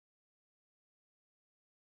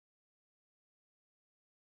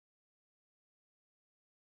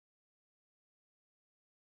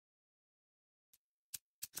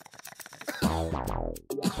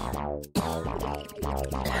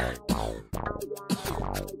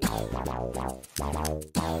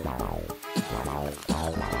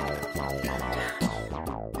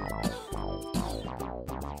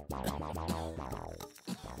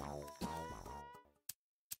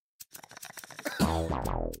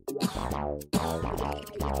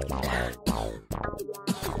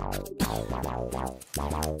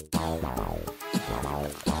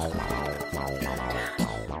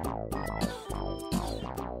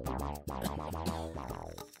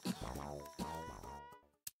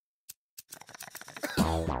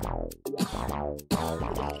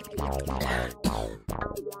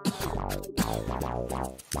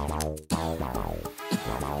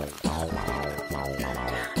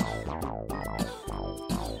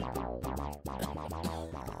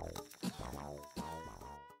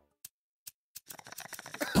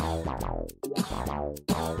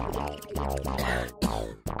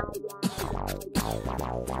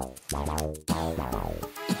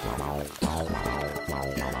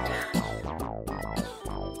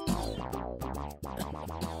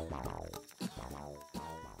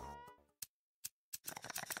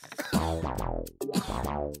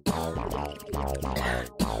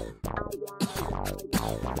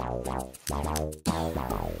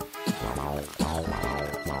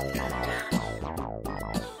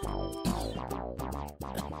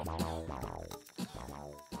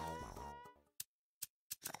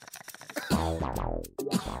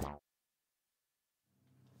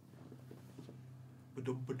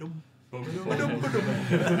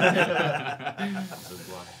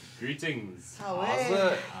Greetings.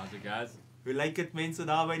 How's it, guys? We like it, mensen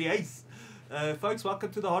daar by die huis. Folks,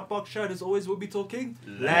 welcome to the Hotbox Show. And as always, we'll be talking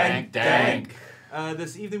Lank Dank.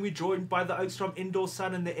 This evening, we're joined by the Oaks from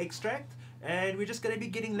Indorsun and the Extract. And we're just going to be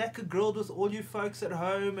getting lekker grilled with all you folks at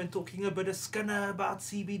home and talking a bit of skinner about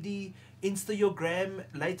CBD. Insta your gram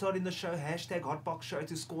later on in the show. Hashtag Hotbox Show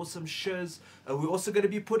to score some shiz. We're also going to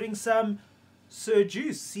be putting some Sir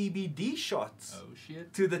Juice CBD shots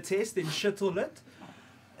to the test in shit or lit.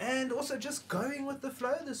 And also just going with the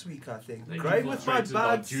flow this week, I think. Growing with my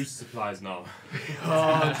buds. Juice supplies now.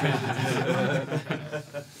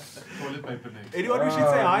 Toilet paper next. Anyone who should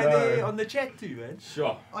say hi there on the chat too, man?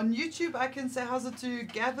 Sure. On YouTube, I can say how's it to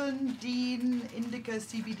Gavin, Dean, Indica,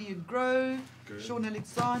 CBD and Grow, Sean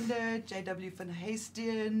Alexander, JW Van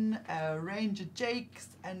Hastian, Ranger Jakes,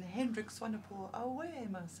 and Hendrik Swanepoel. Away,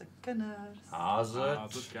 my sickenners. How's it?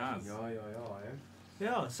 guys?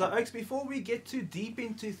 Yeah, so Oaks, before we get too deep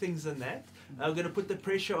into things and that, I'm going to put the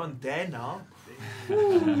pressure on Dan now.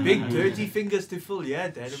 Big dirty fingers to fill, yeah,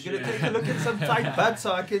 Dan. I'm going to take a look at some tight butts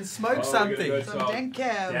so I can smoke something. Some dank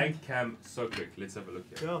cam. Dank cam, so quick. Let's have a look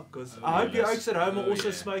here. Yeah, because I hope you Oaks at home are also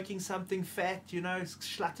smoking something fat, you know,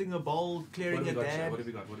 slutting a bowl, clearing a dab. What have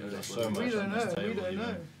we got? So much We don't on know, this we table, don't even.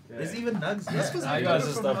 know. There's even nugs. This was I like guys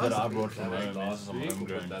from the stuff that I last brought from That was home. last Some week. We'll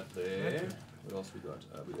homegrown. put that there. What else we got?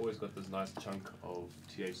 We always got this nice chunk of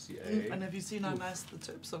THCA. And have you seen how nice the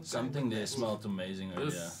terps are? Something there smelled amazing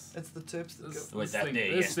earlier. It's the terps that go. Wait, that thing-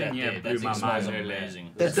 there, this yes, thing that here there. blew That my thing smells mind earlier.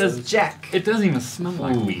 amazing. That does Jack. It doesn't even smell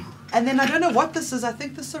like Ooh. weed. And then I don't know what this is. I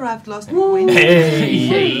think this arrived last week Wednesday.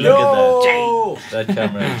 Hey, look at Yo! that. That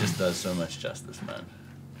camera just does so much justice, man.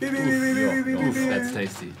 Oof, that's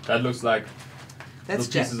tasty. That looks like That's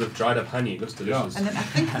little Jack. pieces of dried up honey. It looks delicious. And then I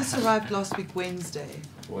think this arrived last week Wednesday.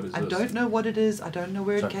 What is I this? don't know what it is. I don't know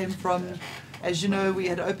where it came from. As you know, we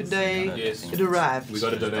had open day. Yes. It arrived. We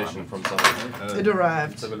got a donation from someone. It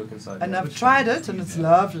arrived. Let's have a look inside. And I've tried it, and it's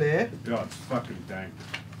lovely. Yeah, it's fucking dank.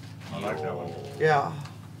 I like that one. Yeah.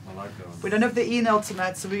 I like that one. We don't have the E-nail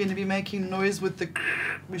tonight, so we're going to be making noise with the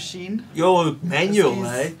machine. Yo, manual,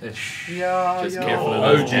 This eh? Yeah, Just yeah. careful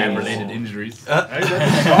Oh, of jam-related injuries. Hey,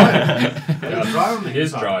 that's dry. It's dry on the It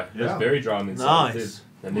is inside. dry. It's Yeah. very dry on the inside. Nice. It is.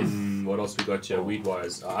 And then what else we got here, weed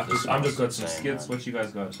wise? I've just got some Insane, skits. man. What you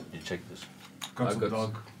guys got? You check this. Got I've some got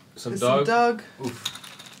dog. Some There's dog. some dog.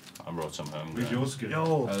 I brought some home. With your skin. Yo,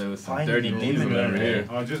 Oh, there was some fine dirty lemon diesel over here.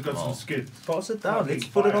 I just got Oh. some skid. pass it down. Let's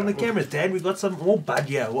Fucking put it on the fire. cameras. Dan, we got some more bud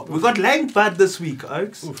here. We got lank bud this week,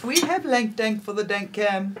 Oaks. We have Lank Dank for the Dank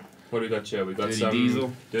Cam. What do we got here? We got Dirty some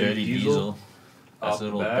diesel. Dirty diesel. That's Out a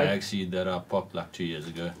little the bag. bag seed that I popped like 2 years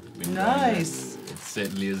ago. Been growing Nice. It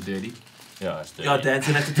certainly is dirty. there. Yeah, it's dirty. Yeah, Dan's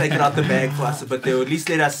gonna have to take it out the bag for us, but they'll at least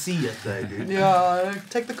let us see it, though, dude. Yeah,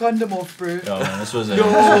 take the condom off, bro. Yeah, man, this was a... Yo,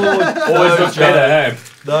 Always looks better, eh?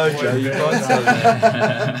 No, Joe, you can't say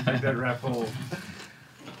that. Take that wrap off.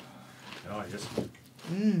 Oh, yes.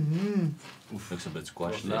 Oof, looks a bit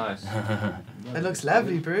squashed there. Nice. It looks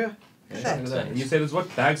lovely, bro. Look at that. And you said it's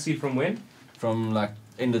what? Bag seed from when? From like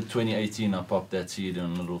end of 2018, I popped that seed in a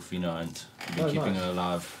little pheno and I've been Oh, keeping nice. it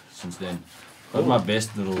alive since then. That was my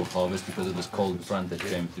best little harvest because of this cold front that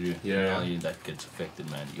came through. Yeah. Now that gets affected,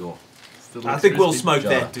 man. Yo. Still I looks think we'll crispy. smoke Yeah,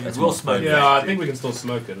 that, dude. that's We'll my smoke Yeah, that. I think we can still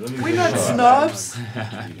smoke it. I don't think We're we not can- snobs.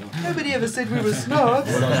 Nobody ever said we were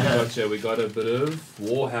snobs. What else we got here? We got a bit of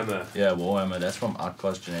Warhammer. Yeah, Warhammer. That's from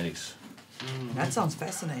Outcast Genetics. That sounds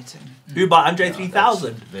fascinating. Who by Andre Yeah,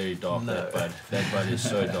 3000? that's very dark, No. that bud. That bud is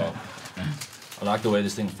so dark. I like the way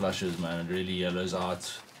this thing flushes, man. It really yellows out.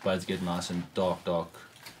 Buds get nice and dark. Look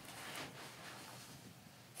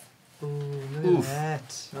Oof. at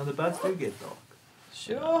that. No, the buds do get dark.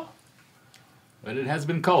 Sure. But it has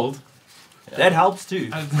been cold. Yeah. That helps too.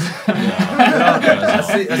 Yeah.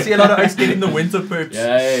 I see a lot of oaks getting the winter perps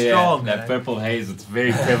strong. That man. purple haze, it's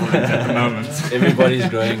very prevalent at the moment. Everybody's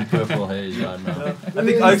growing purple haze right now. I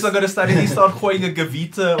think oaks are going to start growing a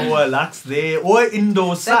Gavita or a Lux there, or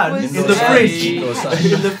Indorsun That was- in the Yeah. fridge.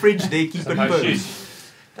 In the fridge, they keep it Some perps. hashish.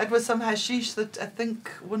 That was some hashish that I think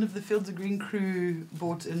one of the Fields of Green crew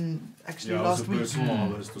bought in actually Yeah, last week.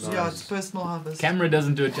 harvest. Yeah, it's personal harvest. Camera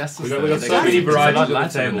doesn't do it justice. We got though. so many It's a lot varieties on the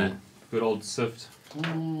lighter than table. that. Good old sift.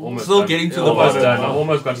 Almost Still done. getting to the Almost bottom. done. I'm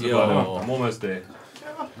almost got to the Yo. bottom. I'm almost there.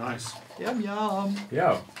 Nice. Yum yum.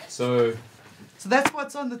 Yeah. So So that's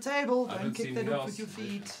what's on the table. I Don't haven't kick seen that anything off with else. your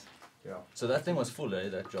feet. So that thing was full, eh?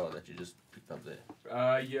 That jar that you just picked up there.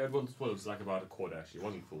 yeah, well, it was like about a quarter actually. It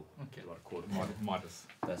wasn't full. Okay. About a quarter. Modest.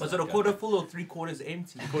 That's Was it a okay. quarter full or 3/4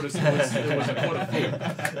 empty? It was a quarter full. It was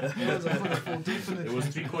a quarter full, It definitely. was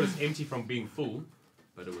 3/4 empty from being full,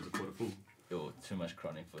 but it was a quarter full. Yo, too much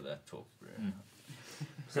chronic for that talk, bro.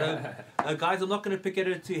 So, guys, I'm not going to pick at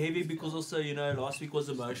it too heavy because also, you know, last week was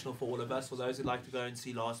emotional for all of us. For those who'd like to go and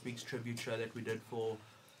see last week's tribute show that we did for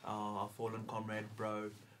our fallen comrade, bro,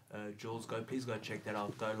 Jules, please go check that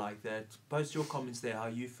out. Go like that. Post your comments there, how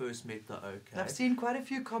you first met the oak. I've seen quite a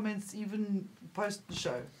few comments even post the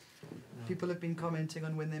show. People have been commenting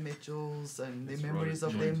on when they met Jules and their Let's roll memories it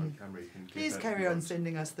of joint them. on camera, you can get Please that carry if you on want.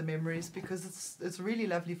 sending us the memories because it's really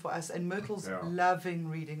lovely for us. And Myrtle's Yeah. loving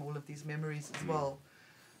reading all of these memories as Mm. well.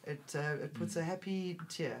 It puts a happy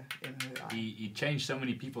tear in her eye. He changed so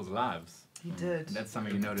many people's lives. He did. And that's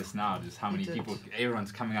something you notice now, just how He many did. people,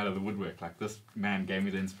 everyone's coming out of the woodwork. Like, this man gave me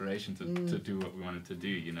the inspiration to Mm. do what we wanted to do,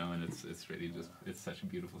 you know, and it's really just, it's such a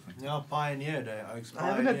beautiful thing. Yeah, pioneer day, Oaks. I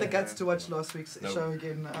haven't had the pioneer guts day. to watch last week's No. show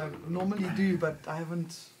again. I normally do, but I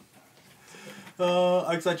haven't.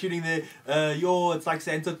 Oaks are tuning there. It's like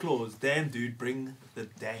Santa Claus. Damn, dude, bring the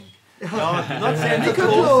dang. No, not Santa Nico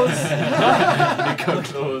Claus.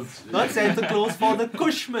 Claus. Not Santa Claus for the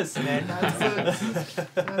Kushmas, man. That's it.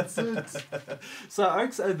 That's it. So,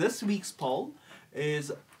 Oaks, this week's poll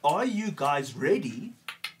is: are you guys ready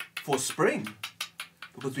for spring?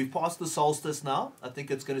 Because we've passed the solstice now. I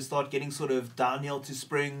think it's going to start getting sort of downhill to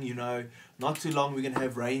spring. You know, not too long we're going to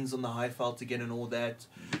have rains on the Highveld again and all that.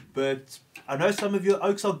 But I know some of your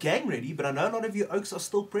oaks are gang ready, but I know a lot of your oaks are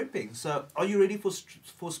still prepping. So, are you ready for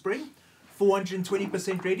spring?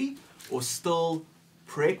 420% ready, or still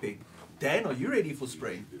prepping? Dan, are you ready for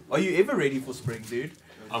spring? Are you ever ready for spring, dude?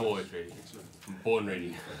 I'm always ready. I'm born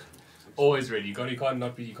ready. Always ready. You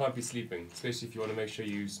can't be sleeping, especially if you want to make sure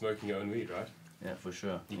you're smoking your own weed, right? Yeah, for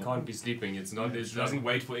sure. You can't be sleeping. It's not. It doesn't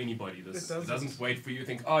wait for anybody. This It it doesn't. doesn't wait for you to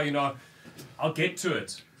think. Oh, you know, I'll get to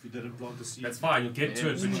it. If you didn't plant the seed. That's fine. You'll get to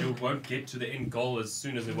it, but you won't get to the end goal as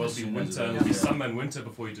soon as it will As be soon as winter. it It'll be is, yeah. summer and winter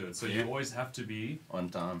before you do it. So you Yeah. always have to be On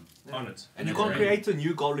time. on it. And you it's can't ready. create a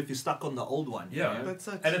new goal if you're stuck on the old one. Yeah. You know? That's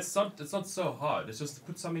it. And it's not so hard. It's just to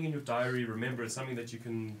put something in your diary. Remember, it's something that you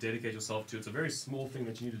can dedicate yourself to. It's a very small thing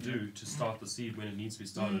that you need to do to start the seed when it needs to be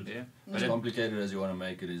started. Yeah. As complicated as you want to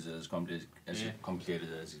make it is as complicated Yeah.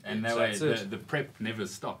 complicated as it And gets. that way, That's it. the prep never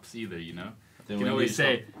stops either, you know. Then You can when always stop-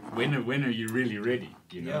 say, when are you really ready?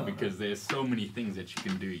 You know, Yeah. because there's so many things that you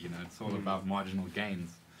can do. You know, it's all about marginal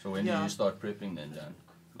gains. So when Yeah. do you start prepping then, Jan?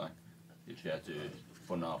 Like, if you had to,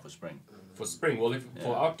 for now, for spring. For spring, well, for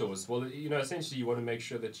Yeah. outdoors, well, you know, essentially you want to make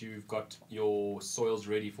sure that you've got your soils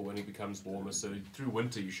ready for when it becomes warmer. So through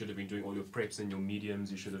winter, you should have been doing all your preps and your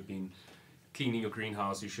mediums. You should have been cleaning your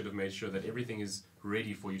greenhouse. You should have made sure that everything is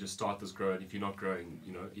ready for you to start this grow. And if you're not growing,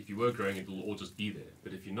 you know, if you were growing, it will all just be there.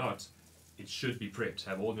 But if you're not, it should be prepped.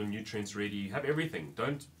 Have all the nutrients ready. Have everything.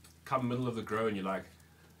 Don't come middle of the grow and you're like,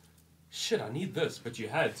 shit, I need this. But you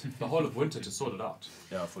had the whole of winter to sort it out.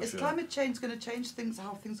 Yeah, for Is sure. climate change going to change things,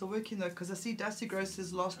 how things are working though? Because I see Dusty Grow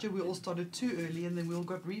says last year we all started too early and then we all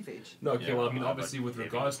got re-veg. No, okay, Yeah, well, I mean, no, obviously, but with heavy.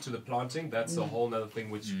 regards to the planting, that's a whole other thing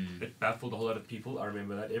which it baffled a whole lot of people. I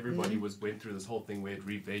remember that everybody went through this whole thing where it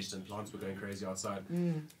re-vegged and plants were going crazy outside.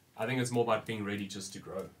 I think it's more about being ready just to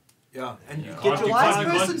grow. Yeah, and you Yeah. get A your wise can't-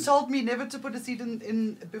 person told me never to put a seed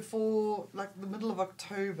in before like the middle of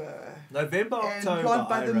October. November, And October. plant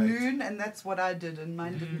by I the rate. moon, and that's what I did. And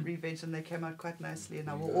mine didn't re-veg, and they came out quite nicely. And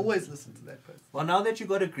I will always listen to that person. Well, now that you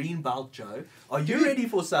got a green belt, Joe, are you Dude. ready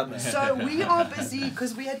for summer? So we are busy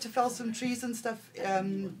because we had to fell some trees and stuff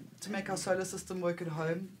to make our solar system work at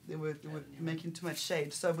home. They were making too much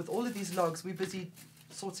shade. So with all of these logs, we're busy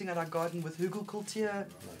sorting out our garden with Hugelkultur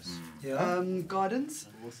Yeah. gardens.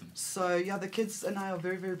 Awesome. So yeah, the kids and I are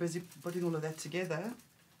very, very busy putting all of that together.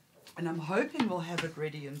 And I'm hoping we'll have it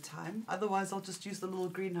ready in time. Otherwise, I'll just use the little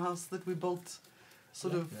greenhouse that we built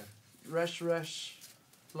sort of rush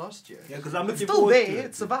last year. Yeah, because I'm It's looking still forward there. to It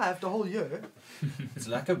it. survived a whole year. It's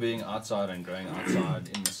like a being outside and growing outside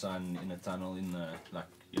in the sun, in a tunnel, in the like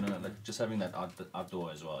just having that outdoor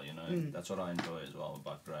as well. That's what I enjoy as well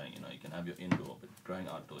about growing. You can have your indoor, but growing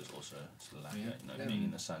outdoor is also like being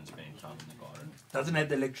in the sun, spending time in the garden. Doesn't have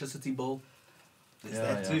the electricity bill. There's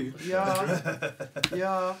Yeah, that yeah, too. for sure. Yeah,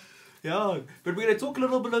 yeah. Yeah, but we're going to talk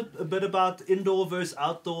a a bit about indoor versus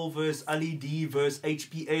outdoor versus LED versus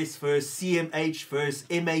HPS versus CMH versus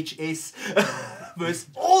MHS versus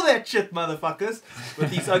all that shit, motherfuckers. With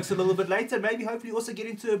these oaks a little bit later, maybe hopefully also get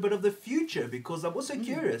into a bit of the future, because I'm also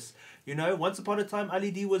curious. Once upon a time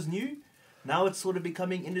LED was new, now it's sort of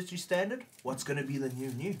becoming industry standard. What's going to be the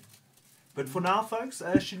new? But for now, folks,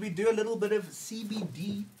 should we do a little bit of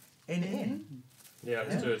CBD and N? Yeah,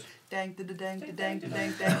 let's do it. Dang, da, da, dang, da, dang, da,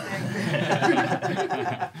 dang, dang,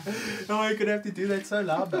 dang. Oh, I'm going to have to do that so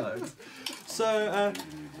loud now. So,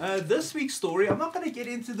 this week's story, I'm not going to get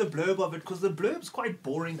into the blurb of it because the blurb's quite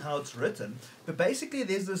boring how it's written. But basically,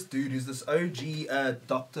 there's this dude who's this OG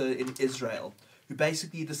doctor in Israel who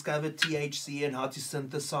basically discovered THC and how to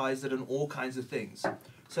synthesize it and all kinds of things.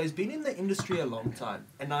 So he's been in the industry a long time.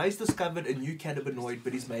 And now he's discovered a new cannabinoid,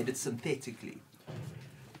 but he's made it synthetically.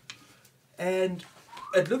 And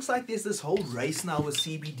it looks like there's this whole race now with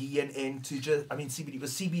CBD and N to just,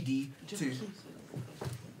 CBD to...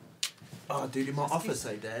 Oh, dude, in my office,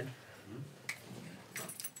 Dad?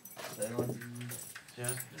 Hang on. Yeah.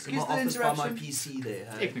 In Excuse my the office by my interruption. PC there.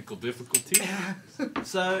 Hey? Technical difficulty.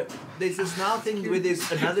 So there's this now thing where there's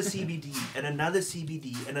another CBD and another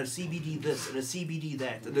CBD and a CBD this and a CBD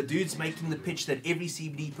that, and the dude's making the pitch that every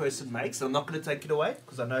CBD person makes. I'm not going to take it away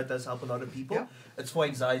because I know it does help a lot of people. Yeah. It's for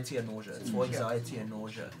anxiety and nausea. It's for anxiety and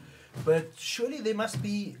nausea. But surely there must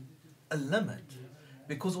be a limit,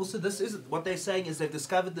 because also this is what they're saying is they've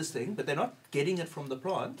discovered this thing, but they're not getting it from the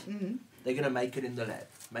plant. Mm-hmm. They're going to make it in the lab.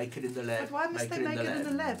 Make it in the lab. But why must they make it in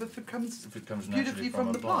the lab if it comes Naturally beautifully from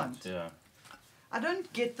a the plant? Yeah. I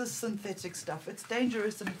don't get this synthetic stuff. It's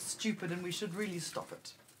dangerous and it's stupid, and we should really stop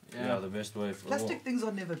it. Yeah, the best way for Plastic things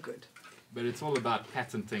are never good. But it's all about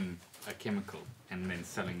patenting a chemical and then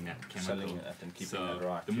selling that chemical. selling it and keeping So it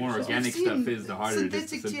right. the more yourself. organic We've stuff seen is, the harder it is to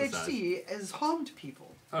synthetic synthesize. THC has harmed people.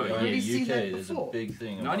 Oh, We've yeah. already seen UK that is a before. big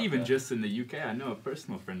thing. Not about even that. just in the UK. I know a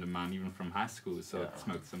personal friend of mine, even from high school, so Yeah.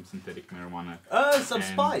 smoked some synthetic marijuana. Some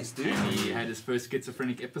And- spice, dude. And he had his first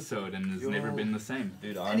schizophrenic episode and has never Yo. been the same.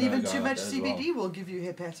 Dude, I And know a even guy too like much that as CBD well. will give you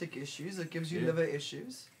hepatic issues. It gives you Yeah. liver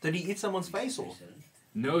issues. Did he eat someone's face off?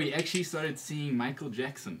 No, he actually started seeing Michael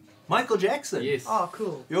Jackson. Michael Jackson? Yes. Oh,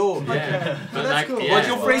 cool. Yo. Yeah. But that's like, cool. yeah. Was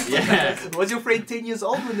your friend Yeah. was your friend 10 years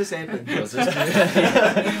old when this happened? Was this,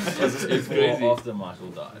 was this It's before crazy. or after Michael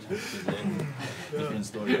died? Because then, different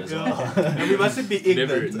story as well. And we mustn't be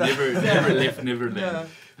Never, ignorant. never left Neverland. Yeah.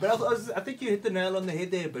 But I think you hit the nail on the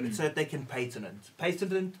head there, but it's so that they can patent it.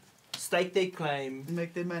 Patent it, stake their claim.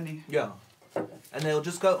 Make their money. Yeah. And they'll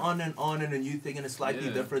just go on and a new thing and a slightly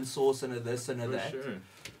Yeah. different sauce and a this and a For that. sure.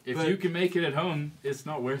 If But- you can make it at home, it's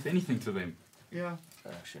not worth anything to them. Yeah.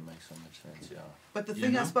 That actually makes so much sense, yeah. But the You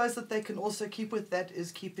thing I know? suppose that they can also keep with that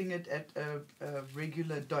is keeping it at a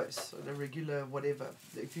regular dose, or a regular whatever.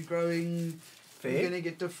 If you're growing, you're Fair. going to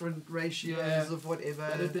get different ratios Yeah. of whatever.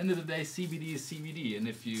 But at the end of the day, CBD is CBD, and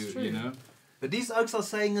if It's you, true. you know, But these oaks are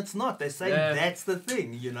saying it's not. They're saying Yeah. that's the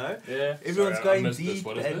thing, you know? yeah. Everyone's Sorry, I going missed deep. this.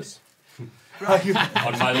 What is and this? Right.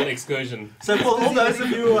 On my little excursion. So for all those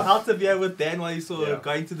of you who were out of here with Dan while you saw Yeah.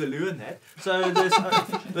 going to the loo and that, so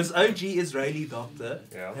this OG Israeli doctor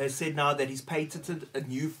Yeah. has said now that he's patented a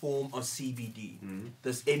new form of CBD,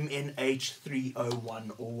 this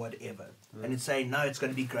MNH301 or whatever. And it's saying, no, it's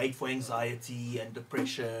going to be great for anxiety and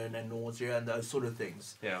depression and nausea and those sort of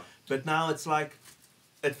things. Yeah. But now it's like,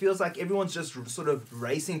 it feels like everyone's just sort of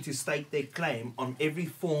racing to stake their claim on every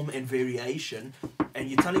form and variation. And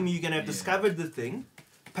you're telling me you're going to have discovered the thing,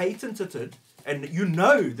 patented it, and you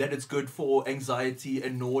know that it's good for anxiety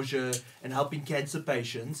and nausea and helping cancer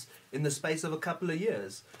patients in the space of a couple of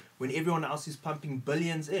years. when everyone else is pumping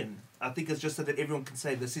billions in. I think it's just so that everyone can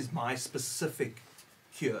say, this is my specific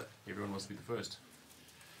cure. Everyone wants to be the first.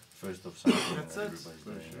 First of something. That's that it. everybody's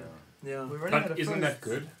doing, Yeah. We've already had But a isn't first. that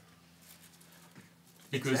good?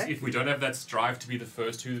 Because Exactly. if we don't have that strive to be the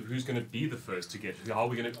first, who's going to be the first to get it? How are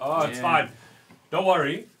we going to... Oh, it's Yeah. fine. Don't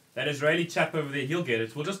worry. That Israeli chap over there, he'll get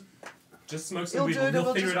it. We'll just smoke some He'll weed. do it, He'll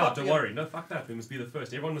we'll figure just it out. copy Don't him. worry. No, fuck that. We must be the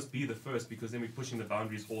first. Everyone must be the first because then we're pushing the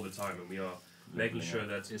boundaries all the time and we are making Yeah. sure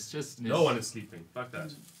that It's just no one is sleeping. Fuck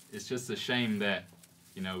that. It's just a shame that,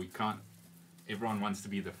 you know, we can't. Everyone wants to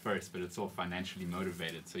be the first, but it's all financially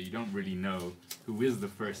motivated. So you don't really know who is the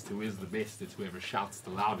first, who is the best. It's whoever shouts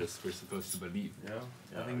the loudest. We're supposed to believe. Yeah,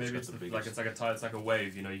 Yeah, I think it's maybe got it's the like biggest- it's like a tide, it's like a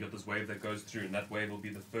wave. You know, you got this wave that goes through, and that wave will be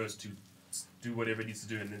the first to do whatever it needs to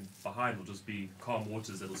do, and then behind will just be calm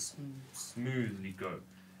waters that'll smoothly go.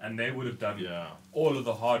 And they would have done Yeah. all of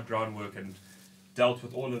the hard groundwork and dealt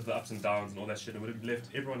with all of the ups and downs and all that shit, and would have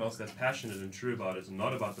left everyone else that's passionate and true about it and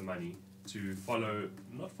not about the money to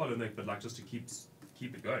not follow Nick, but like just to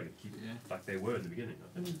keep it going, keep Yeah. like they were in the beginning.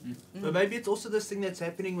 But maybe it's also this thing that's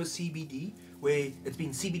happening with CBD, where it's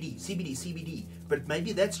been CBD, CBD, CBD. But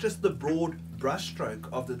maybe that's just the broad brushstroke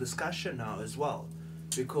of the discussion now as well.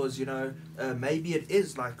 Because, you know, maybe it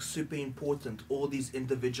is like super important, all these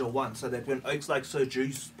individual ones, so that when Oaks like Sir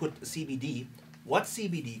Juice put CBD, what's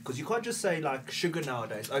CBD? Because you can't just say like sugar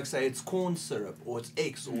nowadays. Oaks say it's corn syrup, or it's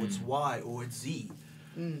X, or it's Y, or it's Z,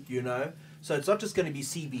 you know? So it's not just going to be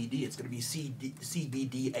CBD, it's going to be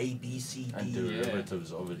CBD, A, B, C, D. And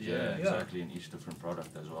derivatives of it, Yeah. yeah, Yeah. exactly, in each different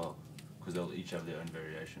product as well. Because they'll each have their own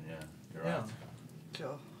variation, yeah. You're right.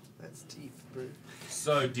 Sure, that's deep, bro.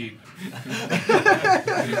 So deep.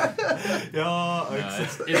 Yeah,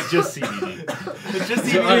 It's just CBD. it's just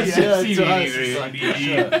To us, CBD. yeah, CBD, to us, really. it's like,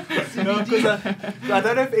 sure. No, because I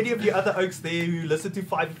don't know if any of you other Oaks there who listen to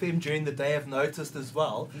 5FM during the day have noticed as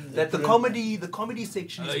well that the comedy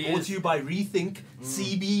section is brought yes. to you by Rethink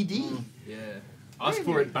CBD. Yeah. Ask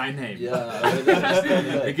for it by name.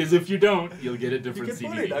 Yeah, Because if you don't, you'll get a You different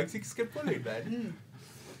can pull it, CBD. Oaks. You can pull it, man.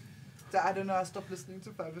 So I don't know, I stopped listening to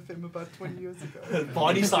 5FM about 20 years ago.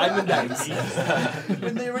 Barney Simon days.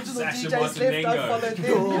 When the original Sasha DJs left, I Martinengo. followed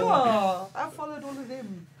them. Oh. Yeah, I followed all of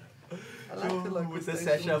them. I like the local With the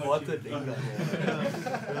station. Sasha Martin.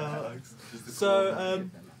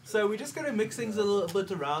 So we're just going to mix things a little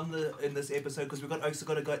bit around in this episode because we've got Oaks are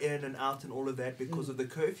going to go in and out and all of that because of the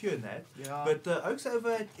curfew and that. Yeah. But Oaks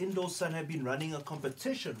over at Indorsun have been running a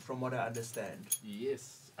competition from what I understand.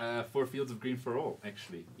 Yes. 4 Fields of Green for All,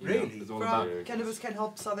 actually. You know, Really? it's all For about, our Cannabis Can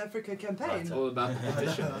Help South Africa campaign. it's all about the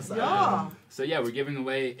petition. Yeah. So yeah, we're giving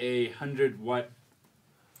away a 100-watt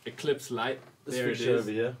Eclipse light. This There it fixture is. over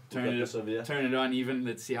here. Turn We've got it- this over here. Turn it on even.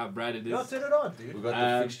 Let's see how bright it is. Yeah, turn it on, dude. We've got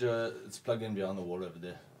the fixture, it's plugged in behind the wall over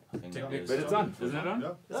there. I think that Technic- is- But it's on. Isn't it on? Yeah.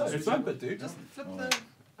 Yeah, It's it's on. super, dude. Just flip Oh. the...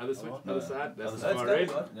 Other switch, No. other side. That's the Other far side. red.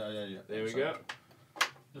 That's Yeah. There we go.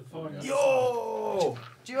 Yo!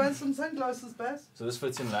 Do you want some sunglasses, Baz? So this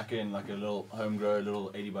fits in lacquer in like a little home grow, little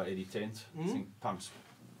 80 by 80 tent. I think pumps.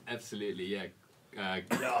 Absolutely, yeah. that's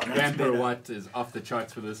Gram per better. watt is off the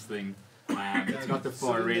charts for this thing. It's got the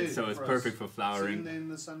far Sitting red, there so it's for perfect us. for Sitting flowering. there in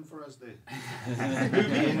the sun for us there.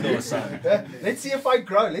 Indorsun. Let's see if I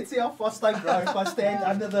grow. Let's see how fast I grow if I stand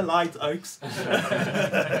under the light, Oaks.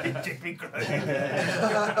 Check me grow. Is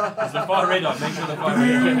the far red on? Make sure the far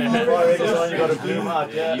red You got to bloom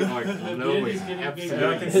out, Yeah, you yeah. are glowing. Yeah, I can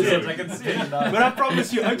Absolutely. see it. I can see it. But I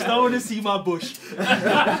promise you, Oaks don't want to see my bush.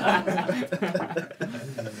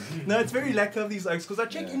 No, it's very lacquer of these Oaks because I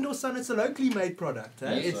check Yeah. Indorsun, it's a locally made product.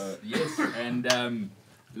 Eh? Yes, So- yes, and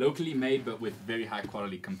locally made, but with very high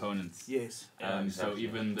quality components. Yes. Yeah, So exactly.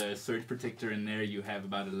 even the surge protector in there, you have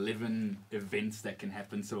about 11 events that can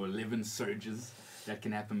happen. So 11 surges that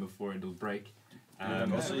can happen before it'll break.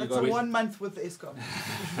 Also, you That's got a with- 1 month with Eskom.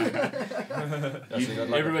 Yeah, so you got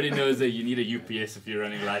like Everybody knows that you need a UPS if you're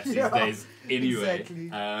running lights these Yeah, days anyway.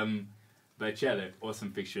 exactly. But yeah, they're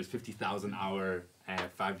awesome fixtures, 50,000 hour,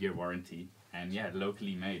 5-year warranty, and yeah,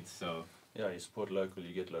 locally made. So yeah, you support local,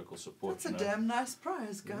 you get local support. That's a you know. damn nice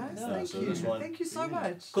prize, guys. Yeah, Thank so you. this one- Thank you so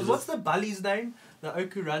much. Because what's the bully's name? The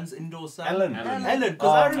Oak who runs Indorsun? Alan. Alan. Ellen, because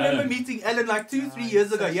I Oh, remember Ellen. meeting Ellen like 2-3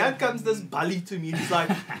 years ago. Here comes this bully to me. And he's like,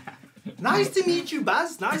 nice to meet you,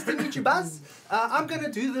 Buzz. Nice to meet you, Buzz. I'm going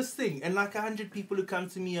to do this thing. And like 100 people who come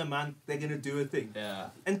to me a month, they're going to do a thing.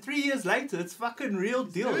 yeah, And 3 years later, it's fucking real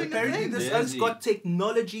deal. doing a Apparently, thing. this Yeah, oak's he- got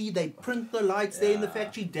technology. They print the lights there in the Yeah.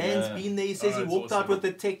 factory. Dan's Yeah. been there. He says Oh, he it's walked out awesome. with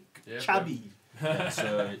the tech Yeah, chubby. Yeah,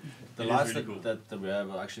 so the It is lights really cool. that we have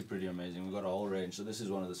are actually pretty amazing. We've got a whole range. So this is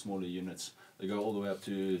one of the smaller units. They go all the way up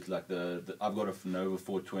to like I've got a Nova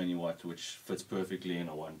 420 watt, which fits perfectly in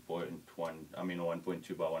a 1.1. I mean a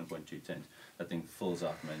 1.2 by 1.2 tent. That thing fills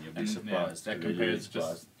up, man. You'll be surprised. That Really, compares really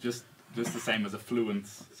surprised. just the same as a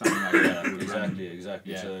Fluence, something like that. would run.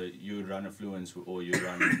 Exactly. Yeah. So you would run a Fluence or you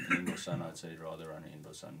run an Indorsun. I'd say rather run an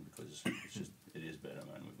Indorsun because it is better,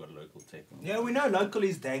 man. We've got a local tech. Yeah, we know local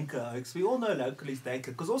is danker, Oaks. We all know local is danker.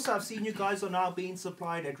 Because also I've seen you guys are now being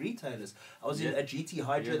supplied at retailers. I was in at GT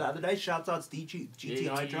Hydro the other day. Shout outs GT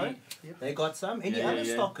Hydro. Yep. They got some. Any other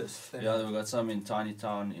stockists? Yeah, we've got some in Tiny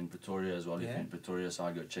Town in Pretoria as well. If you're in Pretoria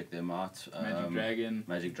side, go check them out.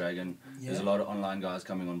 Magic Dragon. Yeah. There's a lot of online guys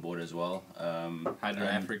coming on board as well. Hydro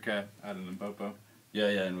and- Africa out in Limpopo. Yeah,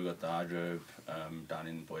 and we got the Hydro down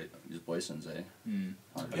in Boysons, eh? Mm.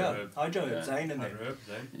 Yeah, Hydro, Yeah. Zane and them.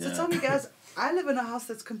 Yeah. So tell me, guys, I live in a house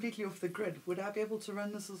that's completely off the grid. Would I be able to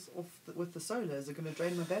run this with the solar? Is it going to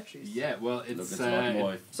drain my batteries? Yeah, well, Look, it's it's a lot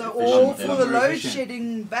more So, efficient or than- for the more load efficient.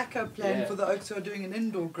 shedding backup plan Yeah. for the oaks who are doing an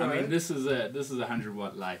indoor grow. I mean, this is a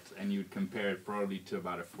 100-watt light, and you'd compare it probably to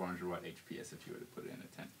about a 400-watt HPS if you were to put it in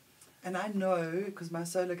a tent. And I know, because my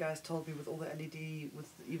solar guys told me with all the LED, with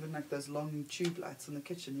even like those long tube lights in the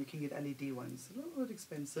kitchen, you can get LED ones. A little bit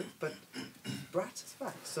expensive, but bright as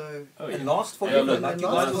fuck. So, Oh, It yeah. lasts forever, look, like you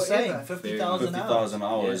it lasts guys were forever. saying. 50,000 hours. 50,000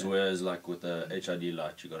 hours, Yeah. whereas like with the HID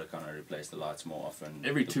light, you got to kind of replace the lights more often.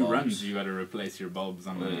 Every the 2 bulbs. runs, you got to replace your bulbs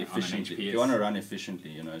on, on an efficiently. HPS. If you want to run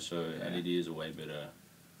efficiently, so Yeah. LED is a way better,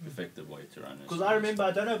 effective way to run it. Because I remember, I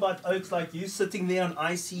don't know about Oaks, like you sitting there on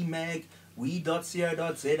IC Mag,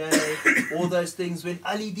 we.co.za, all those things when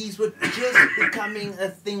LEDs were just becoming a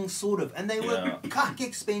thing, sort of, and they were cuck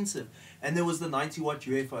expensive. And there was the 90-watt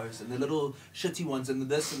UFOs and the little shitty ones and the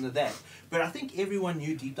this and the that. But I think everyone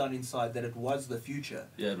knew deep down inside that it was the future.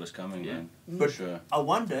 Yeah, it was coming, Yeah. man. But For sure. I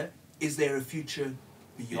wonder, is there a future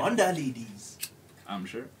beyond LEDs? I'm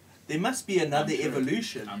sure. There must be another I'm sure.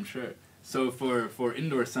 evolution. I'm sure. So for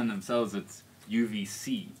Indorsun themselves, it's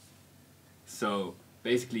UVC. So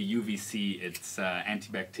basically UVC, it's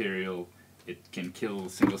antibacterial. It can kill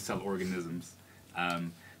single-cell organisms.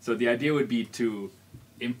 So the idea would be to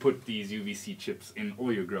input these UVC chips in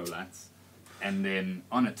all your grow lights, and then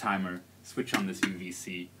on a timer, switch on this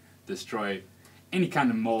UVC, destroy any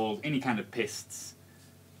kind of mold, any kind of pests,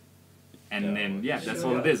 and then that's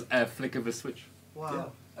all it is, a flick of a switch. wow. Yeah.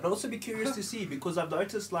 I'd also be curious to see, because I've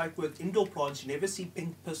noticed like with indoor plants, you never see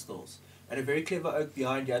pink pistils. And a very clever oak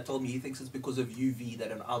behind here told me he thinks it's because of UV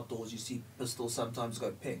that in outdoors you see pistils sometimes go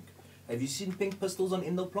pink. Have you seen pink pistils on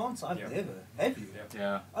indoor plants? I've never. Have you?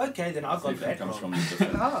 Yeah. Okay, then I've got It that comes wrong. from the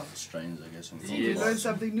different Ah. strains, I guess. And Yes. You learn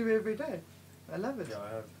something new every day. I love it. Yeah,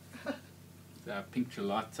 I have. Pink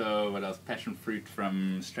gelato, what else? Passion fruit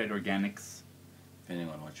from Straight Organics. Depending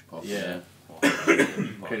on what you pop. Yeah. Yeah.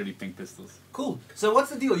 Incredibly pink pistils. Cool. So what's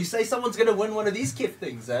the deal? You say someone's going to win one of these KIF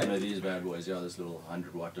things, eh? These bad boys, this little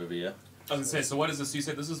 100 watt over here. I was going to say, so what is this? You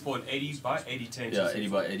said this is for an 80 by 80 tent. Yeah, 80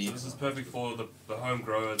 by 80. So this is perfect for the home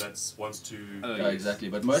grower that wants to Oh, Yeah, yes. exactly.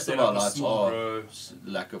 But most set of our up a lights small are grow.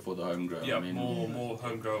 lacquer for the home grow. Yeah, I mean, more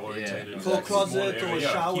home grow orientated. Yeah. For a Exactly. closet Small or a area,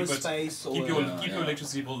 shower keep it- space or... Keep your Yeah, keep your yeah.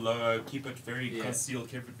 electricity bill low. Keep it very Yeah. concealed.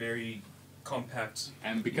 Keep it very compact.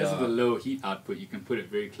 And because of the low heat output, you can put it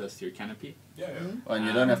very close to your canopy. Yeah. and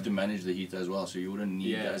you don't have to manage the heat as well, so you wouldn't need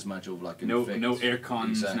Yeah. as much of like an No effect. air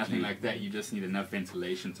cons, Exactly. nothing like that. You just need enough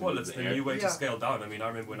ventilation to Well, move it's the the air. new way Yeah. to scale down. I mean, I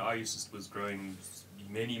remember when I was growing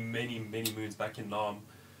many moons back in Nam.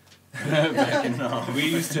 Back in now. We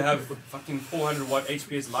used to have fucking 400 watt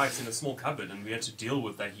HPS lights in a small cupboard, and we had to deal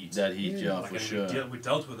with that heat. That heat, yeah, Like, for and sure. we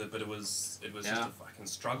dealt with it, but it was just Yeah. a fucking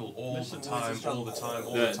struggle all It's the always a time, struggle. all the time,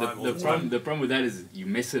 all The, the time, all the, the problem, time. the problem with that is you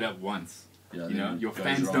mess it up once. Yeah, You know, then your it goes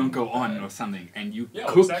fans wrong. don't go on or something, and you Yeah,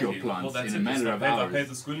 cook well, exactly. your plants well, that's in a it. matter I of paid, I paid hours.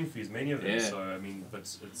 the schooling fees, many of them. Yeah. So I mean, but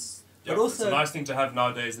it's But it's also- a nice thing to have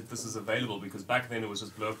nowadays that this is available, because back then it was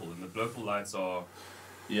just Blurple, and the Blurple lights are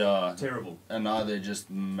Yeah, terrible. and now they're just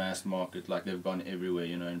mass market, like they've gone everywhere,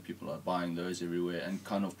 and people are buying those everywhere and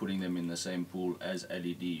kind of putting them in the same pool as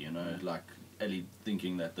LED, like LED,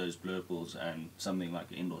 thinking that those blurples and something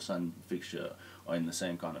like an Indorsun fixture are in the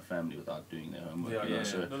same kind of family without doing their homework. Yeah, yeah,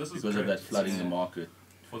 So yeah. No, this is because of great. that flooding the Yeah. market.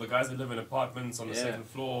 For the guys that live in apartments on the Yeah. second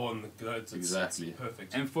floor, and it's Exactly.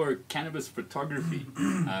 perfect. And for cannabis photography,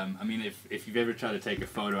 I mean, if you've ever tried to take a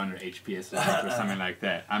photo under HPS light or something like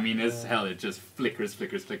that, I mean, as hell, it just flickers.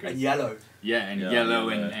 And yellow. Yeah, and Yeah, yellow,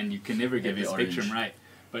 yeah, and you can never get heavy the orange. spectrum right.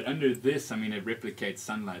 But under this, I mean, it replicates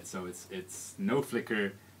sunlight, so it's no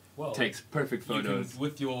flicker, Well, takes perfect you can, photos.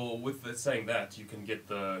 with saying that, you can get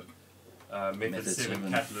the Method Method 7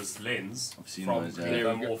 7. catalyst lens I've seen from those, yeah. Green There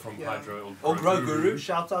we Thumb go. or from Yeah. Hydro Or Grow Guru.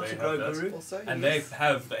 Shout out They to have Grow that. Guru. Also, And yes. they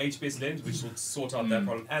have the HBS lens, which will sort out that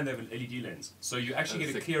problem, and they have an LED lens. So you actually Oh, get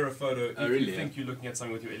a sick. clearer photo if Oh, really, you yeah? think you're looking at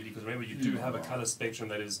something with your LED, because remember, you do have a color spectrum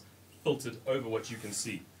that is filtered over what you can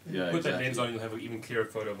see. Yeah, Put that exactly. lens on, you'll have an even clearer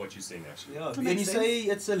photo of what you're seeing, actually. Yeah, That and makes you sense. say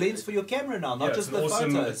it's a lens for your camera now, not Yeah, just it's the an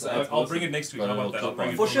awesome, photos. I'll bring it next week. Got How a about little that? I'll clip bring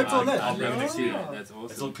on. it For from- shit or that? I'll bring it next week. That's It's a awesome.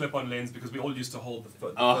 little clip-on lens because we all used to hold the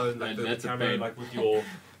Oh, phone, like the that's a camera, pain. like with your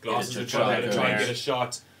glasses Get in your front of it and shot try and there. get a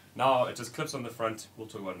shot. Now it just clips on the front. We'll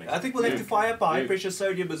talk about it next I think we'll have to fire up a high Yeah. pressure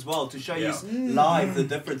sodium as well to show Yeah. you live the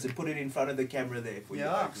difference and put it in front of the camera there for you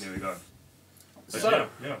Yeah. folks. There we go. But So-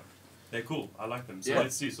 yeah, they're cool. I like them. So Yeah.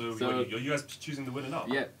 let's see. So, So- you guys choosing the winner now?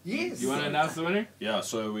 Yeah. Yes. You want to announce the winner? Yeah,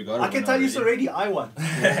 so we got. I can tell you already, I won.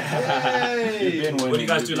 You've been What do winning, you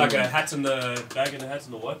guys do? you've Like been a hat and a bag and a hat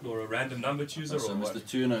and a what? Or a random number chooser So or what? Mr.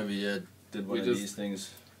 Toon over here did one We of just- these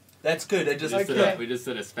things That's good. I We just just, did Okay. a, we just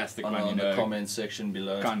did a spastic on, one, you on the know. comment section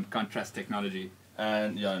below. Contrast technology.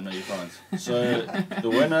 And yeah, no, you can't. So the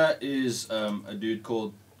winner is a dude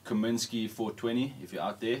called Kaminsky420. If you're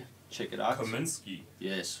out there, check it out. Kaminsky.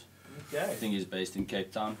 Yes, I okay. think he's based in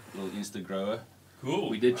Cape Town. Little Insta grower. Cool.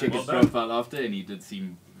 We did check Well his done. profile after, and he did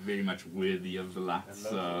seem very much worthy of the lights.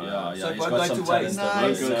 So Yeah, So he's it got won't go some to waste. talent.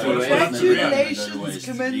 Nice. that Won't won't go go to to waste. waste. Congratulations, Never go to waste.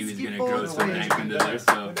 he was Kaminsky going to grow some 420. dank under there.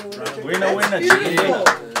 So Winner, winner, Beautiful.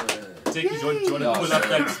 Take, do you want to Yeah, pull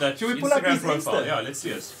up so- that Should we pull up Instagram his profile? Insta? Yeah, let's see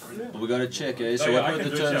it. We got to check, eh? So Oh, yeah, I what were can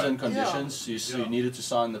the do it, terms yeah. and conditions? You needed to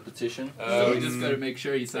sign the petition. so we just got to make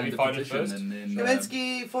sure he let signed me the find it petition, first. and then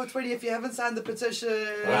Kaminsky 420, if you haven't signed the petition,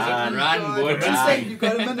 Run, boy, run. You've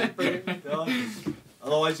got a minute, bro. Yeah.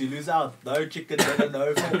 Otherwise you lose out. No chicken dinner,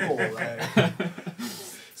 no football. Eh?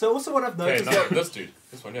 So also what I've Okay, noticed now this dude.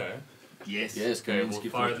 This one, yeah. yes. Yes, Okay, we'll Kaminsky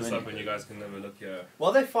fire this up 420. and you guys can have a look here.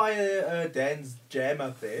 while they fire Dan's jam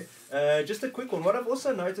up there, just a quick one. What I've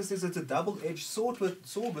also noticed is it's a double-edged sword with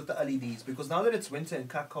the LEDs, because now that it's winter and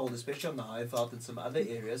cut cold, especially on the Highveld and some other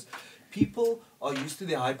areas, people are used to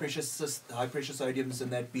their high pressure sodiums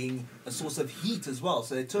and that being a source of heat as well.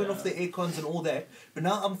 So they turn off the air cons and all that. But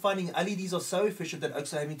now I'm finding LEDs are so efficient that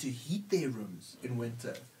oaks are having to heat their rooms in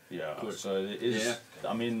winter. Yeah, Good. so there is. Yeah.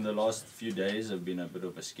 I mean, the last few days have been a bit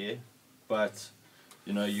of a scare, but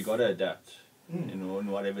you know you got to adapt. You know, in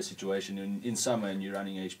whatever situation. In summer, and you're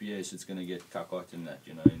running HBS, it's gonna get hot in that.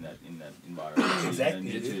 You know, in that environment. So you Exactly.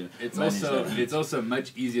 need to It's manage also that. it's also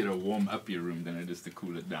much easier to warm up your room than it is to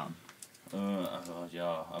cool it down.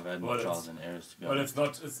 Yeah, I've had Well, more it's- trials and errors. To be But honest. it's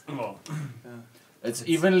not. It's well. It's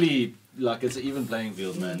evenly like it's an even playing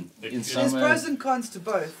field, man. It- In it- There's summer, pros and cons to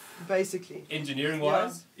both, basically. Engineering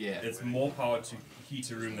wise, Yeah. it's more power to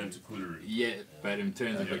heat a room than to cool a room. Yeah, but in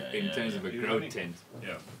terms of a grow tent,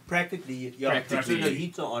 Yeah. Practically, yeah. Practically. To turn the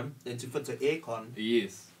heater on and to put the aircon.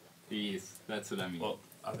 yes, that's what I mean. Well,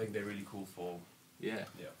 I think they're really cool for. Yeah.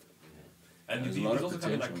 And There's these a lot of also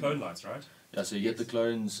come in like potential. clone lights, right? yeah. So you get the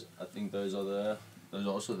clones. I think those are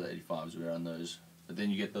also the 85s. We're on those, but then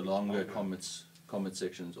you get the longer comet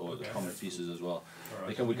sections or the Okay. comet pieces as well. Alright,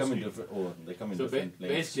 We come in sweet. different, or they come in So different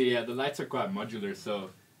lengths. basically, yeah, the lights are quite modular. So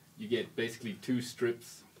you get basically 2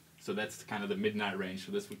 strips. So that's kind of the midnight range.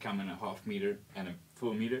 So this would come in a 1/2 meter and a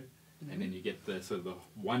full meter. And then you get the the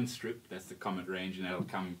 1 strip, that's the comet range, and that'll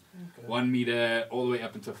come 1 meter all the way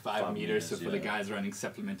up until 5 5 meters. So meters, for the yeah. guys running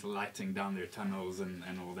supplemental lighting down their tunnels and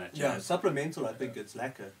all that. Yeah, jazz. supplemental, I think it's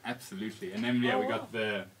lacquer. Absolutely. And then we got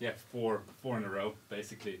the four in a row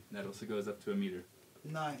basically. That also goes up to 1 meter.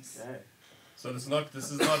 Nice. Yeah. So this is not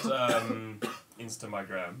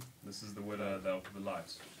Instagram. This is the winner though for the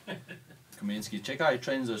lights. Kaminsky, check how he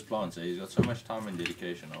trains those plants. Eh? He's got so much time and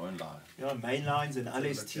dedication. I won't lie. You know, main lines and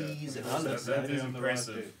LSTs and all That that. is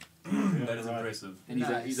impressive. That is impressive. And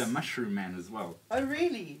he's a mushroom man as well. Oh,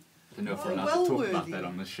 really? I don't know if we're Oh, allowed to talk well about worthy. that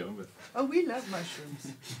on this show, but Oh, we love mushrooms.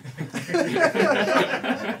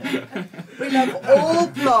 We love all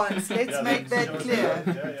plants. Let's make that clear.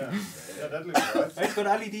 Yeah, that looks right. It's got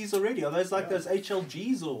LEDs already. Are those like those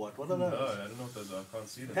HLGs or what? What are No, those? I don't know what those are. I can't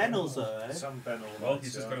see them. Panels, though, eh? Some panel. Well, lights,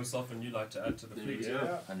 he's just yeah. got himself a new light to add to the There fleet. you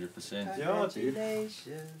go. Yeah. 100%. Yeah, dude.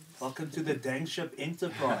 Congratulations. Welcome to the Dankship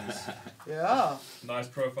Enterprise. Yeah. Nice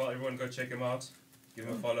profile. Everyone go check him out. Give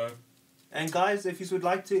him a follow. And guys, if you would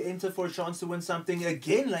like to enter for a chance to win something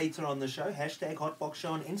again later on the show, hashtag Hotbox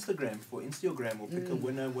Show on Instagram. For Instagram, we'll pick a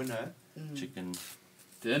winner. Chicken.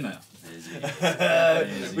 dinner. There's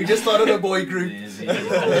he. We just started a boy group. There's he.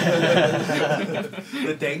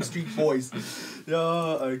 The Dank Street Boys. Yeah,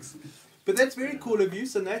 Oaks. But that's very cool of you,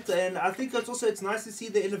 Sonat, and I think it's nice to see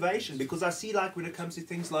the innovation, because I see like when it comes to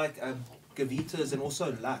things like Gavitas and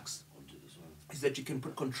also Lux, is that you can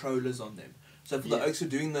put controllers on them. So for the Oaks who are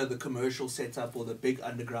doing the commercial setup or the big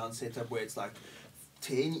underground setup where it's like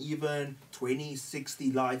 10 even, 20,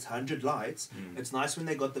 60 lights, 100 lights, it's nice when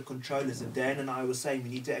they got the controllers. And Dan and I were saying we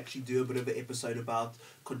need to actually do a bit of an episode about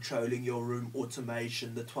controlling your room,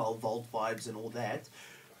 automation, the 12-volt vibes and all that.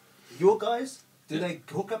 Your guys, do they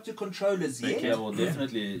hook up to controllers yet? Yeah, well,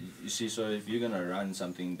 definitely. You see, so if you're gonna run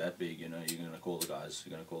something that big, you know, you're gonna call the guys.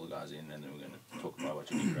 You're gonna call the guys in, and then we're gonna talk about what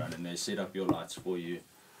you need to run, and they set up your lights for you,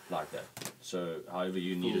 like that. So, however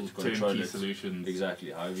you need it to control it, solutions.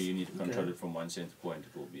 exactly. However you need to control it from one center point,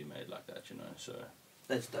 it will be made like that. You know, so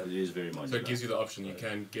That's dope. it is very much. So it gives you the option. You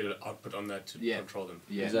can get an output on that to control them.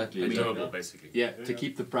 Yeah, Exactly. It's exactly. doable, basically. Yeah, to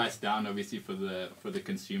keep the price down, obviously for the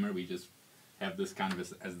consumer, we just have this kind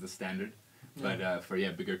of as the standard. But for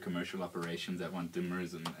bigger commercial operations that want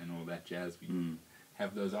dimmers and all that jazz, we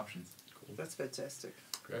have those options. Cool. That's fantastic.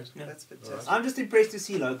 Great. Yeah. That's fantastic. I'm just impressed to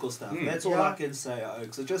see local stuff. That's all Yeah. I can say,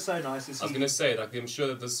 Oaks. It's just so nice to see. I was gonna say, like, I'm sure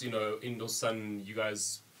that this, Indorsun, you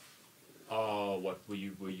guys are what? Were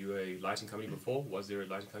you a lighting company before? Was there a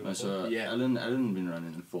lighting company before? So Alan been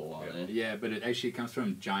running it for a while. Yeah. Eh? Yeah, but it actually comes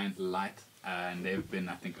from Giant Light, and they've been,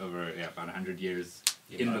 I think, over about 100 years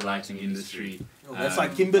in the lighting industry. Oh, that's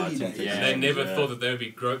like Kimberley lighting days. Yeah. And they never thought that they would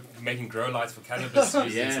be making grow lights for cannabis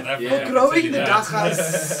use in South Africa. Yeah. I can Growing tell the you that.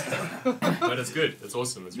 dachas. But it's good. It's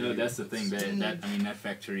awesome. It's No, really that's the thing. That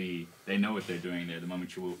factory, they know what they're doing there. The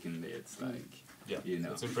moment you walk in there, it's like,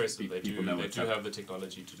 it's impressive. They people know what's do up. have the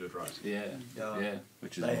technology to do it right. Yeah.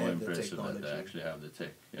 Which is They more have the impressive that technology. they actually have the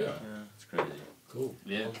tech. Yeah. Yeah, it's crazy. Cool.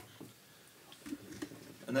 Yeah.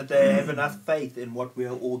 And that they have enough faith in what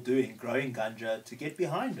we're all doing, growing ganja, to get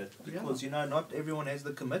behind it. Because, not everyone has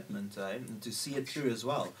the commitment and to see it through as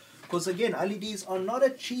well. Because, again, LEDs are not a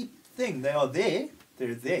cheap thing. They are there.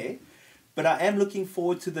 They're there. But I am looking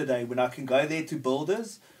forward to the day when I can go there to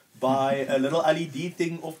Builders, buy a little LED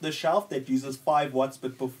thing off the shelf that uses 5 watts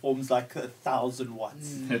but performs like 1,000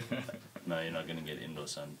 watts. No, you're not going to get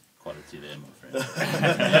Indorsun quality there, my friend.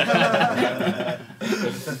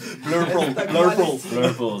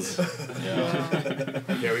 Blurples. Yeah.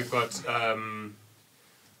 Yeah, we've got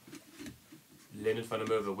Leonard van der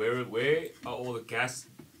Merwe. Where are all the gas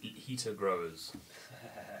heater growers?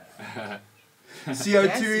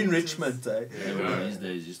 CO2 enrichment, eh? Yeah, but these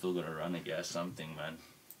days you still got to run a gas something, man.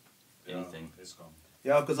 Anything.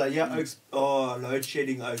 Yeah, because Oaks, load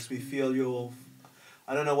shedding, Oaks, we feel your...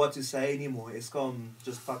 I don't know what to say anymore. ESCOM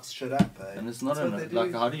just fucks shit up, eh? And it's not That's what enough. they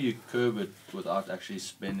Like, do. how do you curb it without actually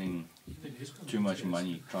spending too much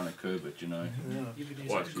money trying to curb it, you know?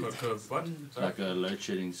 What? What? Like a load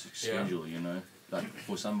shedding schedule, you know? Like,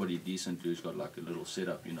 for somebody decent who's got like a little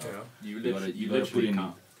setup, you know? Yeah. You gotta put in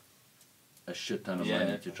a shit ton of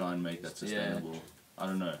money to try and make that sustainable. I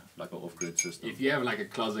don't know, like an off-grid system. If you have like a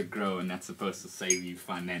closet grow and that's supposed to save you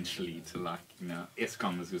financially, to like,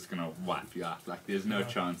 ESCOM is just gonna wipe you out. Like, there's no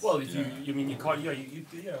chance. Well, if you can't,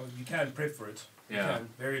 you can prep for it. You Yeah. can.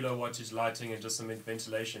 Very low wattage lighting and just some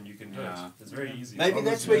ventilation, you can do Yeah. it. It's very easy. Maybe As long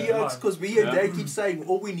that's as where you're you alive. because they keep saying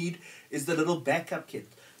all we need is the little backup kit.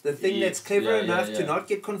 The thing that's Yes, clever yeah, enough yeah, to yeah. not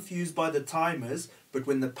get confused by the timers, but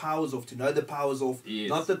when the power's off, to know the power's off, Yes.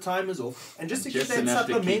 not the timer's off, and just to keep that enough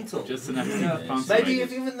to keep- supplemental. just enough to keep Yeah. the pumps Maybe running.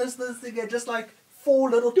 if even this thing had just like 4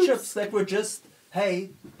 little chips that were just, hey,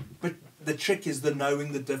 but the trick is the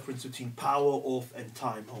knowing the difference between power off and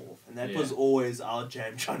time off. And that was always our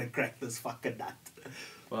jam, trying to crack this fucking nut.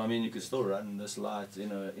 Well, I mean, you could still run this light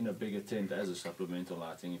in a bigger tent as a supplemental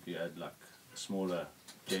lighting if you had like a smaller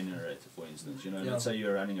generator, for instance. You know, let's say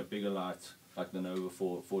you're running a bigger light like the Nova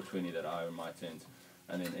 420 that I have in my tent,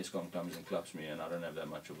 and then ESCOM comes and claps me, and I don't have that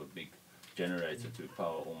much of a big generator to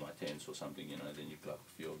power all my tents or something. You know, then you clap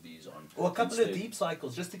a few of these on. Or a couple instead. of deep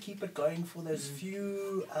cycles just to keep it going for those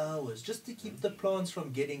few hours, just to keep the plants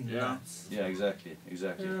from getting nuts. Yeah, exactly.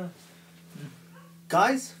 Yeah.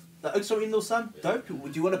 Guys, the Oaks from Indorsun, dope.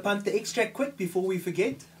 Would you want to punt the extract quick before we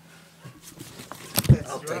forget? That's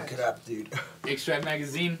I'll right. take it up, dude. Extract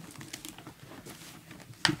Magazine.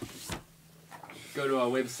 Go to our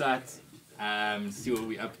website, see what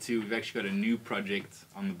we're up to. We've actually got a new project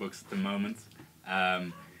on the books at the moment.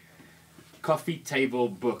 Coffee table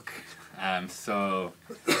book. So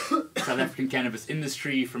South African cannabis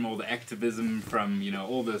industry, from all the activism, from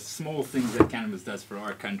all the small things that cannabis does for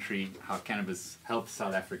our country, how cannabis helps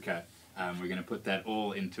South Africa. We're going to put that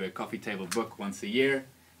all into a coffee table book once a year.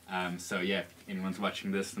 So yeah, if anyone's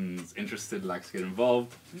watching this and is interested, likes to get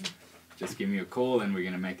involved, just give me a call and we're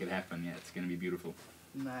going to make it happen. Yeah, it's going to be beautiful.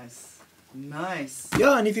 Nice. Nice.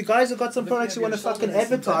 Yeah, and if you guys have got some products you want to fucking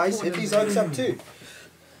advertise, hit these Oaks up too.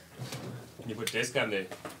 Can you put desk on there?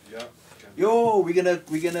 Yeah. Yo, we're gonna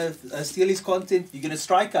steal his content. You're gonna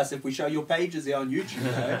strike us if we show your pages here on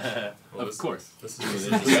YouTube. Well, Of course. This is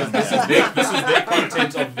their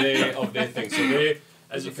content of their thing. So there,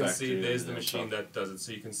 as you can see, there's the machine that does it.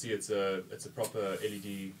 So you can see it's a proper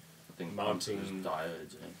LED mounting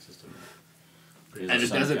diodes system. And it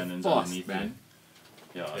does it fast, man.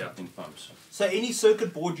 Yeah, Yeah. I think pumps. So any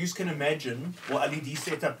circuit board you can imagine or LED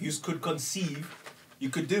setup you could conceive, you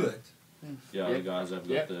could do it. Yeah, Yeah. the guys have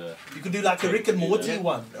got Yeah. the. You could do like a Rick and Morty Yeah.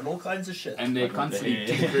 one and all kinds of shit. And they're Like constantly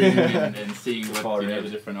the- tinkering and seeing what Far the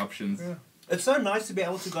red. different options. Yeah. It's so nice to be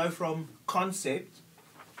able to go from concept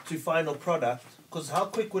to final product. Because how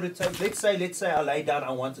quick would it take? Let's say I laid down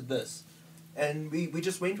I wanted this, and we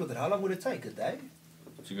just went with it. How long would it take? A day?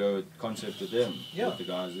 To go with concept with them. Yeah. With the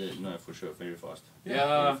guys there. No, for sure, very fast.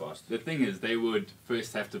 Yeah, Very fast. the thing is, they would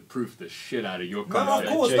first have to proof the shit out of your No, of concept.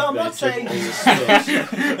 course. No, I'm not saying. I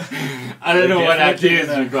don't know what They're definitely ideas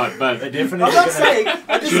gonna- you got, but They're definitely I'm not gonna- saying.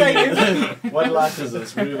 I'm just saying. What light is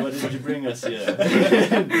this? What did you bring us here?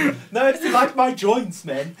 No, it's like my joints,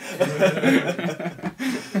 man.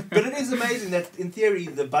 But it is amazing that in theory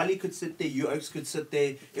the Bali could sit there, you Oaks could sit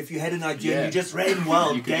there. If you had an idea, and Yeah. you just ran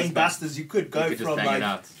wild, You could just gangbusters. You could go you could just from hang it like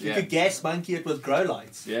out. you Yeah. could gas monkey it with grow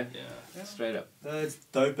lights. Yeah, Yeah. straight up. That's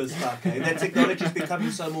dope as fuck. Eh? That technology is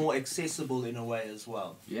becoming so more accessible in a way as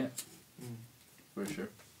well. Yeah, for sure.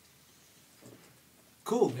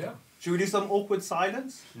 Cool. Yeah. Should we do some awkward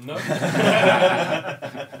silence? No.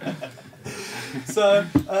 So,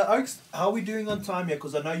 Oaks, how are we doing on time here?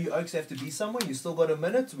 Because I know you Oaks have to be somewhere. You still got a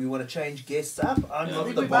minute. We want to change guests up. I'm Yeah, I not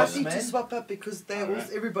think the we boss, might need to man. swap up because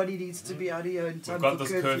everybody needs to be out here in time We've got for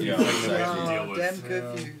this curfew. curfew Yeah, thing that we have exactly. to deal with. Damn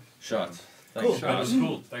curfew. Shot. Cool. Thanks, That guys. was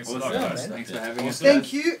cool. Thanks a lot, Awesome. Yeah, guys. man. Thanks for having us. Thank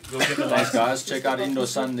guys. you. We'll get the Thanks, last guys. Check out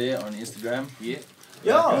Indorsun there on Instagram. Yeah.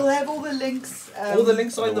 Yeah. We'll have all the links. All the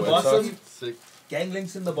links are in the on the bottom. Sick. Gang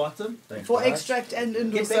links in the bottom. Thanks, for guys. extract and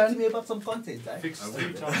Get back to Indorsun. me about some content, eh? Fix I will.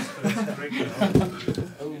 3 times per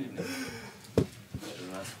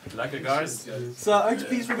Like it, guys. So, Oaks,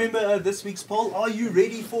 please remember this week's poll. Are you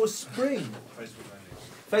ready for spring?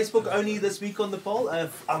 Facebook only this week on the poll. I'm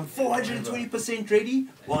 420% ready.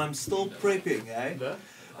 Well, I'm still prepping, eh?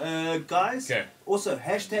 Guys, Okay. also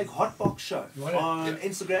hashtag Hotbox Show on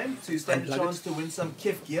Instagram to stand a Unplug chance to win some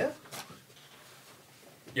KIF gear.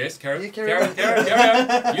 Yes, carry Yeah, on. carry on. Carry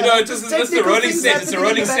on. You know, it's just, this is a Technical rolling things set. It's a happening in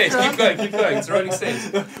rolling the set. Keep background. going, keep going. It's a rolling set.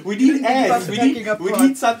 We need Thinking about ads. backing up We part.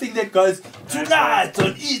 need something that goes tonight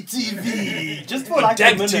on ETV. Just for like a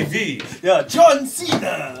Dag minute. TV. Yeah, John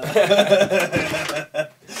Cena.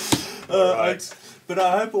 Right. Oaks. But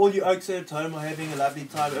I hope all you Oaks at home are having a lovely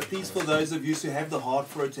time. Please, for those of you who have the heart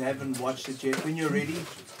for it, who haven't watched it yet, when you're ready,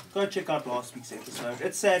 go check out last week's episode.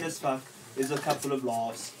 It's sad as fuck. There's a couple of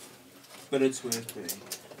laughs, but it's worth doing.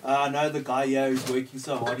 I know the guy here who's working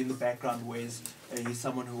so hard in the background, Wes. He's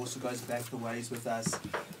someone who also goes back the ways with us.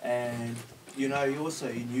 And, you know,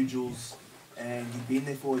 he knew Jules. And he'd been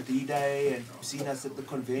there for a D-Day and seen us at the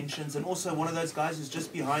conventions. And also one of those guys who's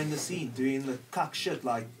just behind the scene doing the cuck shit,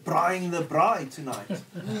 like brying the bride tonight.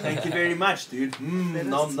 Thank you very much, dude. That is Nom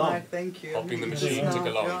nom. smart, thank you. Hopping the Just machine now, took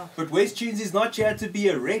along. yeah. But West Tunes is not here to be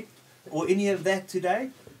a rep or any of that today.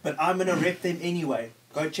 But I'm going to rep them anyway.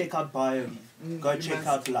 Go check out BioLeaf. Go you check must.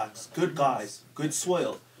 out Lux. Good guys. Good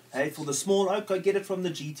soil. Hey, for the small oak, go get it from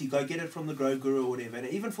the GT. Go get it from the Grow Guru or whatever. And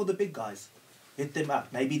even for the big guys, hit them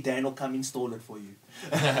up. Maybe Dan will come install it for you.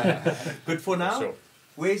 But for now, Sure.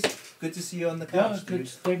 Wes, good to see you on the Yeah, couch, good. dude.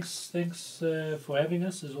 Thanks for having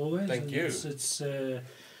us as always. Thank And you. It's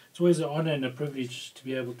always an honor and a privilege to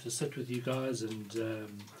be able to sit with you guys.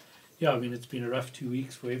 And yeah, I mean it's been a rough 2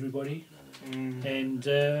 weeks for everybody. And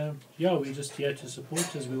yeah, we're just here to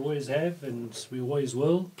support as we always have, and we always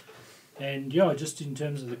will. And yeah, just in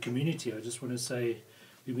terms of the community, I just want to say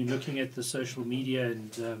we've been looking at the social media,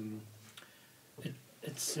 and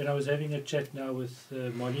it's. And I was having a chat now with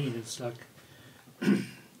Marlene. It's like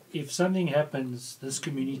if something happens, this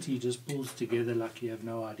community just pulls together like you have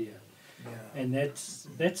no idea. Yeah. And that's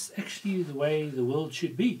actually the way the world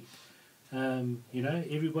should be. You know,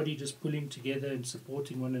 everybody just pulling together and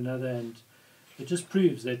supporting one another, and it just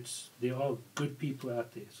proves that there are good people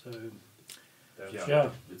out there. So yeah,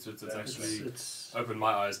 It's actually it's opened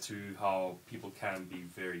my eyes to how people can be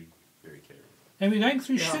very, very caring. and we're going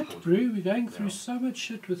through Yeah. shit, bro. We're going through Yeah. so much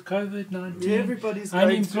shit with COVID-19. Everybody's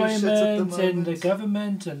going through shit at the Unemployment and the moment.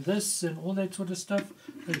 government and this and all that sort of stuff.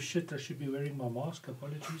 Oh shit, I should be wearing my mask.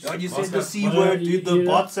 Apologies. Oh, you said the C Well, word, dude. The you know-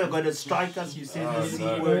 bots are going to strike us. You said the C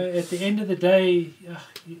no. word. At the end of the day,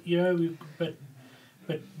 you know, but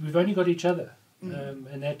we've only got each other,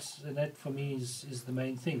 and that for me is the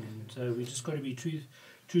main thing. And we just got to be true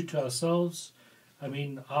to ourselves. I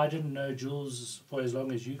mean, I didn't know Jules for as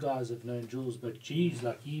long as you guys have known Jules, but geez,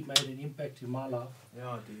 like he made an impact in my life.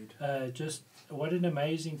 Yeah, dude. Just what an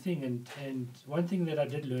amazing thing. And one thing that I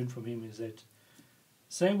did learn from him is that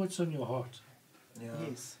say what's on your heart. Yeah.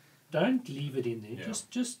 Yes. Don't leave it in there. Yeah.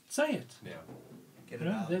 Just say it. Yeah. Get You it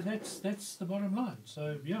know, out. that's the bottom line.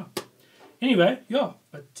 So yeah. Anyway, yeah,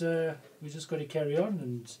 but we just got to carry on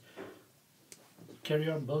and carry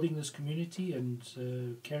on building this community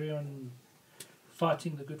and carry on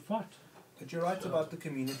fighting the good fight. But you're right about the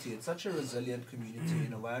community. It's such a resilient community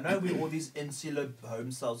in a way. I know we're all these insular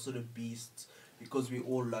home cell sort of beasts because we're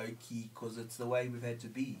all low key, because it's the way we've had to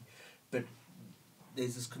be. But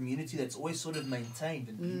there's this community that's always sort of maintained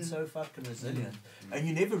and been so fucking resilient. And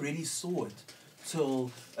you never really saw it till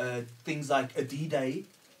things like a D-Day,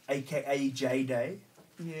 aka J-Day.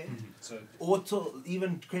 Yeah. So Or to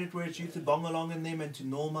even credit where it's due to Bongalong and them and to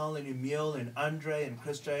Normal and Emil and Andre and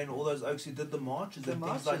Chris J and all those oaks who did the marches The and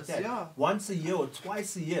things marches, like that. yeah. Once a year or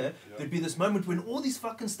twice a year, there'd be this moment when all these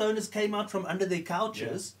fucking stoners came out from under their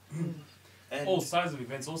couches. And All sizes of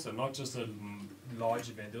events also, not just a large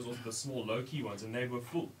event. There was also the small low-key ones, and they were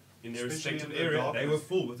full. In their Especially respective in the area, they were darkness.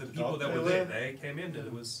 full with the people that They were there. were. They came in and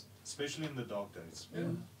it was... especially in the dark days. Yeah.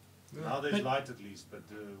 Now there's But- light at least, but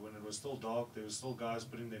when it was still dark, there were still guys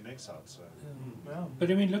putting their necks out. So yeah.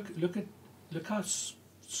 But I mean, look how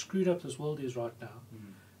screwed up this world is right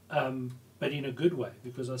now. But in a good way,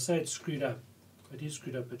 because I say it's screwed up. It is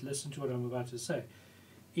screwed up, but listen to what I'm about to say.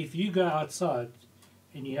 If you go outside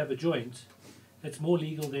and you have a joint, it's more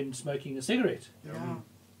legal than smoking a cigarette. Yeah.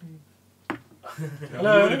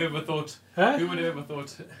 Hello? Who would have ever thought? Huh? Who would have ever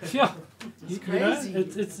thought? Yeah, It's you know, crazy.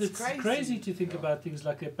 it's It's crazy to think about things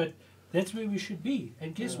like that, but that's where we should be.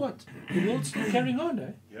 And guess what? The world's still carrying on,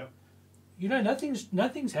 eh? yeah, You know,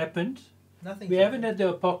 nothing's happened. Nothing. We haven't had the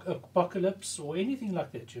apocalypse or anything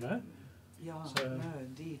like that, you know. Yeah. So- No,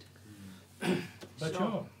 indeed. But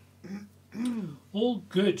Sure. yeah, all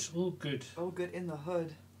good, all good. All good in the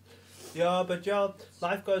hood. Yeah, but yeah,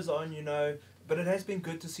 life goes on, you know. But it has been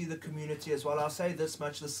good to see the community as well. I'll say this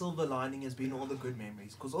much, the silver lining has been all the good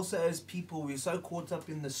memories. Because also as people, we're so caught up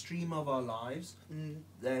in the stream of our lives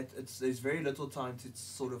that there's very little time to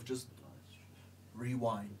sort of just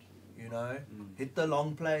rewind, you know. Hit the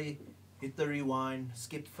long play, hit the rewind,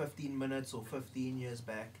 skip 15 minutes or 15 years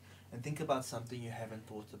back and think about something you haven't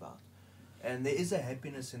thought about. And there is a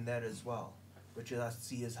happiness in that as well, which I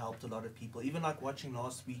see has helped a lot of people. Even like watching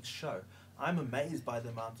last week's show, I'm amazed by the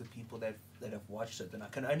amount of people that have watched it, and I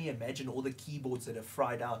can only imagine all the keyboards that have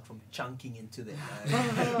fried out from chunking into them.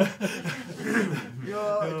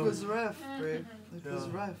 Yeah, it was rough, bro. It was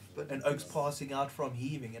Yeah. rough, but And Oaks passing out from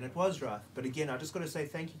heaving, and it was rough. But again, I just got to say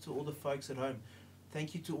thank you to all the folks at home.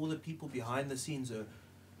 Thank you to all the people behind the scenes who are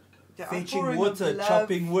the fetching outpouring water, of love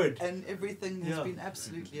chopping wood. and everything has Yeah. been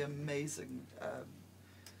absolutely amazing.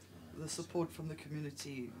 The support from the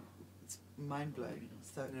community, it's mind blowing.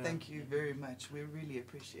 So Yeah. thank you very much. We really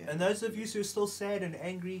appreciate And it. those of you who are still sad and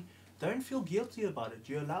angry, don't feel guilty about it.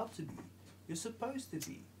 You're allowed to be. You're supposed to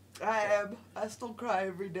be. I am. I still cry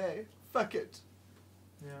every day. Fuck it.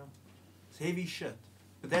 Yeah. It's heavy shit.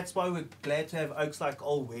 But that's why we're glad to have Oaks like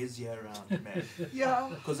old Wes here around, man. Yeah.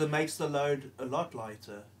 Because it makes the load a lot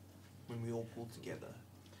lighter when we all pull together.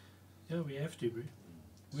 Yeah, we have to, bro.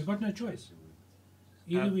 We've got no choice.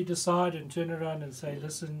 Either we decide and turn around and say,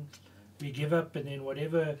 listen, we give up, and then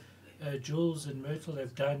whatever Jules and Myrtle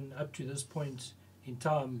have done up to this point in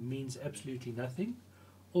time means absolutely nothing.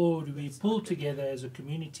 Or do we pull together as a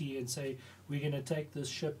community and say, we're going to take this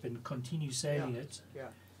ship and continue sailing it Yeah.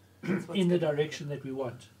 That's what's in the gonna- direction that we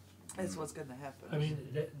want? That's what's going to happen. I mean,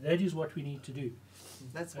 that is what we need to do.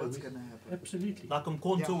 that's what's going to happen. Absolutely. Like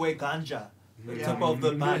Mkonto we ganja. The Yeah. tip of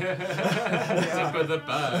the bud. Tip of the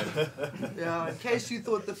bird. Yeah, in case you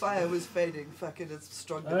thought the fire was fading, fuck it, it's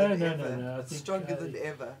stronger Oh, than no, ever. no, I think, Stronger than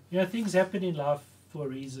ever. Yeah, things happen in life for a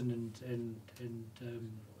reason, and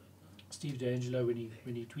Steve D'Angelo when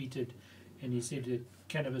he tweeted, and he said that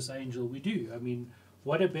Cannabis Angel, we do. I mean,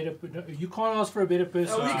 what a better you can't ask for a better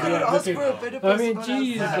person. Oh, we to couldn't be ask looking- for a better I person. mean, on our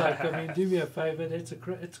geez, side. like, I mean, do me a favor. That's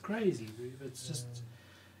it's crazy. It's just,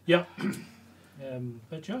 yeah.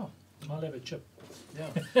 But yeah, I'll have a chip. Yeah.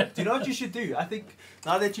 Do you know what you should do? I think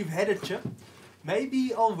now that you've had a chip,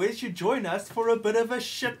 maybe old Wes should join us for a bit of a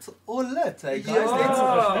shit or lit, hey guys?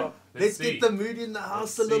 Yeah. Let's see. get the mood in the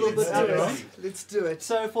house a Let's little see, bit let's do up. it. Let's do it.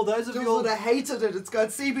 So for those of Jules you would have hated it. It's got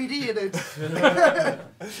CBD in it.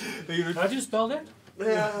 How do you spell that?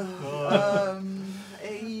 Yeah.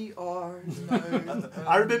 AR. No.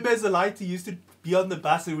 I remember as a light he used to be on the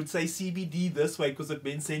bus, it would say CBD this way because it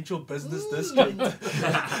meant Central Business District.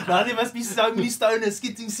 Now there must be so many stoners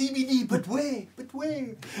getting CBD, but where? But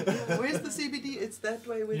where? Yeah, where's the CBD? It's that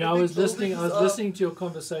way. Where You know, the I big was listening. I was buildings are. listening to your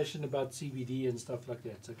conversation about CBD and stuff like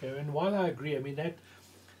that. Okay, and while I agree, I mean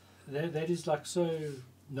that is like so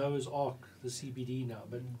Noah's Ark, the CBD now.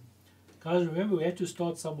 But guys, remember we had to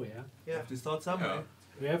start somewhere. You have to start somewhere. Yeah.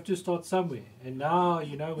 We have to start somewhere. And now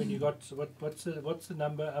you know when you got what's the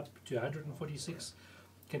number up to 146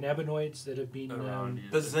 cannabinoids that have been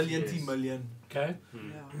Bazillionty million. okay. Yeah.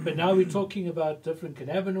 But now we're talking about different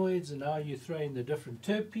cannabinoids, and now you throw in the different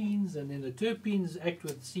terpenes, and then the terpenes act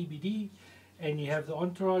with CBD, and you have the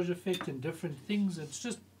entourage effect and different things. It's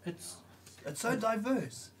so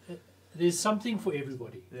diverse. there's something for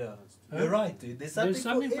everybody. Yeah, Huh? you're right, dude. There's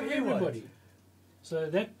something, for everybody. So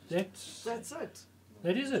that's That's it.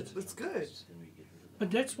 that is it. It's good. But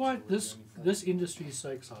that's why this industry is so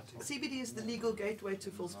exciting. CBD is the legal gateway to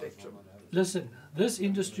full spectrum. Listen, this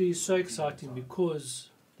industry is so exciting because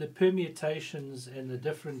the permutations and the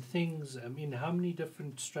different things. I mean, how many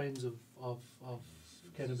different strains of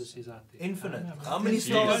cannabis is out there? Infinite. I don't know. How many Jeez.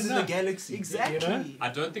 stars in I the galaxy? Exactly. You know? I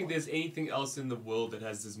don't think there's anything else in the world that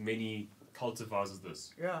has as many cultivars as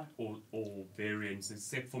this, Yeah. or variants,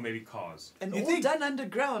 except for maybe cars. And You all think- done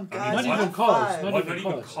underground, I mean, guys. Not What? even High cars. five. Not Not even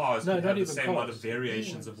even cars. cars No, can not have the even same amount cars. of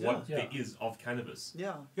variations of Yeah. what Yeah. there is of cannabis.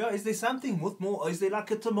 Yeah. Yeah, is there something with more? Is there like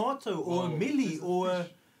a tomato or a millie or a...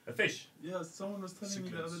 A fish. Yeah, someone was telling me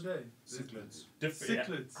the other day. Cichlids. Different.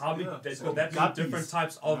 Cichlids, How many? yeah. There's Or that guppies. different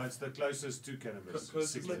types No, of it's the closest to cannabis.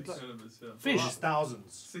 Close to Cichlids. cannabis, yeah. Fish. There's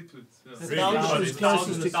thousands. Cichlids, yeah. That's really thousands there's is closest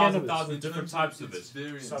thousands, to thousands, cannabis. different types of it.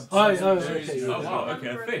 Variants. Oh, Variants. okay. Oh wow, okay,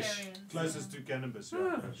 a fish. Closest to cannabis. Ah,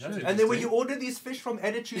 Yeah. that's sure. And then when you interesting. order these fish from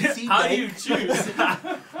Attitude Sea How do you Bank... choose?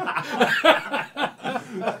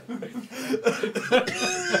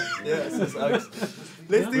 Yes, it's Oaks.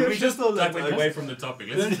 Let's do we a just shit like went alert. away from the topic.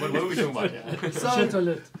 What were we talking about? So, Shit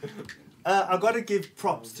alert. I got to give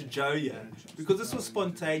props to Joe here because this was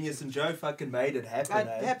spontaneous and Joe fucking made it happen. It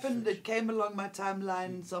eh? happened, it came along my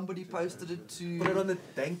timeline, somebody posted it Put it to on the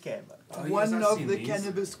dank camera. Oh, yes, one I've of seen the these.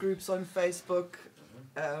 cannabis groups on Facebook.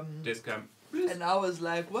 Discount. And I was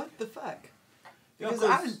like, what the fuck? Yeah,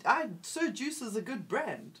 Because 'cause- Sir Juice is a good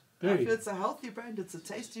brand. Very. It's a healthy brand, it's a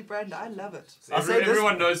tasty brand, I love it. I'll say this-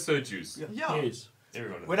 Everyone knows Sir Juice. Yeah. Yeah. Yes.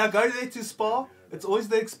 Everyone knows. When I go there to Spa, it's always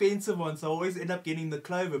the expensive one, so I always end up getting the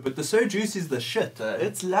Clover. But the Sir Juice is the shit.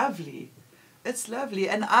 It's lovely. It's lovely.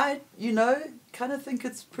 And I, kind of think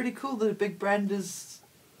it's pretty cool that a big brand is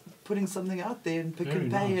putting something out there in Pick Very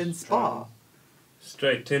and Pay nice. and Spa.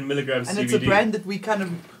 Straight 10 milligrams And CBD. it's a brand that we kind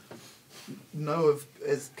of know of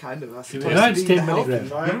as kind of us. Do we supposed know to it's be 10 the healthy-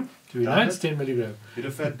 milligram? Ryan, Do we know it's 10 milligram? hit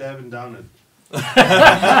a fat dab and down it.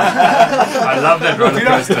 I love that roller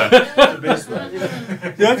coaster. The best way.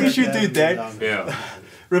 You know what you should do, Dad? Yeah.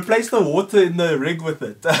 Replace the water in the rig with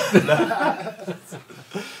it.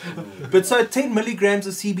 But so 10 milligrams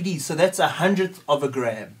of CBD, so that's 100th of a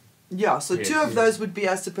gram. Yeah, so Yes, two of yes. those would be,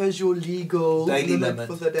 I suppose, your legal Daily limit limit.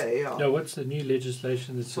 for the day. Yeah. No, what's the new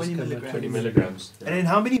legislation that's 20 just come out? milligrams. 20 milligrams. And then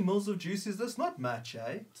how many mils of juice is this? Not much,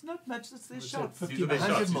 eh? It's not much, it's their What's shots. that? These are the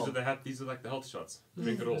 100 shots. mil. These are like the health shots.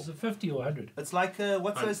 Drink it all. Is it 50 or 100? It's like,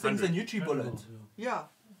 what's those things, a 100. NutriBullet. Yeah.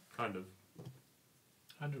 Kind of.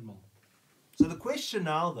 100 mil. So the question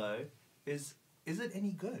now, though, is it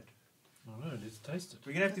any good? I don't know, let's taste it.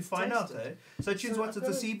 We're gonna have to Let's find taste out, it. eh? So choose So what? I've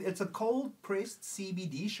It's it's a cold pressed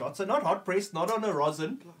CBD shot. So not hot pressed, not on a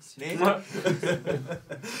rosin. Ne?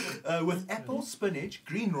 With apple, spinach,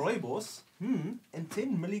 green rooibos, and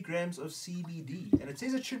 10 milligrams of CBD. And it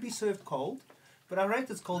says it should be served cold, but I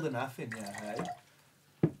rate it's cold enough in here, hey?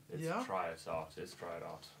 Let's Yeah. try it out. Let's try it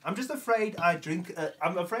out. I'm just afraid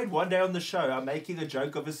I'm afraid one day on the show I'm making a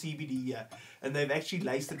joke of a CBD here, and they've actually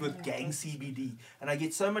laced it with gang CBD, and I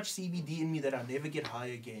get so much CBD in me that I never get high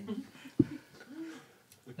again.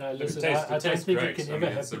 No, It listen, tastes, I it don't tastes think great. it can I ever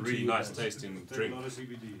mean, it's a happen really to you nice guys. tasting Take a drink. lot of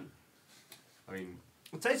CBD. I mean,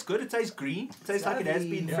 It tastes good. It tastes green. It tastes like it has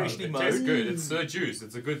been Yeah, freshly it mowed. tastes good. It's Sir Juice.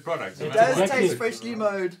 It's a good product. It It No does matter what Exactly. taste freshly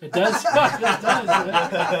mowed. It does.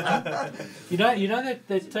 It does. You know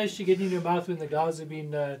that taste you get in your mouth when the guys have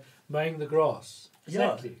been mowing the grass.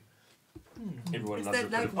 Yeah. Exactly. Everyone Is loves a that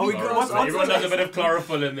bit like of Oh, we chlorophyll. got- what's Everyone the- loves a bit of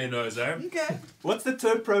chlorophyll in their nose, eh? Okay. What's the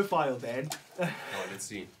term profile, Dan? Oh, let's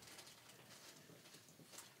see.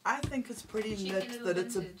 I think it's pretty lit that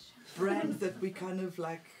it's a brand that we kind of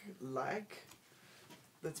like,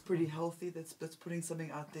 that's pretty healthy, that's putting something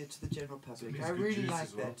out there to the general public. it's I good really juice like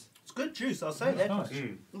as well. that. It's good juice. I'll say that. Nice.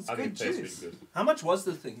 Mm. It's I think good it tastes juice. really good. How much was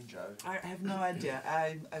the thing, Joe? I have no idea.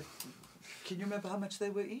 I Can you remember how much they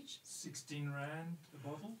were each? 16 rand a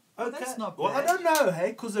bottle. Oh, that's not Well, I bad. don't know, hey,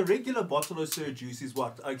 because a regular bottle of Sir Juice is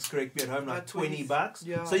what? Oaks, correct me at home, like About 20 $20, bucks.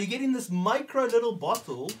 yeah. So you're getting this micro little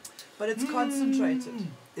bottle. But it's concentrated.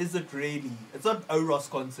 Is it really? It's not Oros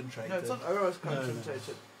concentrated. No, it's not Oros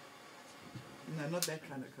concentrated. No, not that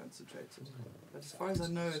kind of concentrated. But as far as I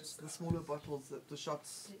know, it's the smaller bottles that the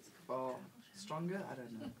shots are stronger. I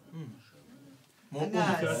don't know. More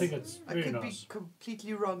Nice. I think it's I very could nice. be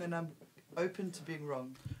completely wrong, and I'm open to being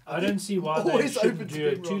wrong. I don't see why they always open shouldn't to do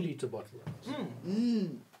a being wrong. 2-litre bottle.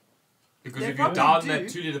 Because They if you probably down do. that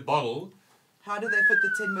 2-litre bottle, How do they fit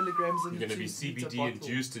the 10 milligrams in you're the going to be 2-litre CBD bottle?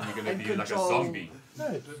 induced and you're going And to be like a control. zombie.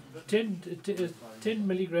 No,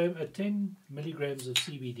 10 milligrams of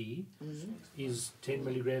CBD is 10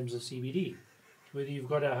 milligrams of CBD. Whether you've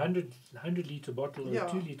got a 100-litre bottle or Yeah. a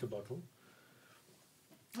 2-litre bottle,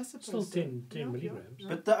 I suppose still so. 10 Yeah, milligrams. yeah.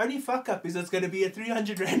 But the only fuck up is it's going to be a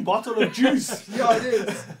 300 rand bottle of juice. Yeah, it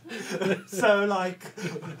is. So like,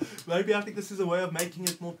 maybe I think this is a way of making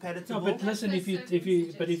it more No, palatable. but listen, if you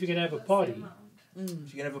can have a party, You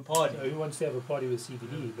can have a party. who wants to have a party with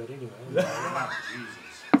CBD? But anyway,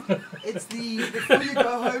 It's the before you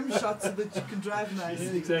go home shot so that you can drive yeah,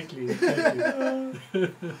 nicely. exactly.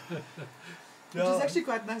 Which is actually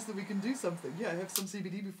quite nice that we can do something. Yeah, have some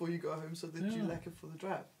CBD before you go home so that you Yeah. lack it for the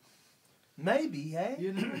drive. Maybe, hey?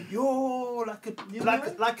 You know? You're like a You like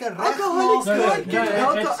know? like a Alcoholics No, can't no, get no,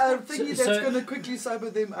 a it's- thingy so- that's going to quickly sober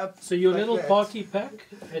them up. So your like little that. party pack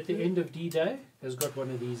at the end of D-Day has got one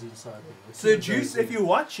of these inside there. It's So one of Juice, those if you're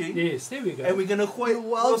watching, Yes, there we go. and we're gonna You're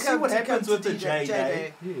we'll see welcome what to happens come with to the J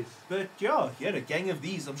Day. Yes. But yeah, you had a gang of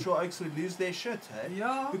these. I'm sure Oaks would lose their shit, hey?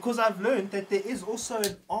 Yeah, Because I've learned that there is also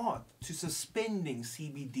an art to suspending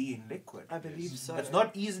CBD in liquid. I believe so. It's not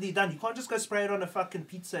easily done. You can't just go spray it on a fucking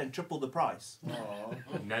pizza and triple the price.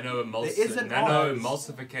 Nano There is an nano art.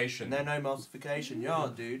 emulsification. Nano emulsification, yeah,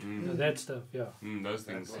 dude. So that stuff, yeah. Those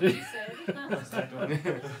things.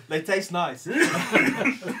 They taste nice.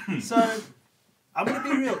 So, I'm gonna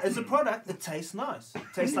be real. As a product, it tastes nice. It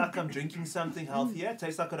tastes like I'm drinking something healthier. It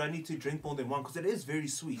tastes like I don't need to drink more than one because it is very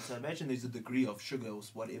sweet. So I imagine there's a degree of sugar or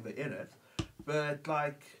whatever in it. But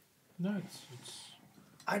like, No, it's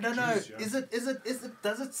I don't know. Juice, yeah. Is it?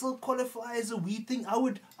 Does it still qualify as a weed thing? I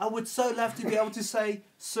would so love to be able to say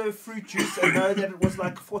serve fruit juice and know that it was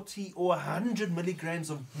like 40 or 100 milligrams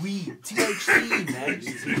of weed, THC,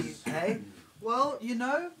 man. Hey. Well, you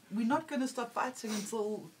know, we're not going to stop fighting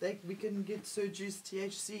until we can get Sir Juice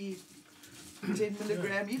THC 10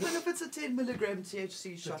 milligram, even if it's a 10 milligram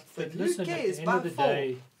THC shot. but Who listen, cares? at the end Buy of the 4.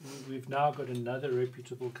 day, we've now got another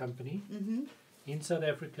reputable company in South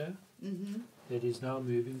Africa that is now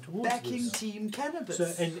moving towards Backing this. Team Cannabis.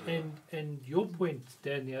 So and your point,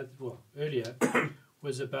 Dan, earlier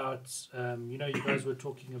was about you guys were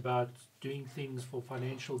talking about doing things for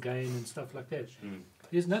financial gain and stuff like that.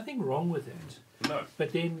 There's nothing wrong with that. No.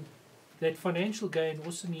 But then that financial gain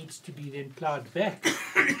also needs to be then ploughed back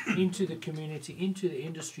into the community, into the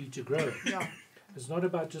industry to grow. Yeah, It's not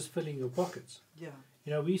about just filling your pockets. yeah.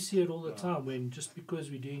 You know, we see it all the time when just because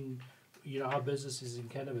we're doing, our business is in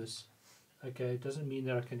cannabis, okay, it doesn't mean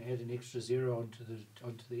that I can add an extra zero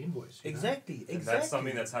onto the invoice. You know? Exactly. And that's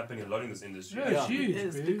something that's happening a lot in this industry. Yeah, it's Yeah. huge, It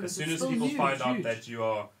is, bro. because As soon it's as still people huge, find out huge. that you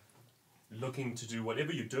are looking to do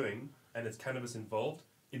whatever you're doing and it's cannabis involved,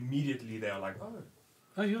 immediately they are like, oh.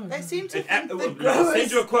 Oh, yeah. They yeah. seem to And, think that I'll growers...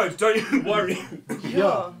 send you a quote, don't you worry.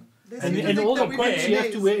 Yeah. They seem to And think all that the we're quotes you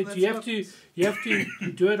have to millionaires, wear, and you have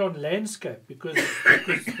to do it on landscape because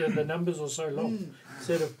the numbers are so long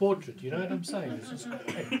instead of portrait. You know what I'm saying? It's just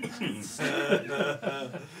great.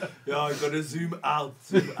 Yeah, I gotta zoom out.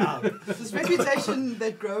 This reputation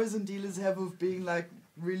that growers and dealers have of being like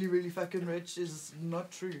really, really fucking rich is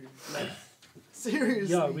not true. Like,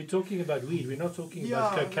 seriously. Yeah, we're talking about weed. We're not talking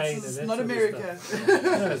about cocaine this is and that not sort America. of stuff.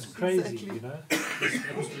 No, it's crazy, Exactly. you know. It's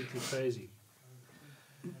absolutely crazy.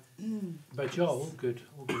 But yeah, all good.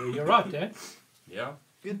 All good. You're right, Dan. Yeah,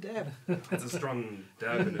 Good dab. it's a strong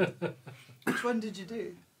dab in it. Which one did you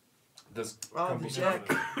do? This Oh, the company. Jack.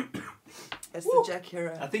 That's the Jack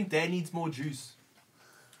Hero. I think Dan needs more juice.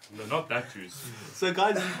 No, not that juice. So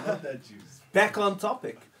guys, that juice. back on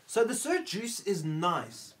topic. So the Sir Juice is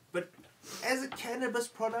nice, but as a cannabis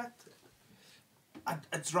product,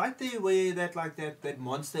 it's right there where that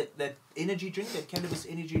monster, that energy drink, that cannabis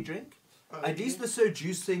energy drink. At least the Sir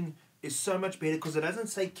Juice thing is so much better because it doesn't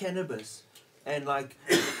say cannabis and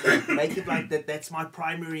make it like that. That's my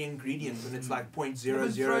primary ingredient when it's like Haven't thrown a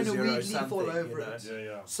weed 0.000 leaf all something. over You know? it. Yeah,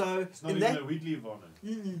 yeah. So It's not in even that a weed leaf on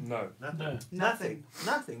it. No. No. nothing,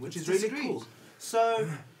 which It's is really discreet. cool. So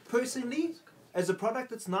personally, as a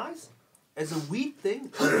product, it's nice. as a weed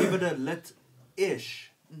thing, I'll give it a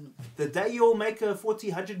lit-ish. The day you'll make a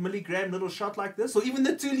 100 milligram little shot like this, or even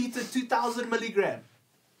the 2 liter 2000 milligram,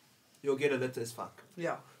 you'll get a lit as fuck.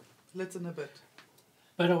 Yeah, lit in a bit.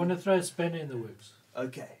 But I want to throw a spanner in the works.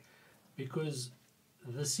 Okay. Because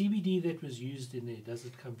the CBD that was used in there, does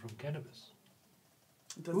it come from cannabis?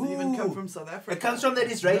 It doesn't even come Ooh. from South Africa. It comes from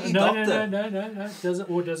that Israeli no, doctor. No. Does it,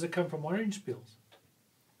 or does it come from orange peels?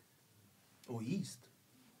 Or yeast.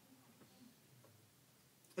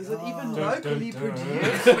 Is it even Ah. locally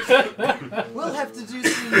produced? We'll have to do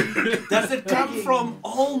some. Does it come Digging. from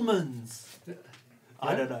almonds?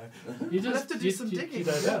 I Yeah. don't know. You We'll have to do some you digging.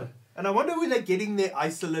 don't know. And I wonder where they're getting their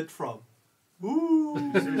isolate from. Ooh.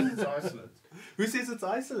 It's isolate. Who says it's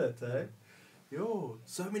isolate, eh? Yo,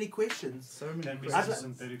 so many questions. So many Can be I'd questions.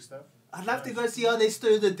 li- synthetic stuff. I'd love to go see how they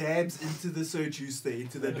stir the dabs into the soy juice there,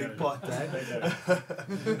 into the big pot, eh? They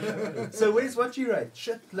don't. So where's what you rate?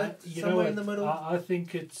 Shit, lit, You know somewhere what? in the middle? I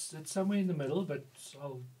think it's somewhere in the middle, but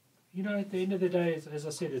at the end of the day, as I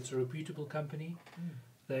said, it's a reputable company.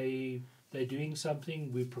 They're doing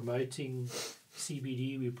something. We're promoting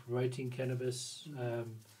CBD. We're promoting cannabis,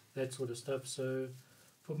 that sort of stuff. So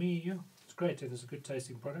for me, yeah, it's great, and it's a good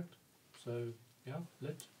tasting product. So yeah,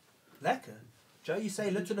 lit. Lekker. Joe, you say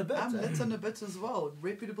lit in a bit, I'm eh? lit in a bit as well.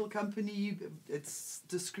 Reputable company. It's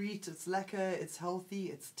discreet. It's lacquer. It's healthy.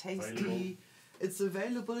 It's tasty. Available. It's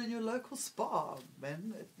available in your local spa,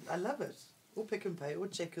 man. I love it. Or Pick and Pay, or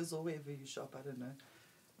Checkers, or wherever you shop. I don't know.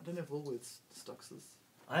 I don't have Woolworths stocks.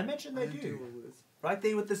 I imagine I they don't do. Woolworths. Right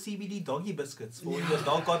there with the CBD doggy biscuits. For when your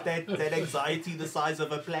dog got that anxiety the size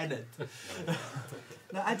of a planet.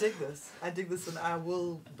 No, I dig this. I dig this, and I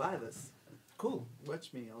will buy this. Cool.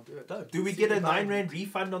 Watch me, I'll do it. Dope. Do we See get me a buy £9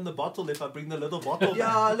 refund on the bottle if I bring the little bottle?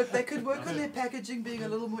 Yeah, look, they could work on their packaging being a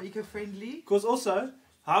little more eco-friendly. Because also,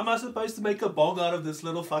 how am I supposed to make a bong out of this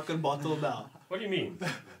little fucking bottle now? What do you mean?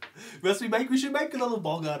 We should make a little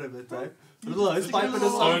bong out of it, eh? A little hose pipe and a little-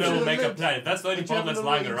 song. Owner will sure, make a look. plan. If that's the only Would you bottle have that's a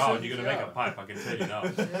lying little around, insert? you're going to make a Yeah. pipe, I can tell you now.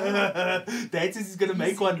 Yeah. Dad says he's going to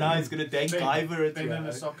make one now. He's going to dank Bend- Guyver it. Bend in Yeah.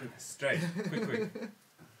 the socket. Straight. Quick.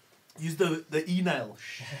 Use the e-nail.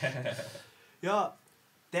 Yeah.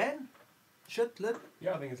 Dan? Shit, lit.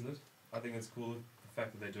 Yeah, I think it's lit. I think it's cool, the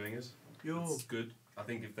fact that they're doing it. Yo. It's good. I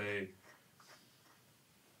think if they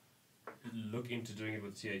look into doing it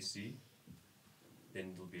with THC,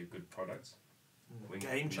 then it'll be a good product. Wink,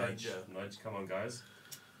 Game nudge, changer. Nudge, come on, guys.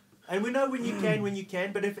 And we know when you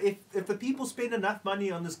can, but if the people spend enough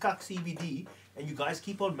money on this cuck CBD and you guys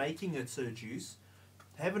keep on making it, Sir Juice,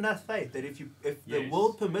 have enough faith that if the Yes.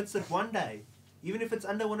 world permits it one day, even if it's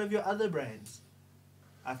under one of your other brands,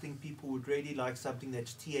 I think people would really like something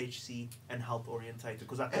that's THC and health orientated.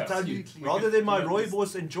 Because I can tell you, Absolutely. rather than my You know,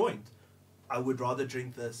 rooibos and joint, I would rather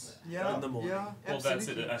drink this Yeah, in the morning. yeah, Well, that's it.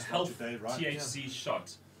 absolutely. A health Today, right? THC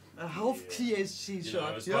shot. A health THC You know,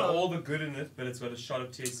 shot, it's yeah. got all the good in it, but it's got a shot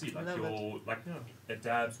of THC, like Love your a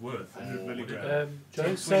dab's worth. 100 or milligrams. whatever. Joe,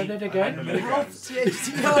 10, say 20, that again. 100 Health milligrams.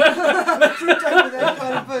 THC. That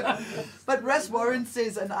kind of bit. But Russ Warren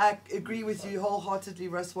says, and I agree with you wholeheartedly,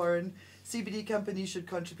 Russ Warren, CBD companies should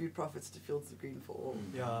contribute profits to Fields of Green for all.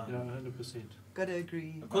 Yeah. Yeah, 100%. Gotta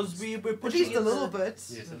agree. Because we're At pushing least a in little the- bit,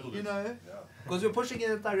 Yes, a little you bit. know. Because we're pushing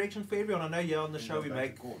in a direction for everyone. I know here on the show we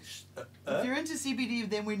make. If you're into CBD,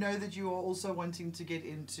 then we know that you are also wanting to get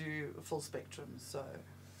into full spectrum. So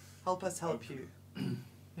help us help you.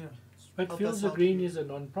 But Help Fields us of help Green you. is a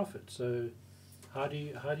non-profit, so how do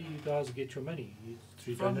you guys get your money?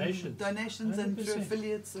 Through From donations. donations and through 100%.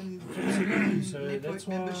 affiliates and Absolutely. So network that's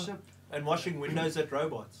why- membership. And washing windows at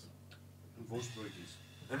robots. Vorsbroekies.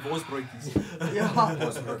 And voicebreakies.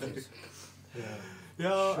 Yeah. Yeah.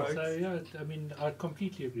 Yeah. So yeah, I mean, I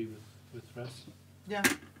completely agree with Russ. Yeah.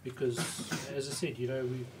 Because, as I said, we're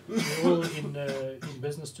all in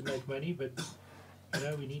business to make money, but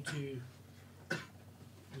we need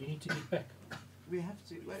to get back. We have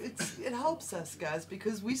to. Well, it helps us, guys,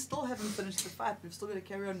 because we still haven't finished the fight. We've still got to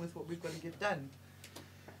carry on with what we've got to get done.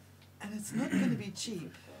 And it's not going to be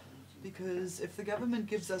cheap, because if the government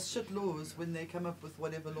gives us shit laws when they come up with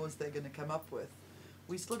whatever laws they're going to come up with,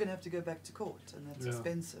 we're still going to have to go back to court, and that's Yeah.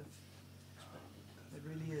 expensive. It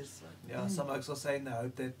really is. Yeah, some folks are saying they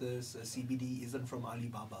hope that this CBD isn't from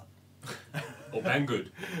Alibaba. Or Banggood.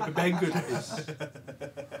 Banggood.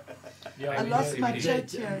 Yeah, I mean, lost my they- chat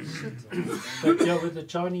here. Shit. But yeah, with the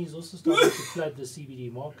Chinese also starting to flood the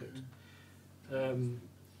CBD market.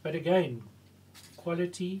 But again,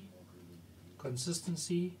 quality,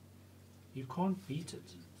 consistency, you can't beat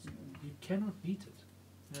it. You cannot beat it.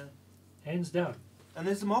 Yeah. Hands down. And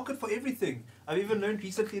there's a market for everything. I've even learned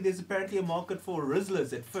recently there's apparently a market for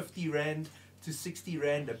Rizzlers at 50 Rand to 60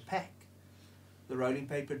 Rand a pack. The rolling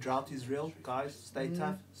paper drought is real, guys. Stay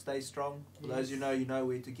tough, stay strong. For those you know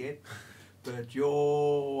where to get. But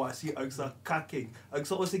I see Oaks are cucking.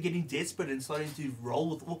 Oaks are also getting desperate and starting to roll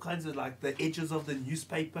with all kinds of like the edges of the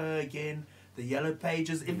newspaper again, the yellow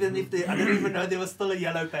pages. Even if I didn't even know there was still a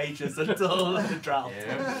yellow pages until the drought.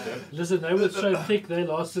 Yeah. Listen, they were so thick they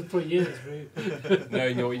lasted for years. No,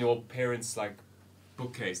 in your parents' like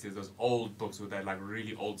bookcase, there's those old books with that like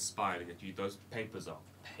really old spine, and those papers are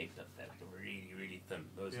paper that are really really thin.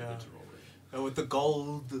 Those are good to roll with. With the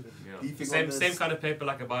gold. Yeah. Same kind of paper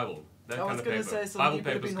like a Bible. That I kind was of going paper. to say, some Bible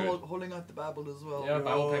people have paper's been good. holding out the Bible as well. Yeah,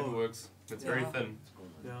 Bible paper works. It's very Yeah. thin.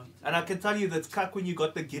 Yeah. And I can tell you that's cuck when you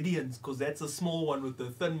got the Gideons, because that's a small one with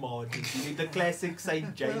the thin margins. You need the classic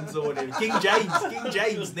St. James or whatever. King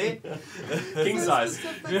James, there. King size.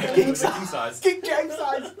 King size. King James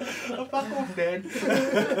size. Oh, fuck off, man.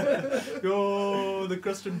 Yo, the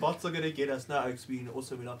Christian bots are going to get us. No, Oaks, we're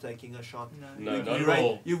not taking a shot. No, we not at rate,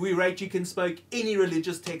 all. we rate you can spoke any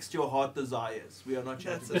religious text your heart desires. We are not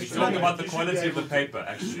chatting. We talk about the quality of the paper,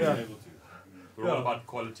 actually. Yeah. We're all about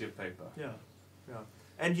quality of paper. Yeah.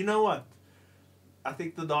 And you know what? I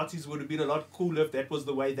think the Nazis would have been a lot cooler if that was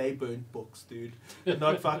the way they burnt books, dude.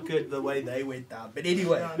 Not fucking the way they went down. But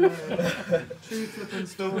anyway. True flipping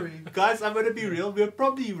story. Guys, I'm going to be real. We're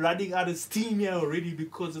probably running out of steam here already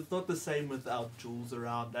because it's not the same without Jules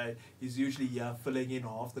around. He's usually filling in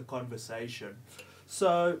half the conversation.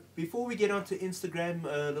 So, before we get onto Instagram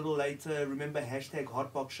a little later, remember hashtag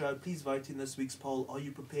Hotbox Show. Please vote in this week's poll. Are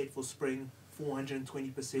you prepared for spring?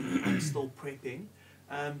 420%. I'm still prepping.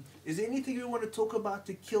 Is there anything we want to talk about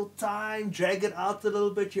to kill time, drag it out a little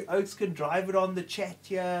bit? Your Oaks can drive it on the chat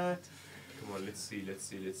here. Come on, let's see.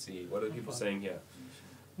 What are people saying here?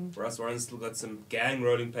 Russ Warren's still got some gang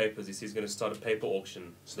rolling papers. He says he's going to start a paper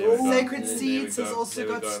auction. So there we go. Sacred There we Seeds has go. also There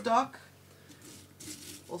we got go. stock.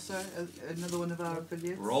 Also, another one of our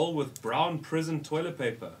affiliates. Roll with brown prison toilet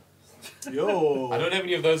paper. Yo. I don't have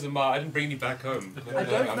any of those in my. I didn't bring any back home. I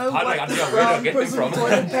don't I'm know kinda- what I the don't know where brown I get them prison from.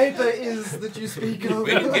 toilet paper is that you speak of. Where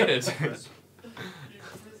did you get it?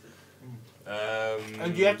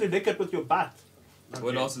 And you have to lick it with your butt.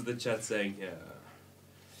 What else is the chat saying here?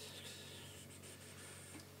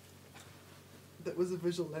 That was a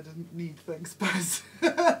visual I didn't need, thanks, Buzz.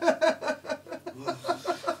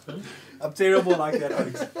 I'm terrible like that,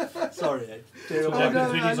 Oaks. Sorry, terrible. What I happens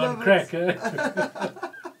know, when I he's on love crack?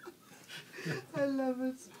 I love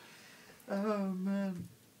it. Oh, man.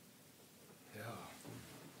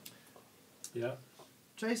 Yeah.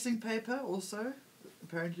 Tracing paper also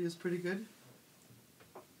apparently is pretty good.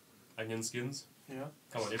 Onion skins. Yeah.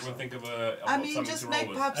 Come on, everyone think of a. I of mean, something just to roll make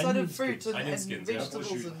with. pipes out Onion of fruit and, Onion and skins, yeah.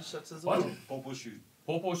 vegetables and shit as well. What? Purple shoot.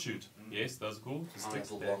 Pawpaw shoot. Yes, that's cool. Just stick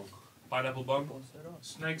Pineapple there. bong. Pineapple bong.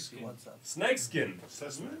 Snake skin. Snake skin.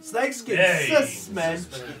 Snake skin. Yay. Sis, man.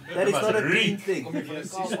 That is Must not a reek. green thing.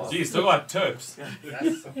 Jeez, talk about terps.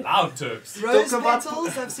 Loud terps. Rose Talk about-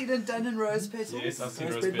 petals, I've seen it done in rose petals. Yes, I've seen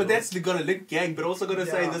But rose petals. that's got to lick gang, but also got to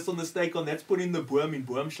say Yeah. this on the steak on that's putting the boom in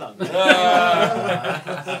boomschlang.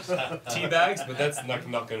 Tea bags, but that's not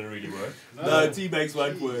going to really work. No, tea bags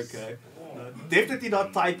won't work, eh? No, definitely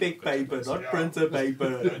not Typec paper, not printer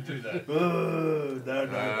paper. Don't do that.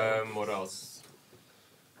 No. What else?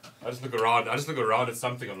 I just look around at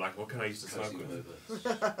something. I'm like, what can I use to smoke with?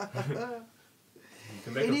 You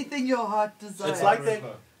can make a, Anything your heart desires. It's like that.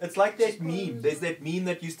 It's like that meme. There's that meme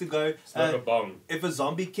that used to go, smoke a bong. if a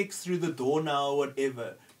zombie kicks through the door now or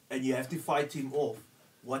whatever, and you have to fight him off,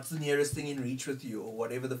 what's the nearest thing in reach with you, or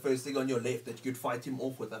whatever the first thing on your left that you could fight him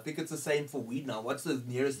off with? I think it's the same for weed now. What's the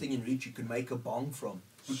nearest thing in reach you can make a bong from?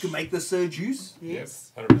 We can make the Sir Juice.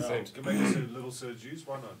 Yes. Yep, You 100%. can make us a little Sir Juice.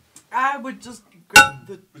 Why not? I would just grab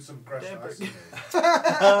the Put some crushed Damn ice it. in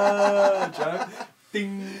there. Joe.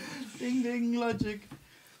 Ding. ding ding logic.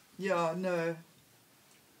 Yeah, no.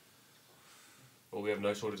 Well, we have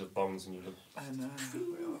no shortage of bongs, and you look. I know.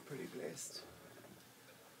 We are pretty blessed.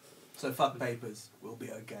 So fuck papers. We'll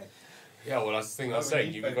be okay. Yeah, well, that's the thing I was No, we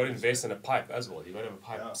saying. need You've got to papers. invest in a pipe as well. You've got to have a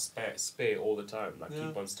pipe Yeah. spare all the time. Like, Yeah.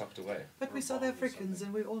 keep one tucked away. But we're South Africans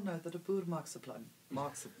and we all know that a boer marks a plan.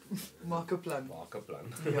 Marks a plan. Mark up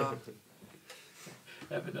plan. Yeah.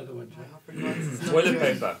 Have another one, My Joe. Afrikaans is not Toilet good.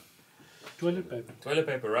 paper. Toilet paper. Toilet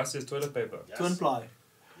paper. Russ says toilet paper. Twin ply.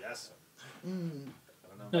 Yes. Mm.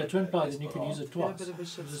 No, twin ply, then you can use it Yeah, a twice. bit of a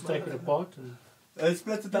shit Just smell. take it apart and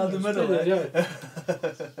Split it down the split middle. it, Eh?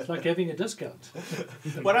 yeah. It's like having a discount.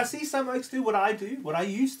 What I see some oaks do, what I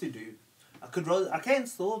used to do, I can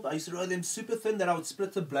still, but I used to roll them super thin that I would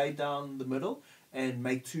split the blade down the middle and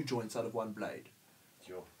make two joints out of one blade.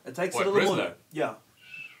 Sure. It takes What, a little more. Brisler? Yeah.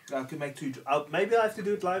 I can make two. Maybe I have to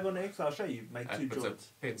do it live on X. I'll show you. Make two Puts a joints.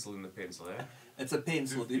 pencil in the pencil, eh? It's a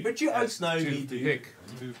pencil, dude. Toothpick. But you oaks know me, dude. Toothpick.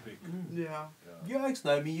 Toothpick. Yeah. You oaks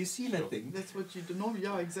know me. You seen that thing. That's what you do. No,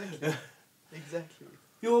 yeah, exactly. Exactly.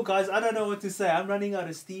 Yo, guys, I don't know what to say. I'm running out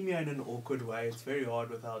of steam here in an awkward way. It's very hard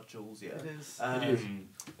without Jules here. It is.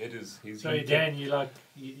 It is. He's Sorry, Dan, you know,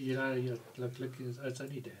 you look, it's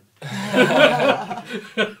only Dan.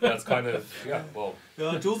 That's kind of, yeah, well.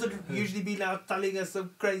 Jules would usually be now telling us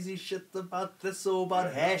some crazy shit about this or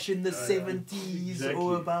about hash in the 70s Exactly.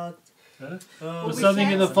 or about... Huh? Oh, Or we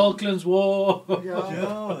something in the can. Falklands War. Yeah.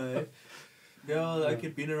 yeah, eh? Yeah, like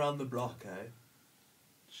it been around the block, eh?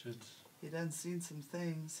 Shit. You done seen some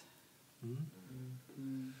things.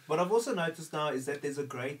 What I've also noticed now is that there's a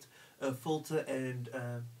great filter and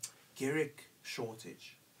Garrick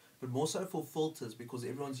shortage. But more so for filters because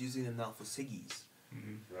everyone's using them now for ciggies.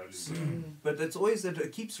 But it's always that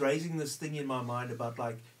it keeps raising this thing in my mind about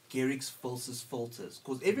like Garrick's versus filters.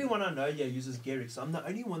 Because everyone I know here uses Garrick's. I'm the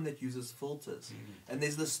only one that uses filters. And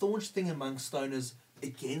there's the staunch thing among stoners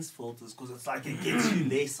against filters because it's like it gets you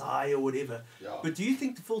less high or whatever. Yeah. But do you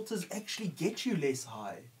think the filters actually get you less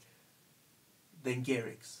high than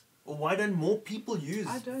Garrick's? Or why don't more people use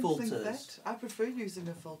I don't filters? think that. I prefer using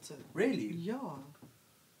a filter. Really? Yeah.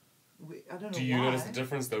 I don't know Do you why. notice the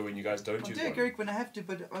difference though when you guys don't I use do one? Garrick when I have to,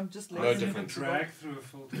 but I'm just No lazy. difference. Drag through a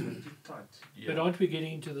filter and too tight. Yeah. But aren't we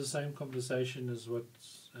getting into the same conversation as what...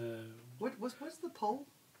 What's the poll?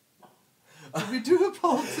 Did we do a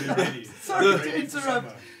poll Are you tonight? ready? Sorry Are you to ready for interrupt.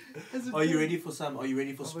 summer? Is it Are you good? ready for some? Are you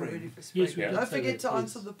ready for Are we spring? ready for spring? Yes, we Yeah. did Don't say forget that, to yes.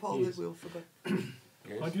 answer the poll Yes. that we all forgot.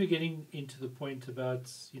 Yes. Aren't we getting into the point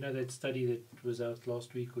about, you know, that study that was out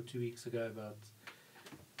last week or 2 weeks ago about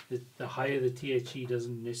the higher the THC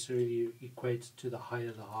doesn't necessarily equate to the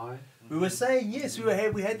higher the high? We were saying yes.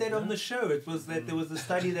 We had that on the show. It was that there was a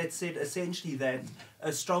study that said essentially that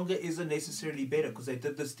a stronger isn't necessarily better because they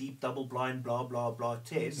did this deep double-blind blah blah blah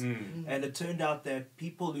test, and it turned out that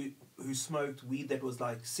people who smoked weed that was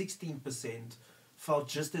like 16% felt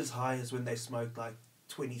just as high as when they smoked like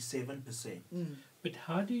 27%. But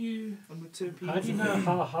how do you And with terpenes. how do you know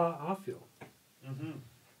how I feel?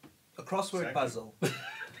 A crossword Exactly. puzzle.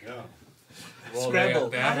 Yeah. Well, Scramble.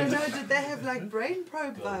 They I don't haven't. know, did they have like brain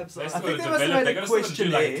probe vibes? They on still it? think gotta they must have develop. had They a gotta still do like a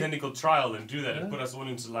questionnaire. clinical trial and do that and Yeah. put us all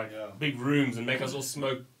into like Yeah. big rooms and make us all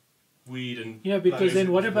smoke weed and. Yeah, because Like,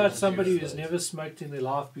 then what is it about the somebody use who's those? never smoked in their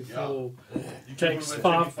life before, You takes give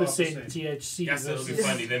them 5% a 25%. THC Yes, it'll be versus...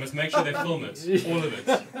 funny. They must make sure they film it, all of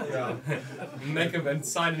it. Yeah. Make them and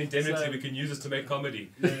sign an indemnity. So- We can use this to make comedy.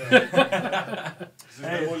 So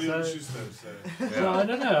Hey, all your so- Schuster, so. So I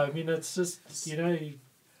don't know. I mean, it's just, you know,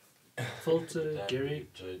 filter, Garrick.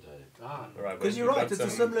 Right, Because well, you're we've right, got it's a some-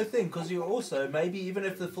 similar thing. Because you also, maybe even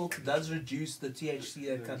if the filter does reduce the THC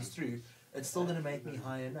that comes through, it's still going to make me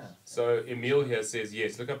higher now. So Emil here says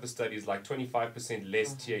yes. Look up the studies. Like 25%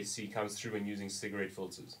 less THC comes through when using cigarette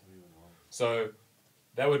filters. So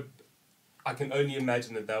that would, I can only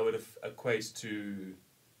imagine that would equate to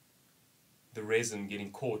the resin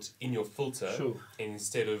getting caught in your filter, Sure, and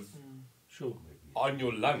instead of sure. on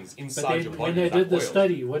your lungs But inside your then body. when they like did the oil.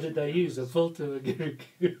 study, what did they use? A filter, Garrick.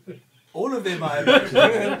 All of them, I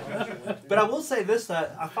imagine. But I will say this, though.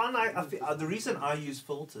 I find the reason I use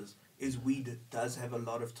filters is weed does have a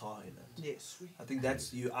lot of tar in it. Yes. I think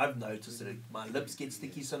that's you. I've noticed that my lips get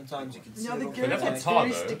sticky sometimes. You can see No, it the off Garrick that's not is tar,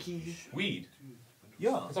 very though. sticky. Weed.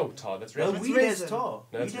 Yeah. That's not tar. That's No, resin. weed resin. has tar.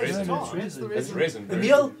 No, it's Weed has resin. tar. It's resin. That's the That's resin. resin. bro.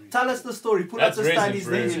 Emil, tell us the story. Pull That's up the resin, studies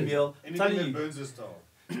bro. there, Emil. Anything Tell that you. burns is tar.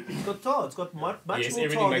 It's got tar. It's got much Yes, more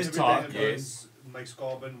everything tar makes than tar. Everything that yes. burns makes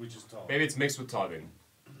carbon, which is tar. Maybe it's mixed with tar then.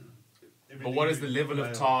 But Everything what is you the level of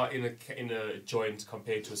nail. tar in a joint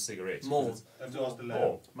compared to a cigarette? More. Have to ask the lab.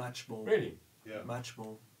 More. much more. Really? Yeah. Much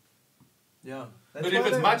more. Yeah. But That's if why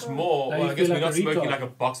it's they- much more, Now well, you I guess feel we're like not a smoking retard. like a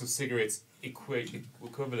box of cigarettes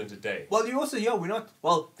equivalent a day. Well, you also, yeah, we're not.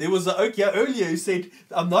 Well, there was an oak here earlier who said,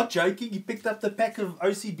 I'm not joking, he picked up the pack of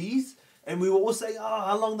OCBs, and we were all saying, oh,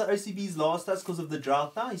 how long the OCBs last us because of the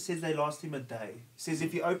drought. Now he says they last him a day. He says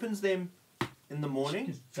if he opens them in the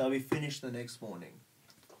morning, they'll be finished the next morning.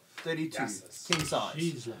 32, Yes. king size.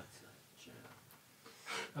 Jeez, like.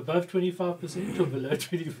 Above 25% or below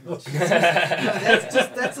 25%?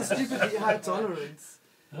 That's a stupidly high tolerance.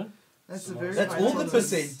 Huh? That's a very That's high all the tolerance.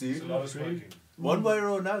 percent, It's a dude. lot of smoking. One way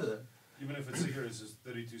or another. Even if it's cigarettes, it's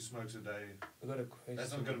 32 smokes a day. I've got a question.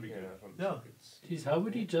 That's not gonna be good. Yeah. Jeez, how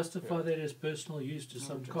would he justify that as personal use to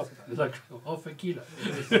some cop? Like half a kilo.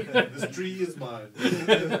 This tree is mine.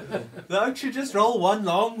 The oak should just roll one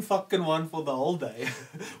long fucking one for the whole day.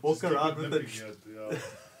 Walk Just keep around with nipping it.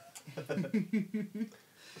 it, yeah.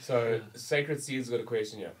 So, Sacred Seeds got a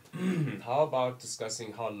question here. How about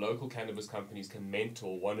discussing how local cannabis companies can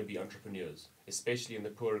mentor wannabe entrepreneurs, especially in the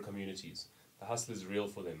poorer communities? The hustle is real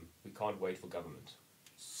for them. We can't wait for government.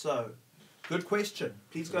 So, good question.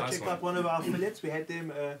 Please go Nice check one. out one of our affiliates. We had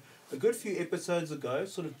them a good few episodes ago,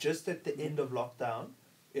 sort of just at the end of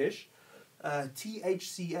lockdown-ish.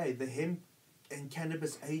 THCA, the Hemp and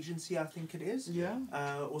Cannabis Agency, I think it is. Yeah.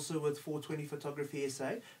 Also with 420 Photography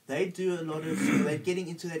SA. They do a lot of, they're getting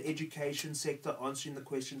into that education sector, answering the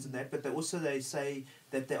questions and that, but they say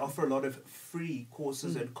that they offer a lot of free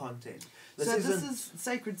courses and content. This is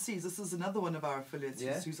Sacred Seas. This is another one of our affiliates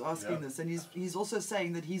who's asking this, and he's also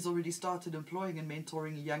saying that he's already started employing and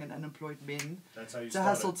mentoring young and unemployed men That's how you to start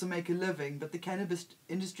hustle it. to make a living. But the cannabis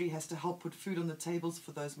industry has to help put food on the tables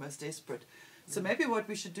for those most desperate. So maybe what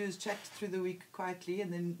we should do is chat through the week quietly,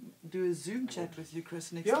 and then do a Zoom chat with you,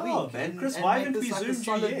 Chris, next week. Yeah, man. Chris, and why make haven't this we like a Zoomed you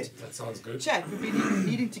solid yet? That sounds good. Chat. We've been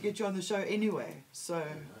needing to get you on the show anyway. So,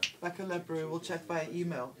 Buckle up, bro. We'll chat by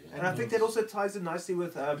email. And I think that also ties in nicely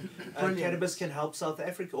with Brilliant. Cannabis Can Help South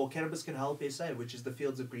Africa, or Cannabis Can Help SA, which is the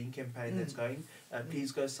Fields of Green campaign that's going.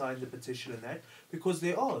 Please go sign the petition and that, because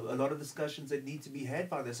there are a lot of discussions that need to be had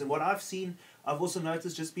by this. And what I've seen, I've also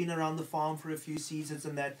noticed, just being around the farm for a few seasons,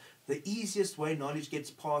 and that the easiest way knowledge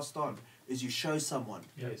gets passed on is you show someone.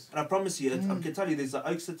 Yes. And I promise you, I can tell you, there's an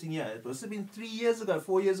oak sitting here. It must have been 3 years ago,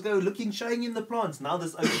 4 years ago, showing him the plants. Now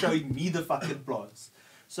there's oak showing me the fucking plants.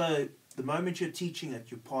 So the moment you're teaching it,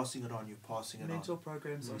 you're passing it on, Mentor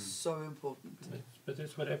programs are so important. But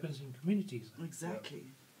that's what happens in communities. Exactly.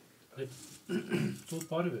 It's all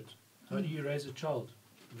part of it. How do you raise a child?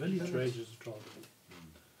 The village raises a child.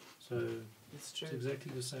 So It's true. it's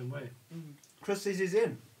exactly the same way. Chris says he's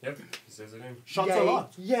in. Yep, he says it in. Shots Yay. a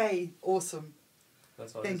lot. Yay. Awesome.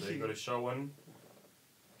 That's how Thank it is. you. You've got to show one.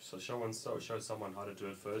 So show someone how to do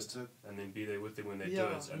it first, That's it. and then be there with them when they do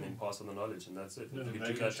Yeah. it, and then pass on the knowledge, and that's it. Yeah. If you They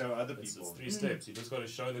do can that, show other it's people. 3 steps. You just got to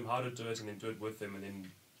show them how to do it, and then do it with them, and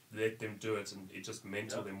then let them do it, and it just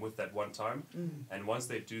mentor Yeah. them with that one time. And once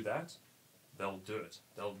they do that, they'll do it.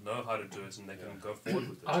 They'll know how to do it, and they can go forward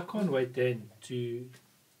with it. I can't wait then to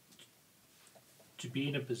be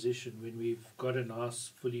in a position when we've got a nice,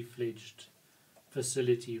 fully fledged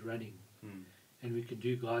facility running, Hmm. and we can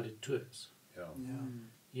do guided tours. Yeah.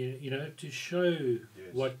 You know, to show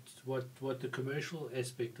Yes. what the commercial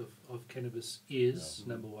aspect of cannabis is,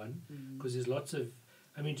 number one, because there's lots of,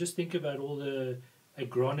 I mean, just think about all the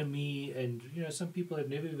agronomy, and you know, some people have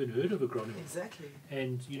never even heard of agronomy, Exactly.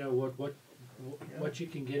 and you know what you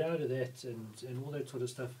can get out of that, and all that sort of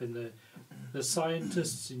stuff, and the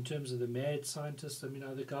scientists, in terms of the mad scientists, I mean,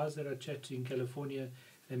 the guys that I chat to in California,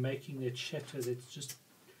 they're making that shatter that's just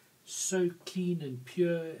so clean and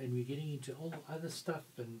pure, and we're getting into all other stuff,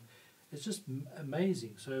 and it's just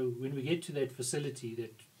amazing. So when we get to that facility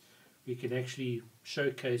that we can actually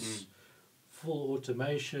showcase full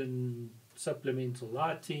automation, supplemental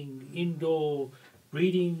lighting, indoor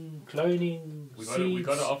breeding, cloning, We seeds.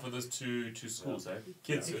 got to offer this to schools, eh?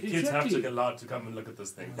 Kids have Exactly. to get allowed to come and look at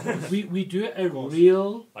this thing. we do a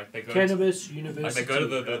real Like they go cannabis to, university. like they go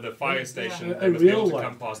to the fire station. A They must be real able to one.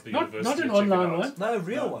 come past the Not university. an and check it online out. one. No, a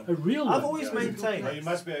real one. A real I've one. always Yeah. maintained. No, you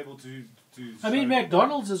must be able to. I mean, show-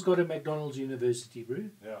 McDonald's has got a McDonald's university, bro.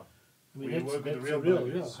 Yeah. I mean, We that's work with the that's real a real,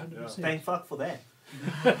 burgers. yeah, 100%. Thank fuck for that.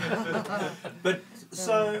 But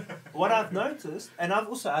so what I've noticed, and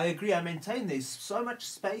I agree, I maintain there's so much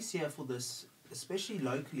space here for this, especially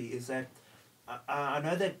locally, is that I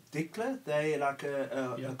know that Dickler, they like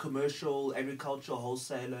a commercial agricultural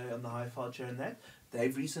wholesaler on the high culture and that.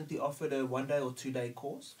 They've recently offered a 1 day or 2 day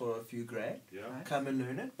course for a few grand. Yeah. Come and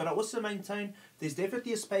learn it. But I also maintain there's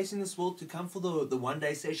definitely a space in this world to come for the 1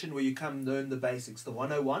 day session where you come learn the basics, the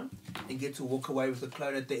 101, and get to walk away with a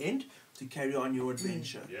clone at the end to carry on your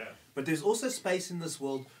adventure. Yeah. But there's also space in this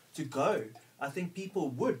world to go. I think people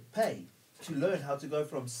would pay to learn how to go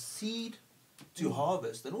from seed to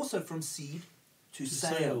harvest, and also from seed to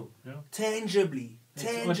sale. Yeah. Tangibly. It's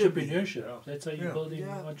Tangibly. entrepreneurship. Yeah. That's how you're Yeah. building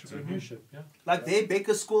Yeah. entrepreneurship. Yeah. Like their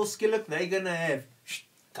Baker School Skillet, they're going to have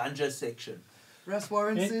ganja section. Russ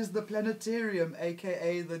Warren Eh? says the planetarium,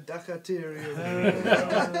 aka the Dachaterium.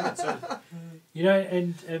 You know,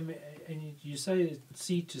 and you say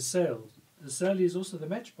seed to sale. The sale is also the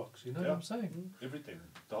matchbox. You know what Yeah. I'm saying? Everything.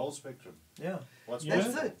 The whole spectrum. Yeah. What's Yeah.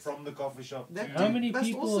 That's it. from the coffee shop That to How many must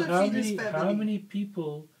people? also How feed his many? How family. many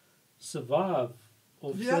people survive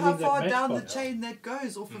off You know selling how that far down the matchbox? chain that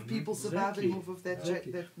goes off of people surviving Exactly. off of that,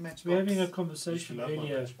 Exactly. that matchbox. We're having a used to conversation love my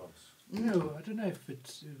earlier. matchbox. You know, I don't know if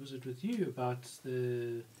it was with you about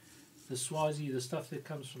the Swazi, the stuff that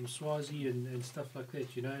comes from Swazi and stuff like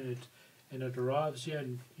that. You know, and it arrives here,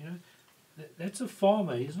 and you know, That's a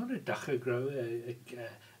farmer. He's not a dacha grower,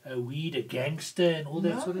 a weed, a gangster, and all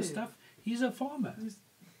that sort No. of stuff. He's a farmer. He's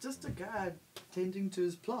just a guy tending to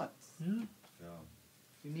his plants. Yeah. Yeah.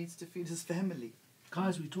 He needs to feed his family.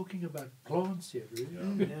 Guys, we're talking about plants here,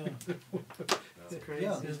 really. Yeah. Yeah. It's crazy.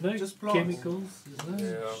 Yeah. There's no Just plants. chemicals, there's no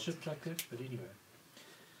Yeah. shit like that. But anyway,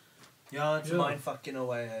 Yeah, it's Yeah. mind fucking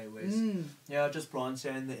away, hey, Wes. Mm. Yeah, just plants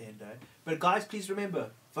here in the end, eh? But guys, please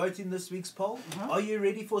remember, vote in this week's poll. Uh-huh. Are you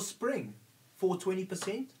ready for spring? For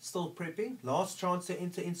 20%, still prepping. Last chance to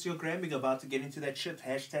enter Instagram. We're about to get into that shit.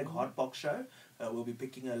 Hashtag Hotbox Show. We'll be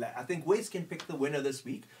picking I think Wes can pick the winner this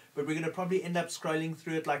week, but we're going to probably end up scrolling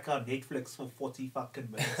through it like our Netflix for 40 fucking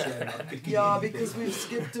minutes. Yeah, not picking Yeah, anything. because we've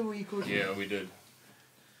skipped a week or two. Yeah, we did.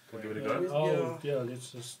 Can we give it a go? oh yeah,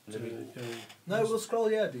 let's just Let me- go. No, we'll scroll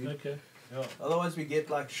here, dude. Okay. Yeah. Otherwise we get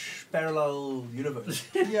like parallel universe.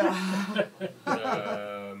 Yeah.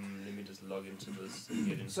 Let me just log into this and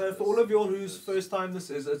get into So for this. all of y'all whose first time this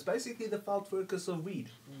is, it's basically the felt focus of weed.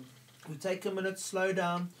 We take a minute, slow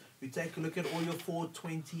down, we take a look at all your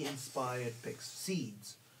 420 inspired picks.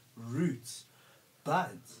 Seeds, roots,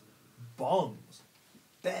 buds, bongs,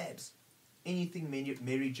 dabs, anything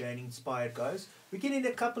Mary Jane inspired, guys. We're getting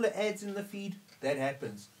a couple of ads in the feed, that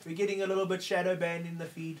happens. We're getting a little bit shadow banned in the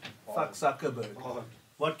feed, fuck Zuckerberg. Hard.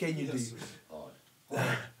 What can you Yes. do? Hard.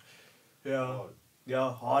 Yeah. Hard.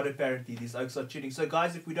 Yeah, hard apparently. These oaks are cheating. So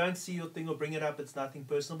guys, if we don't see your thing or bring it up, it's nothing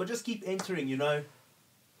personal. But just keep entering, you know.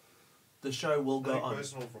 The show will go Nothing on.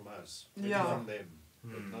 personal from us. Maybe Yeah. from them,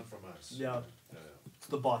 but Hmm. not from us. Yeah. Yeah. It's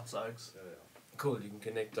the bots, oaks. Yeah. Cool, you can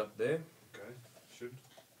connect up there. Okay. Should.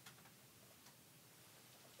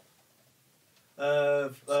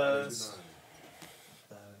 S-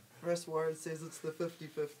 Russ Warren says it's the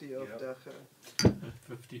 50-50 of Yep. Dacha.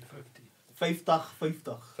 50-50.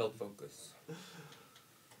 50. Felt focus.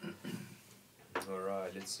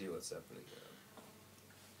 Alright, let's see what's happening here.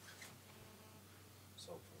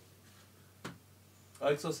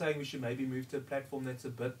 Oaks are saying we should maybe move to a platform that's a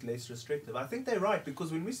bit less restrictive. I think they're right,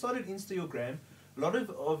 because when we started Instagram, a lot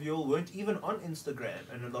of y'all weren't even on Instagram,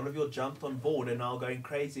 and a lot of y'all jumped on board and now going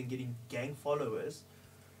crazy and getting gang followers.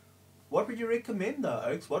 What would you recommend though,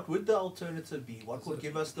 Oaks? What would the alternative be? What would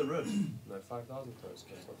give us the room? No, 5,000 posts,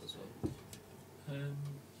 okay, it's not this one. I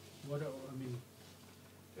mean,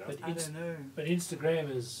 Yeah. but, I don't know. but Instagram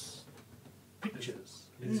is pictures.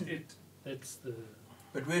 Mm. It That's the.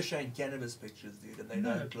 But we're showing cannabis pictures, dude, and they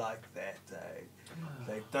No. don't like that, eh?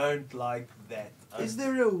 They don't like that. Is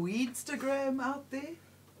there a Weedstagram out there?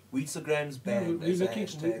 Weedstagram's banned we're as a looking.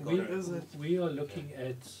 hashtag We, on it. Is it? we are looking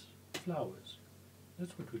at flowers.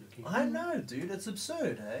 That's what we're looking at. I know, dude, it's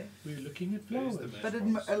absurd, eh? We're looking at There's flowers. the But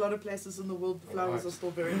in a lot of places in the world, flowers are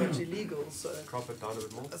still very much illegal. So Crop it down a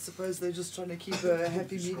bit more. I suppose they're just trying to keep a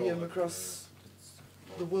happy medium across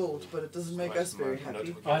the world, but it doesn't make us very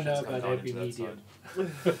happy. I know about happy medium.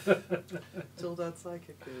 Till that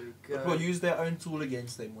psychic, there we But go. we'll use their own tool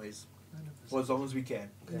against them, Wes. For as long as we can.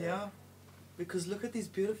 Yeah, because look at these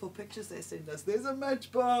beautiful pictures they send us. There's a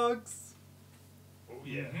matchbox. Oh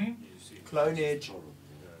yeah. Mhm. You see. Clone Edge. Yeah,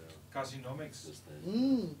 Casinomics.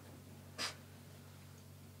 Mm.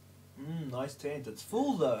 Nice tent. It's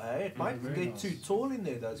full though, hey? It might very get nice. too tall in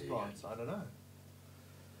there, those plants. I don't know.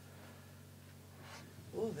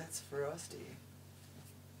 Oh, that's frosty.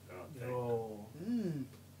 yeah. Oh, Mm.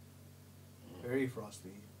 very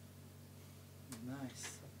frosty.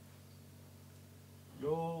 Nice. Yo,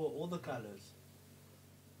 all the colours.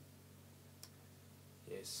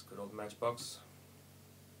 Yes, good old matchbox.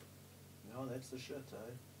 No, that's the shit,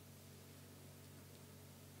 eh?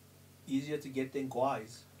 Easier to get than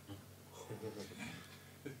guys.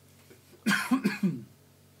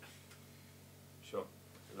 Sure.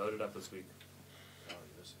 Load it up this week. Oh,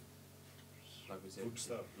 yes. Like we said. Good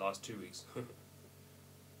stuff. Last 2 weeks.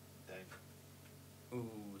 Dang. Ooh,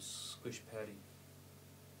 squish patty.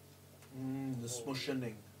 The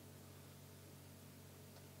smushing.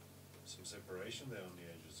 Some separation there on the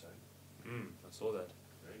edges, eh? I saw that.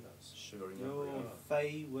 Very nice. Sugaring Yo, up. yeah.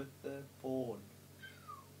 Faye with the porn.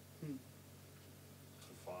 The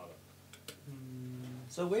father.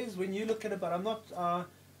 So where's when you look at it, but I'm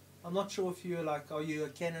not sure if you're like, are you a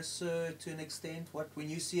connoisseur to an extent? What when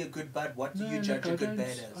you see a good bud, what do No, you look, judge I a good don't- bud I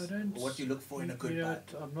as? don't- Or what do you look for in a good You know,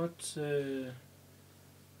 bud? I'm not.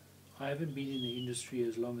 I haven't been in the industry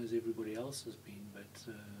as long as everybody else has been, but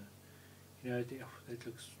you know, that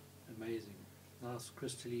looks amazing. Nice,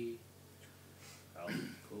 crystally.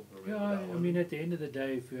 Cool. Yeah, I mean, at the end of the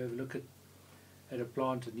day, if you have a look at a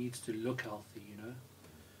plant, it needs to look healthy. You know,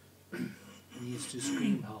 it needs to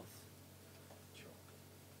scream health.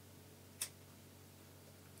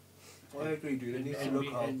 Well, agree, dude. It needs to and, look be,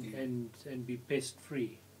 healthy. and be pest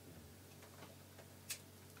free.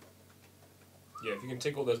 Yeah, if you can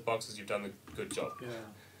tick all those boxes, you've done a good job. Yeah.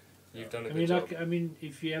 You've done a I good mean, job. like, I mean,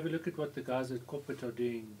 if you have a look at what the guys at corporate are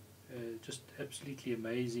doing, just absolutely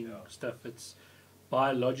amazing stuff. It's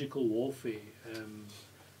biological warfare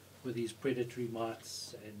with these predatory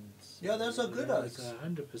mites and. Yeah, those are good, It's Oaks.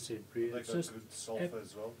 100% They It's got just good sulfur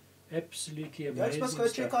as well. absolutely Yeah, amazing. you must go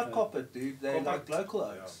check stuff, out Coppet, dude. They're like local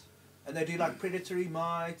oaks. And they do like predatory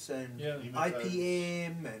mites and Yeah.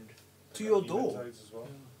 IPM and to They your got door. nematodes as well.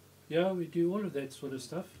 Yeah, we do all of that sort of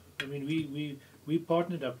stuff. I mean, we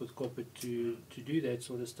partnered up with corporate to do that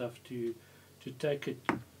sort of stuff to take it.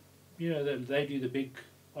 You know, they do the big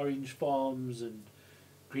orange farms and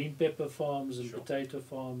green pepper farms and potato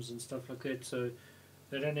farms and stuff like that. So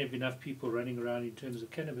they don't have enough people running around in terms of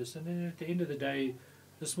cannabis. And then at the end of the day,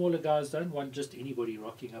 the smaller guys don't want just anybody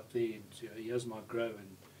rocking up there and here's my grow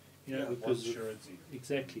and because of, surety.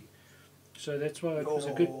 exactly. So that's why it was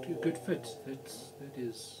a good fit. That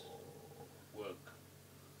is. Work.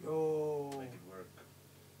 Yo, Make it work.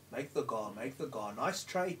 make the gar. Nice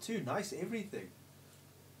tray too. Nice everything.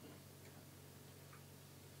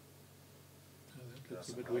 That looks That's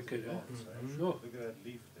a bit some wicked, healthy huh? plants, eh? Sure. Look at that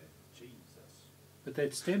leaf there. Jesus. But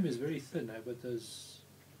that stem is very thin, eh? But those.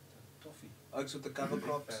 Toffee. Oaks with the cover Leaf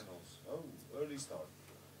crops. panels. Oh, early start.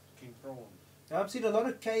 King prawn. I've seen a lot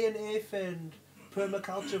of K&F and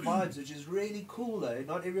permaculture vibes, which is really cool, eh?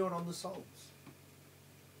 Not everyone on the salts.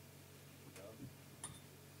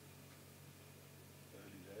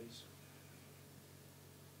 Early days.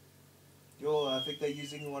 Yo, I think they're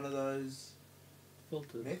using one of those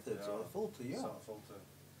Filters. methods or a filter, yeah. Sun filter.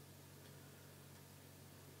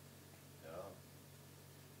 Yeah.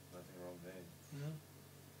 Nothing wrong there. Yeah.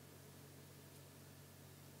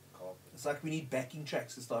 Carpet. It's like we need backing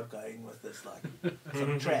tracks to start going with this, like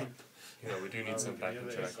some trap. Yeah, we do need some backing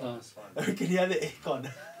Yeah, track. the Nice. aircon is fine. We can hear the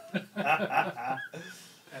aircon.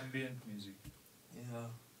 Ambient music. Yeah. Yeah,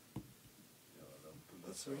 don't pull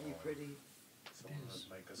That's that so really hard. pretty. Someone It is.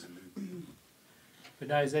 would make us a loop. But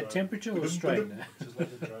now, is that temperature or strain? Just like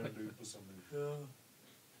a drone loop or something. Yeah.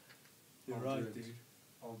 You're I'll right, do it. dude.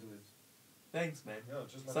 I'll do it. Thanks, man. Yeah,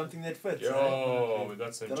 just like Something that fits. Yo, we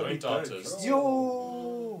got some That'll be joint dope. artists.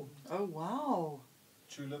 Yo! Oh wow!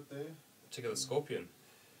 tulip there. Check out the scorpion.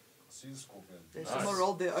 See the scorpion. They Nice. somehow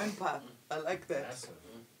rolled their own path. I like that. Massive.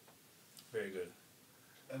 Very good.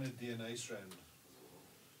 And a DNA strand.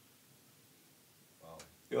 Wow.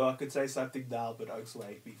 Yo, I could say something now, but Oaks will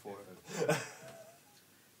hate me for it.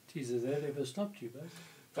 Geez, has that ever stopped you, bud?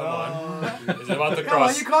 Come on. Is it about the Come on,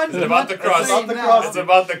 cross? you can't Is it about the not cross? say About the now. cross. It's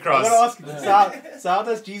about the I'm gonna cross. ask you, so how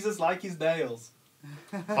does Jesus like his nails?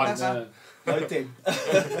 Hot. No. Low temp.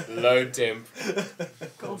 Low temp.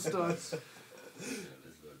 Cold starts.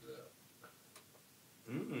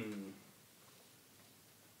 Mm.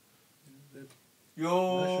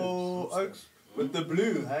 Yo, Mushrooms. Oaks with the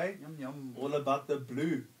blue, hey? Yum yum. All about the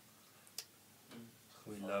blue.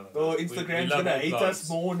 We love Oh, we Instagram's love gonna our hate plants. us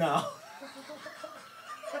more now.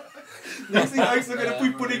 Next thing Oaks are gonna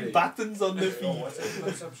be putting really. buttons on their Oh, feet. what's that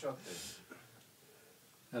close-up shot there?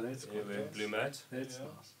 Oh, that's Yeah, cool. we have blue mat. That's Yeah.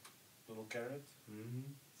 nice. Little carrot. Mm-hmm.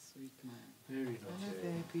 Sweet man. Very nice.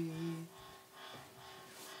 Hello, baby.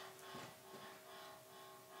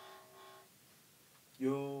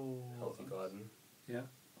 Yo, Healthy garden. Yeah.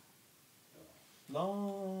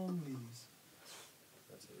 long leaves.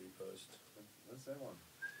 That's a repost. What's that one?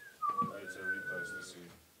 Oh, it's a repost. I see.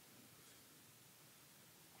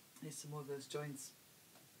 Need some more of those joints.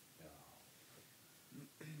 Yeah.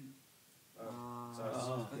 Ah, so it's-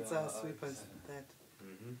 Ah. that's Yeah, us. We it's- posted that.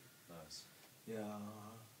 Mm-hmm. Nice. Yeah.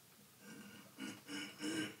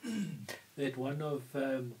 That one of,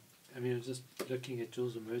 I mean, I was just looking at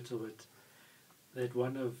Jules and Myrtle, but that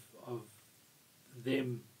one of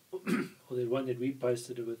them, or that one that we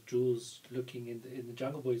posted with Jules looking in the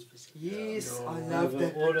Jungle Boys facility. Yes, I All love of-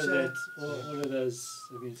 that all of picture. that, all of those.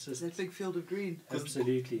 I mean, it's just That big field of green.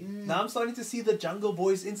 absolutely. Mm. Now I'm starting to see the Jungle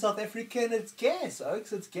Boys in South Africa, and it's gas,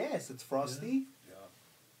 Oaks. It's gas. It's frosty. Yeah.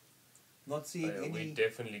 Not seeing We're any.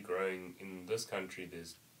 definitely growing in this country.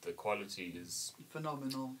 The quality is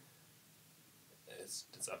Phenomenal. it's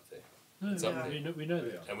up there, No, It's up there. we know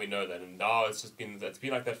that. and we know that. And now it's been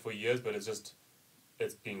like that for years, but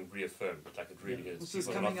it's being reaffirmed. Like it really is. This is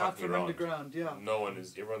People are coming not out fucking from around. underground,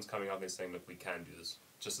 yeah. Everyone's coming out there saying, look, we can do this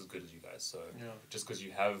just as good as you guys. So Yeah. just because you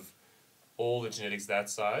have all the genetics that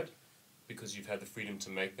side, because you've had the freedom to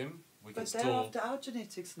make them, we can But they're still. after our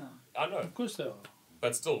genetics now. I know, Of course they are.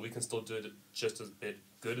 but still, we can still do it just as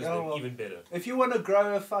good as Yeah, them, well, even better. If you want to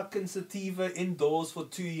grow a fucking sativa indoors for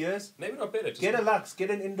 2 years, Maybe not better, just get a Lux, get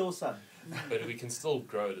an Indorsun. but we can still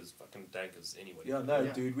grow it as fucking dank as anybody. Yeah, no,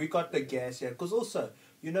 Yeah. dude, we got the gas here. Because also,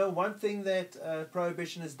 you know, one thing that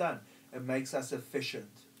Prohibition has done, it makes us efficient.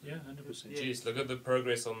 Yeah, 100%. Jeez, look at the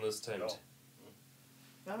progress on this tent.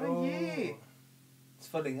 Oh, yeah. It's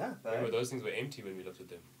filling up, eh? Remember, those things were empty when we looked at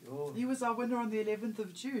them. Oh. He was our winner on the 11th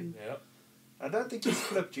of June. Yeah. I don't think he's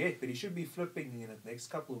flipped yet, but he should be flipping in the next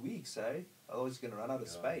couple of weeks, eh? Otherwise, he's going to run out of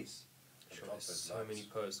Yeah. space. Sure, there's so many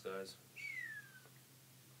posts, guys.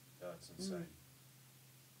 Yeah, it's insane.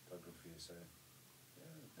 Photography is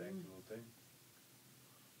a dank little thing.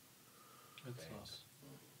 That's Thanks.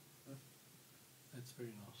 nice. That's very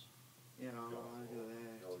nice. Yeah, look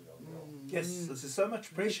at that. Yes, this is so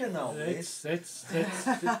much pressure now. Yes. That's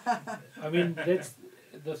I mean, that's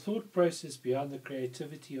the thought process behind the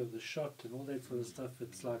creativity of the shot and all that sort of stuff.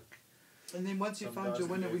 It's like, And then once you Some find guys your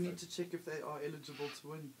are winner, we different. need to check if they are eligible to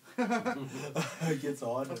win. It gets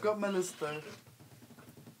harder. I've got my list though.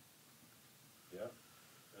 Yeah.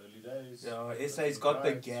 Early days. Yeah, SA's got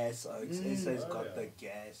the Right. gas, Oaks. Mm. SA's Oh, got yeah. the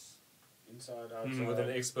gas. Inside, outside. With an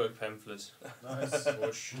expert pamphlet. Nice.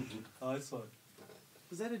 Whoosh. Nice one.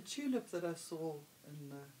 Was that a tulip that I saw in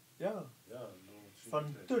the... Yeah. Yeah, little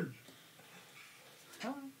Van shit. Tul.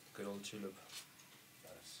 Oh, Good old tulip.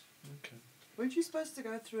 Nice. okay. weren't you supposed to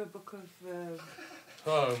go through a book of...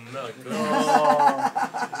 Oh my god.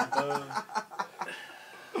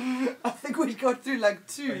 I think we got through like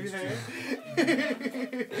 2. Page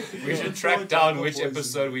Hey? We should track down which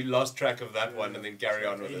episode we lost track of that one and then carry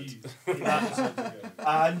on with it.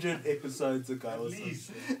 100 episodes ago At or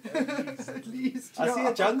least. something. At least. I see yeah.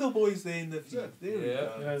 a Jungle Boys there in the feed. There we Yeah,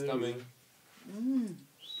 go. Yeah, it's there coming. Mm.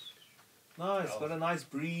 Nice, got a nice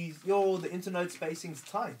breeze. Yo, the internet spacing's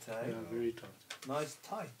tight, eh? Yeah, very tight. Nice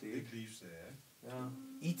tight, dude. Big leaves there. Yeah.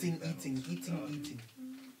 Eating. Oh,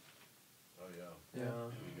 yeah. Yeah. Here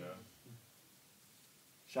we go.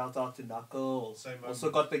 Shout out to Knuckles. Same Also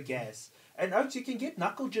moment. got the gas. And Oaks, you can get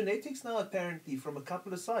knuckle genetics now apparently from a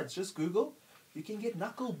couple of sites. Just Google. You can get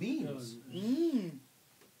knuckle beans. Mm.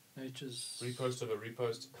 Nature's Repost of a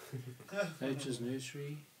repost. Nature's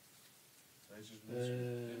Nursery, Nature's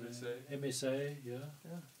nursery. MSA, yeah.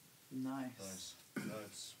 Nice. Nice. No,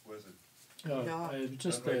 it's worth it. Oh, Yeah.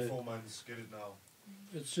 just Don't wait the, 4 months. Get it now.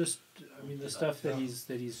 it's just, I mean, the stuff that Yeah.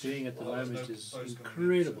 he's doing at the Well, there's moment no is post coming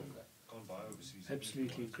in, incredible, so can't buy overseas.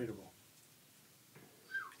 absolutely incredible.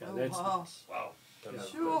 Yeah, Oh, that's wow. nice. Wow. Don't know.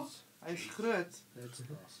 Sure. Hy's groot. That's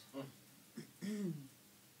nice.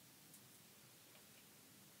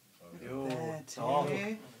 Okay. Yo, That, dog.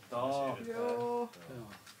 hey? Dog. Yo.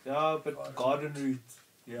 Yeah. Yeah, but garden route.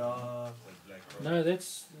 Yeah. That black rock. No,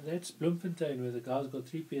 that's Bloemfontein where the guy's got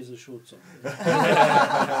 3 pairs of shorts on.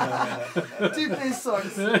 2 pair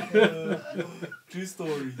socks. True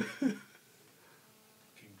story. King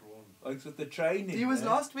prawn. Like with the training. He was eh?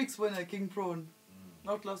 last week's winner, King Prawn.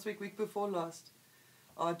 Not last week, week before last.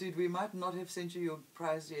 Oh, dude, we might not have sent you your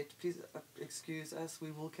prize yet. Please excuse us.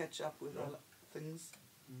 We will catch up with Yeah. our things.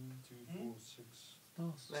 2, 4, 6,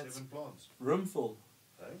 Nice. That's 7 plants. Room full.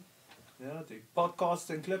 Hey? Yeah, dude. Podcast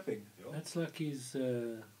and clipping. Yeah. That's like his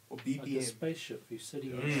Or like a BBM. spaceship. He's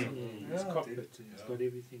sitting Yeah. in his Yeah, cockpit dude. and he's Yeah. got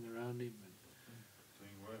everything around him. And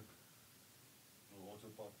Doing work. Little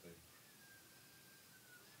autopop there.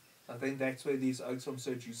 I think that's where these oaks from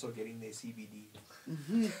Sir Juice are getting their CBD.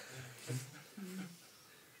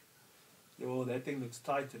 Yo, that thing looks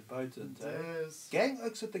tight and potent, eh? Yes. Gang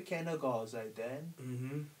oaks with the canagars, eh, Dan?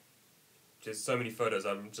 Mm-hmm. There's so many photos.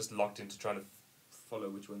 I'm just locked into trying to follow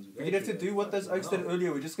which ones we go. We're gonna have to do what those oaks did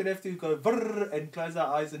earlier. We're just gonna have to go vrrr and close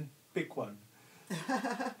our eyes and pick one.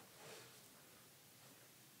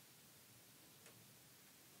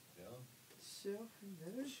 Yeah. Sure.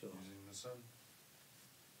 Yeah. Using the sun.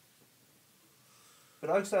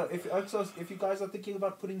 But if you guys are thinking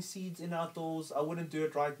about putting seeds in outdoors, I wouldn't do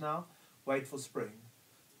it right now. Wait for spring.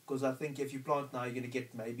 Because I think if you plant now, you're going to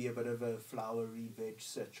get maybe a bit of a flowery veg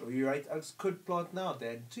sitch. Or you right, oaks could plant now,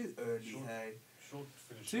 Dan. Too early, Sure. hey. Short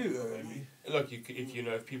finish. Too early. Look,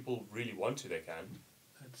 if people really want to, they can.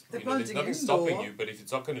 that's They're You know, there's planting nothing indoor. stopping you, but if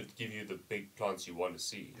it's not going to give you the big plants you want to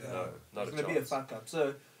see, Yeah. no, not It's a going to be a chance. fuck up.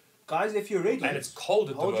 So, guys, if you're ready, And it's cold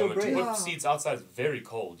at the Hold your moment. To breath. Yeah. put seeds outside is very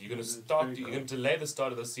cold. You're going to It's start. very You're cold. going to delay the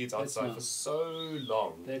start of the seeds That's outside for nice. so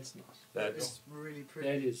long. nice. That's It's really pretty.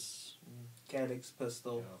 That is Calyx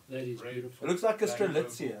pistol. that is Red. beautiful. It looks like a Black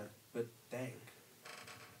strelitzia, but dang.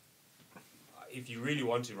 if you really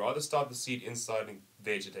want to, rather start the seed inside and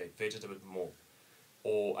vegetate a bit more.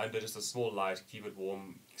 or under just a small light, keep it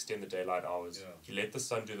warm, extend the daylight hours. Yeah. You let the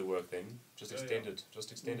sun do the work then, just Yeah, extend yeah. it.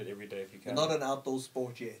 Just extend it every day if you can. Not an outdoor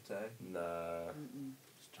sport yet, eh? Nah.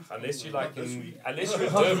 Unless you like Not this in, week. unless you're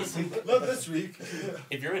in Durban. Not this week.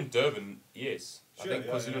 If you're in Durban, yes. Sure, I think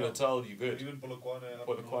yeah, KwaZulu yeah. Natal, you're good. Even Polokwane up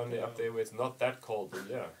Polokwane north, up there where it's not that cold, then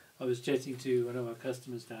yeah. I was chatting to one of our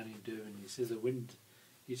customers down in Durban. He says the wind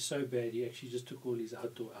is so bad he actually just took all his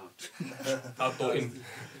outdoor out. Outdoor in.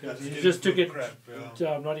 Yeah, he just took it. Crap, yeah.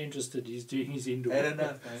 So I'm not interested. He's doing his indoor. Fair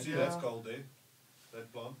enough, See, eh? that's cold there.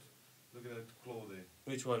 That plant. Look at that claw there.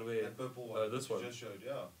 Which one? Where? That purple one. This you one. just showed.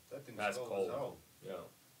 Yeah. That thing's That's cold, cold. as hell. Yeah.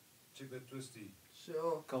 Check that twisty.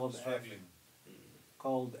 Sure. Cold F. Straggling.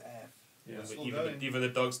 Cold F. Yeah, It's but still even going. even the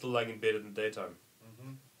dog's still lying in bed in the daytime.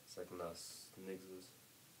 Mm-hmm. It's like nice. Niggas.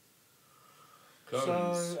 So,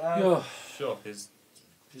 Clones. Yeah, Sure, there's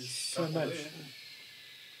there's so much.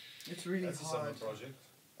 It's really That's a summer hard. project.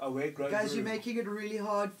 where grow Guys, grew. you're making it really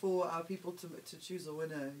hard for our people to choose a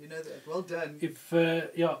winner. You know that. Well done. If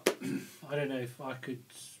yeah, I don't know if I could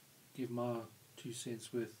give my 2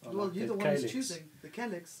 cents worth. I Well, like you're that the one who's Calyx. choosing. The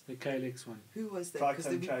Calyx. The Calyx one. Who was that? 'Cause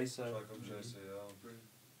Trichome they- Chaser. Trichome chaser, yeah.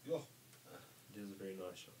 Yo, it is a very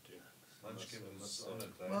nice shot too. Munchkin is on it,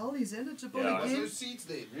 eh? Well, he's eligible Yeah, What's again. those seeds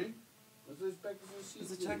there, bro? What's those packets of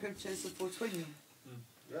seeds It's a Choco Chaser 420.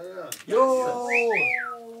 Yeah, yeah.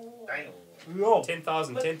 Yo! Damn. Yo!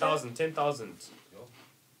 10,000, 10,000, 10,000.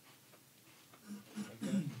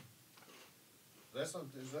 Okay. That's not,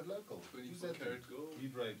 is that local? Who's that?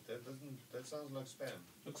 Weed rape. That doesn't, that sounds like spam.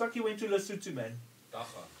 Looks like you went to Lesotho, man. Dacha.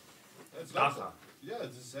 That's Dacha. local. Yeah,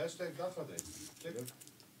 it's hashtag Dacha there. Check.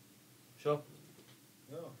 Sure.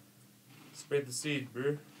 Yeah. Spread the seed,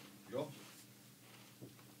 bro. Yo.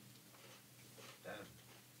 Damn.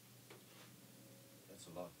 That's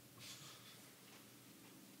a lot.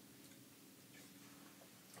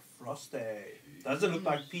 Frosty. Doesn't look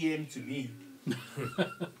like PM to me.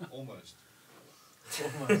 Almost.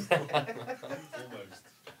 Almost. Almost.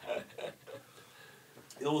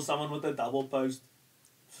 Or someone with a double post.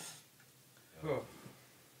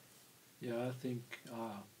 Yeah, I think. I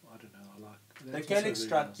don't know. I like. The that's also Calyx really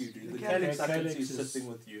struck nice. you, dude. The The Calyx- Calyx I can Calyx see is- sitting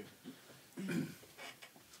with you.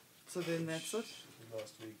 So then that's it.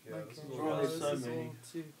 Last week, yeah. This is Oh, all there's so this is many. all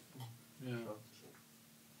too. Yeah. Sure.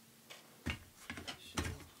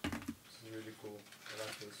 This is really cool. I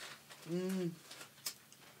like this. Mm.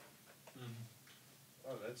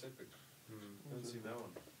 Oh, that's epic. Haven't seen that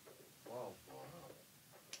one. Wow.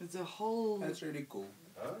 There's a whole That's really cool.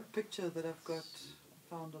 Huh? picture that I've got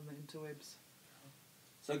found on the interwebs.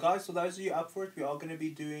 So guys, for those of you up for it, we are going to be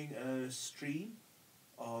doing a stream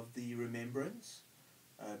of the Remembrance.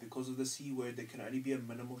 Because of the C word, there can only be a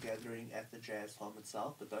minimal gathering at the Jazz Farm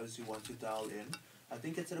itself, but those who want to dial in, I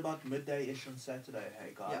think it's at about midday-ish on Saturday,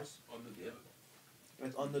 hey guys?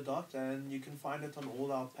 It's on the dot, and you can find it on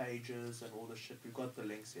all our pages and all the shit. We've got the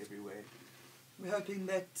links everywhere. We're hoping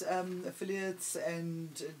that affiliates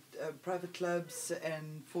and private clubs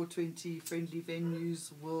and 420 friendly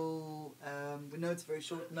venues will, we know it's very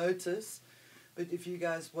short notice, but if you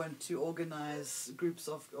guys want to organize groups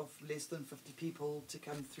of less than 50 people to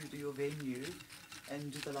come through to your venue and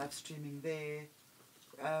do the live streaming there,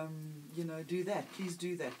 you know, do that. Please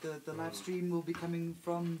do that. The live stream will be coming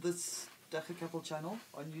from this Dacha Couple channel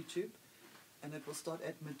on YouTube, and it will start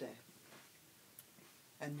at midday.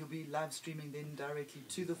 And you'll be live streaming then directly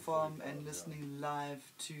to the farm and listening live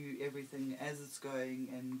to everything as it's going,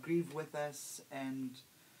 and grieve with us, and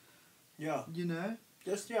Yeah, you know,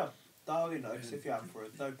 just, dial in, folks, if you're up for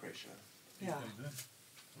it. No pressure. yeah.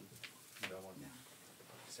 That one. Yeah.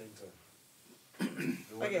 Center.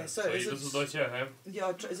 Okay, so So is this is it? not here, huh?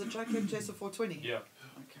 Yeah, is it Trichome Chaser 420? Yeah.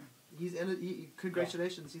 Okay.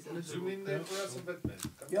 Congratulations, he's eligible. Zoom in there for us a bit, man.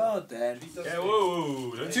 Come Yeah, on. Dan. Treat us Yeah, fair.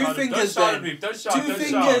 whoa, don't Two shout, fingers, don't shout Dan. at me, don't shout, Two don't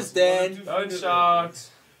fingers, shout. Dan. Don't shout.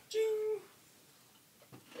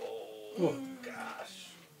 Oh. Gosh.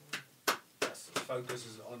 Yes, the focus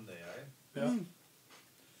is on there, eh? Yeah.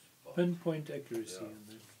 Pinpoint accuracy Yeah. on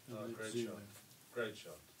the, Oh, on the great zoom. shot. Great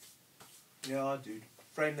shot. Yeah, dude.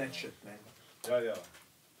 Frame that shit, man. Yeah, yeah.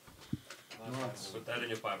 Nice. Put that in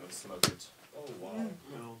your pipe and smoke it. Oh, wow.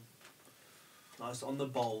 Yeah. Nice on the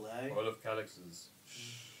bowl, eh? All of Calyx's.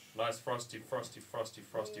 Nice frosty, frosty, frosty,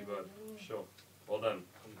 frosty bird. Sure. Well done.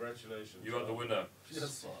 Congratulations. You are the winner.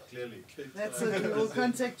 Yes, clearly. That's it. We'll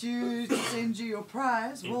contact you to send you your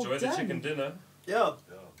prize. Well Enjoy the done. chicken dinner. Yeah.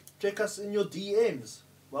 Yeah. Check us in your DMs.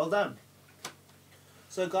 Well done.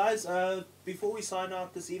 So guys, before we sign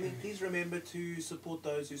out this evening, please remember to support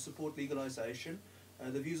those who support legalization.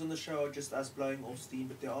 The views on the show are just us blowing off steam,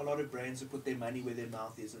 but there are a lot of brands who put their money where their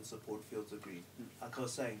mouth is and support Fields of Green. Like I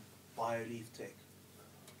was saying, BioLeaf Tech,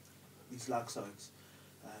 these Lux Oaks.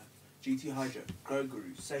 GT Hydro, Grow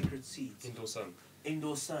Guru, Sacred Seeds, Indorsun.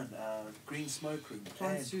 Green Smoke Room,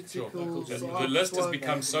 Pharmaceuticals. The list has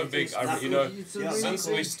become so big. Since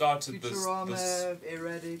we started this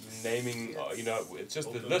Erratics, naming, it's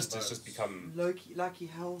just the list has just become. Lucky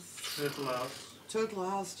Health, Turtle House.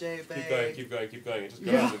 J Bag. Keep going. It just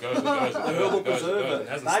goes and goes and goes and goes and goes and goes. It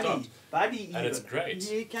hasn't stopped. Buddy, And it's great.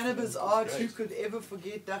 Yeah, Cannabis Art, who could ever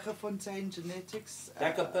forget Daggafontein Genetics,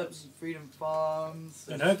 Pips. Freedom Farms.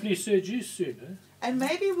 And hopefully Sir Juice soon, eh? And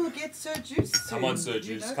maybe we'll get Sir Juice soon. Come on, Sir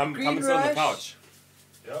Juice. Come Green and sit on the Rush, couch.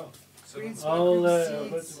 Yeah. Green I'll,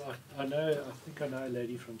 Smoke Room Seeds. I think I know a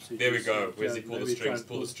lady from Sir There we Juice, go. so Where's he? Pull the maybe try strings. and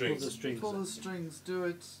Pull the strings. Pull the strings. Pull the strings, do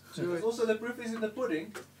it. Do it. Also, the proof is in the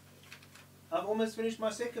pudding. I've almost finished my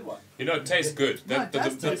second one. It tastes good. No, it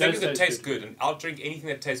does The taste thing is, good. it tastes good, and I'll drink anything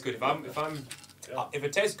that tastes good. If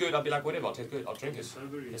it tastes good, I'll be like, whatever. I'll taste good. I'll drink it.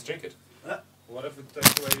 Let's drink it. What if it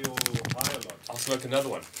takes away your high a lot? I'll smoke another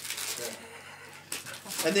one.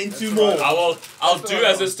 And then That's two right. more. I'll do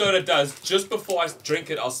as a stoner does. Just before I drink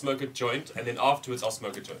it, I'll smoke a joint, and then afterwards, I'll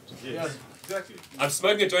smoke a joint. Yes, exactly. I'm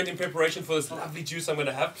smoking a joint in preparation for this lovely juice I'm going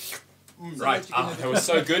to have. Right. That was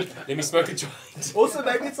so good. Let me smoke a joint. Also,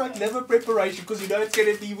 maybe it's like liver preparation because it's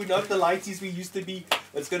going to be, we're not the lighties we used to be.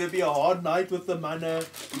 It's going to be a hard night with the mana.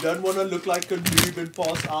 You don't want to look like a noob and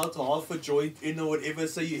pass out half a joint in or whatever.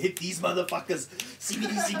 So you hit these motherfuckers.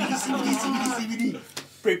 CBD.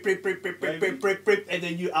 Prep. And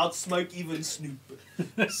then you outsmoke even Snoop.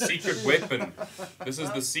 Secret weapon. This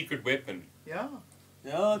is the secret weapon. Yeah.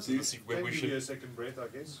 Yeah, This is the secret weapon. Maybe give you a second breath, I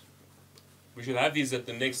guess. We should have these at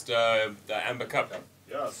the next the Amber Cup.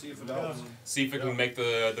 Yeah, see if it helps. See if we can make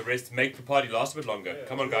the rest make the party last a bit longer. Yeah.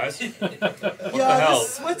 Come on, guys. What Yeah, the hell?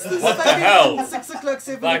 What's this? What the fucking hell? 6 o'clock,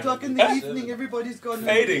 7 Like- o'clock in the evening, everybody's gone.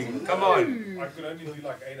 Fading. Come on. I could only do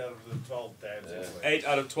like 8 out of the 12 dabs anyway. 8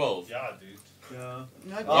 out of 12. Yeah, dude. Yeah.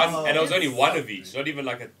 No, One, and it was only it's- one of each, not even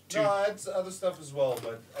like a two. No, it's other stuff as well,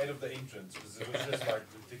 but 8 of the entrants, because it was just like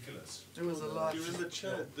ridiculous. It was a lot. You in the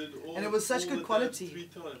chat did all, And it was such all good the quality.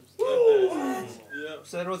 dabs 3 times. Yeah.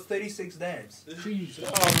 So that was 36 dabs. Jesus.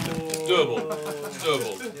 It's doable. It's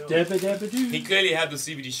doable. Dabba dabba doo. He clearly had the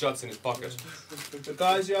CBD shots in his pocket. But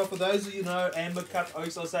guys, yeah, for those of you know, Amber Cup,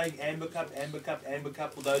 Oaks are saying Amber Cup.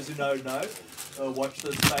 For those who know, watch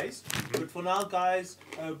this space. But for now, guys,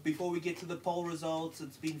 before we get to the poll results,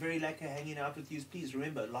 it's been very lekker hanging out with you. Please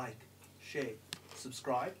remember, like, share,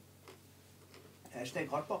 subscribe. Hashtag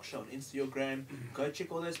Hotbox Show on Instagram. Go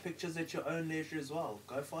check all those pictures at your own leisure as well.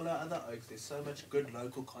 Go follow other Oaks. There's so much good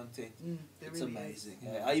local content. There It's really amazing.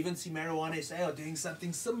 Yeah, I even see Marijuana SA are doing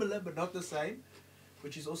something similar but not the same,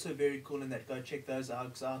 which is also very cool in that. Go check those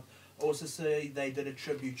Oaks out. Also say they did a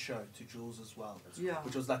tribute show to Jules as well, Yeah.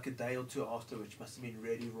 which was like a day or two after, which must have been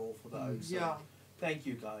really raw for the Oaks. So Yeah. thank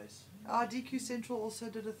you guys. DQ Central also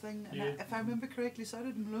did a thing, and Yeah. if I remember correctly, so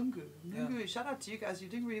did Mlungu. Mlungu, shout out to you guys, you're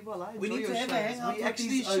doing really well. I enjoy We need your to have a shows. hangout We with actually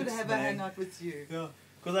these should Oaks, have a man. hangout with you. Yeah,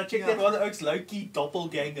 because I checked Yeah. that one Oaks low-key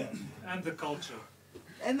doppelganger. And the culture.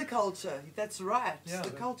 And the culture, that's right. Yeah. The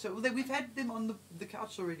culture. Well, we've had them on the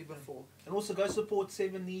couch already before. And also go support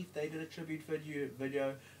Seven Leaf. They did a tribute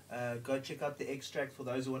video. Go check out the extract for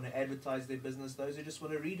those who want to advertise their business, those who just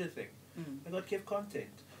want to read a thing. They got kept content.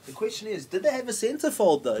 The question is, did they have a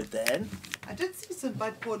centerfold though, Dan? I did see some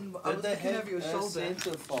bud porn. I Did was they looking have over your a shoulder.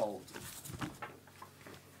 centerfold?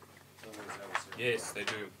 Yes, they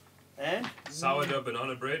do. And? Sourdough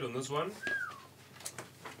banana bread on this one.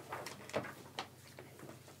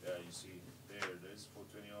 Yeah, you see, there it is,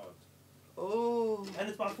 420 odd. Oh. And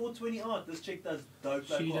it's by 420 art. This chick does dope.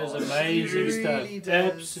 She local does art. amazing She stuff. really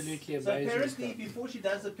does. Absolutely So amazing apparently, stuff. before she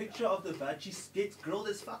does a picture of the bud, she gets grilled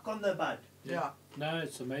as fuck on the bud. Yeah. No,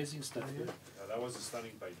 it's amazing stuff. Yeah. Yeah, that was a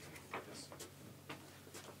stunning painting. Yes.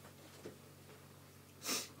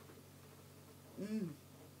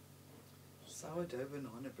 Sourdough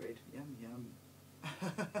banana bread. Yum, yum.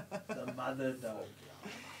 The mother dog.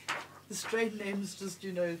 The strain names just,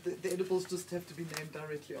 the edibles just have to be named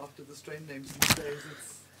directly after the strain names these days.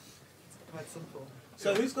 It's quite simple.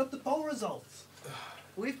 So who's got the poll results?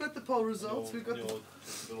 We've got the poll results. We've got the,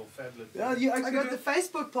 little phablet. Yeah, you I actually got the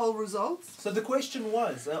Facebook poll results. So the question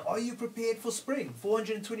was, are you prepared for spring?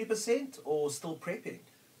 420% or still prepping?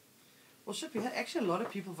 Well, shit, we had actually a lot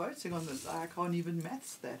of people voting on this. I can't even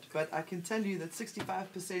maths that. But I can tell you that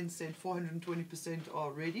 65% said 420%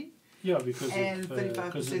 are ready. Yeah, because And of, 35%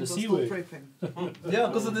 because are of the still C word. prepping. Yeah,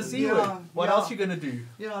 because of the C Yeah, word. What yeah. else you gonna do?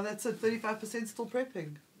 Yeah, that's it. 35% still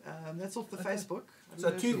prepping. That's off the Facebook. I don't So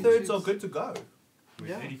know if you 2/3 are choose. good to go. We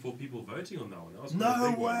Yeah. had 84 people voting on that one. That was No a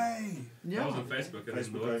big one. way. That Yeah. was on Facebook. And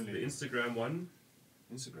Facebook then only. the Instagram one.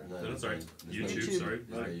 Instagram. No, that's right. YouTube. YouTube, sorry.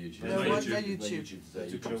 No YouTube. No, No what? YouTube. No No YouTube. YouTube today.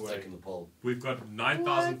 Took You've it away. taken the poll. We've got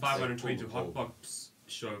 9,522 What? Hotbox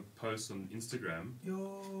Show posts on Instagram.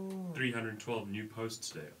 Yo. 312 new posts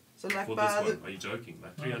today. So like For by this the one. Are you joking?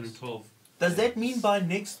 Like 312. Does that mean by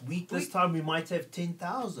next week, this We- time, we might have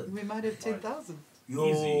 10,000? we might have 10,000. Yo,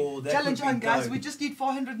 Easy. that Challenge would be on, guys. dope. We just need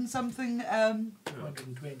 400 and something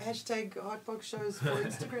 120. hashtag Hotbox shows for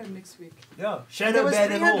Instagram next week. Yeah, There shadow was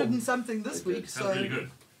ban and 300 all. and something this week, Sounds so really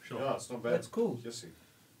good. Sure. Yeah, it's not bad. That's cool. Jesse.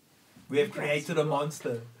 We have created a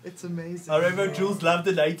monster. it's amazing. I remember Jules loved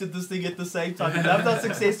and hated this thing at the same time. He loved how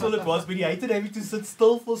successful it was, but he hated having to sit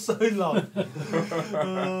still for so long.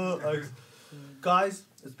 Guys,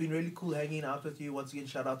 it's been really cool hanging out with you. Once again,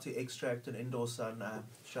 shout out to Extract and Indorsun.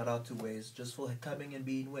 Shout out to Wes just for coming and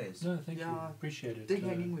being Wes. No, thank you. Yeah. Appreciate it. Dig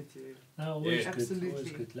hanging with you. No, always Yeah. good. Always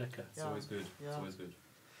Absolutely. good. Lekker. It's Yeah. always good. It's Yeah. always good.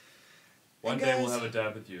 One Hey, day we'll guys. have a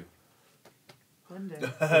dab with you. One day.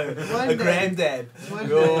 A granddad. One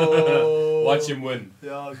Yo. Watch him win.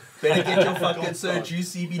 Yeah, better get your fucking Gold Sir star. Juice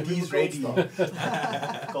CBDs Gold ready.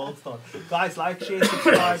 Gold star. Guys, like, share,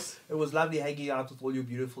 subscribe. It was lovely hanging out with all you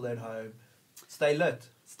beautiful at home. Stay lit.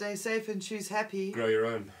 Stay safe and choose happy. Grow your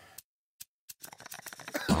own.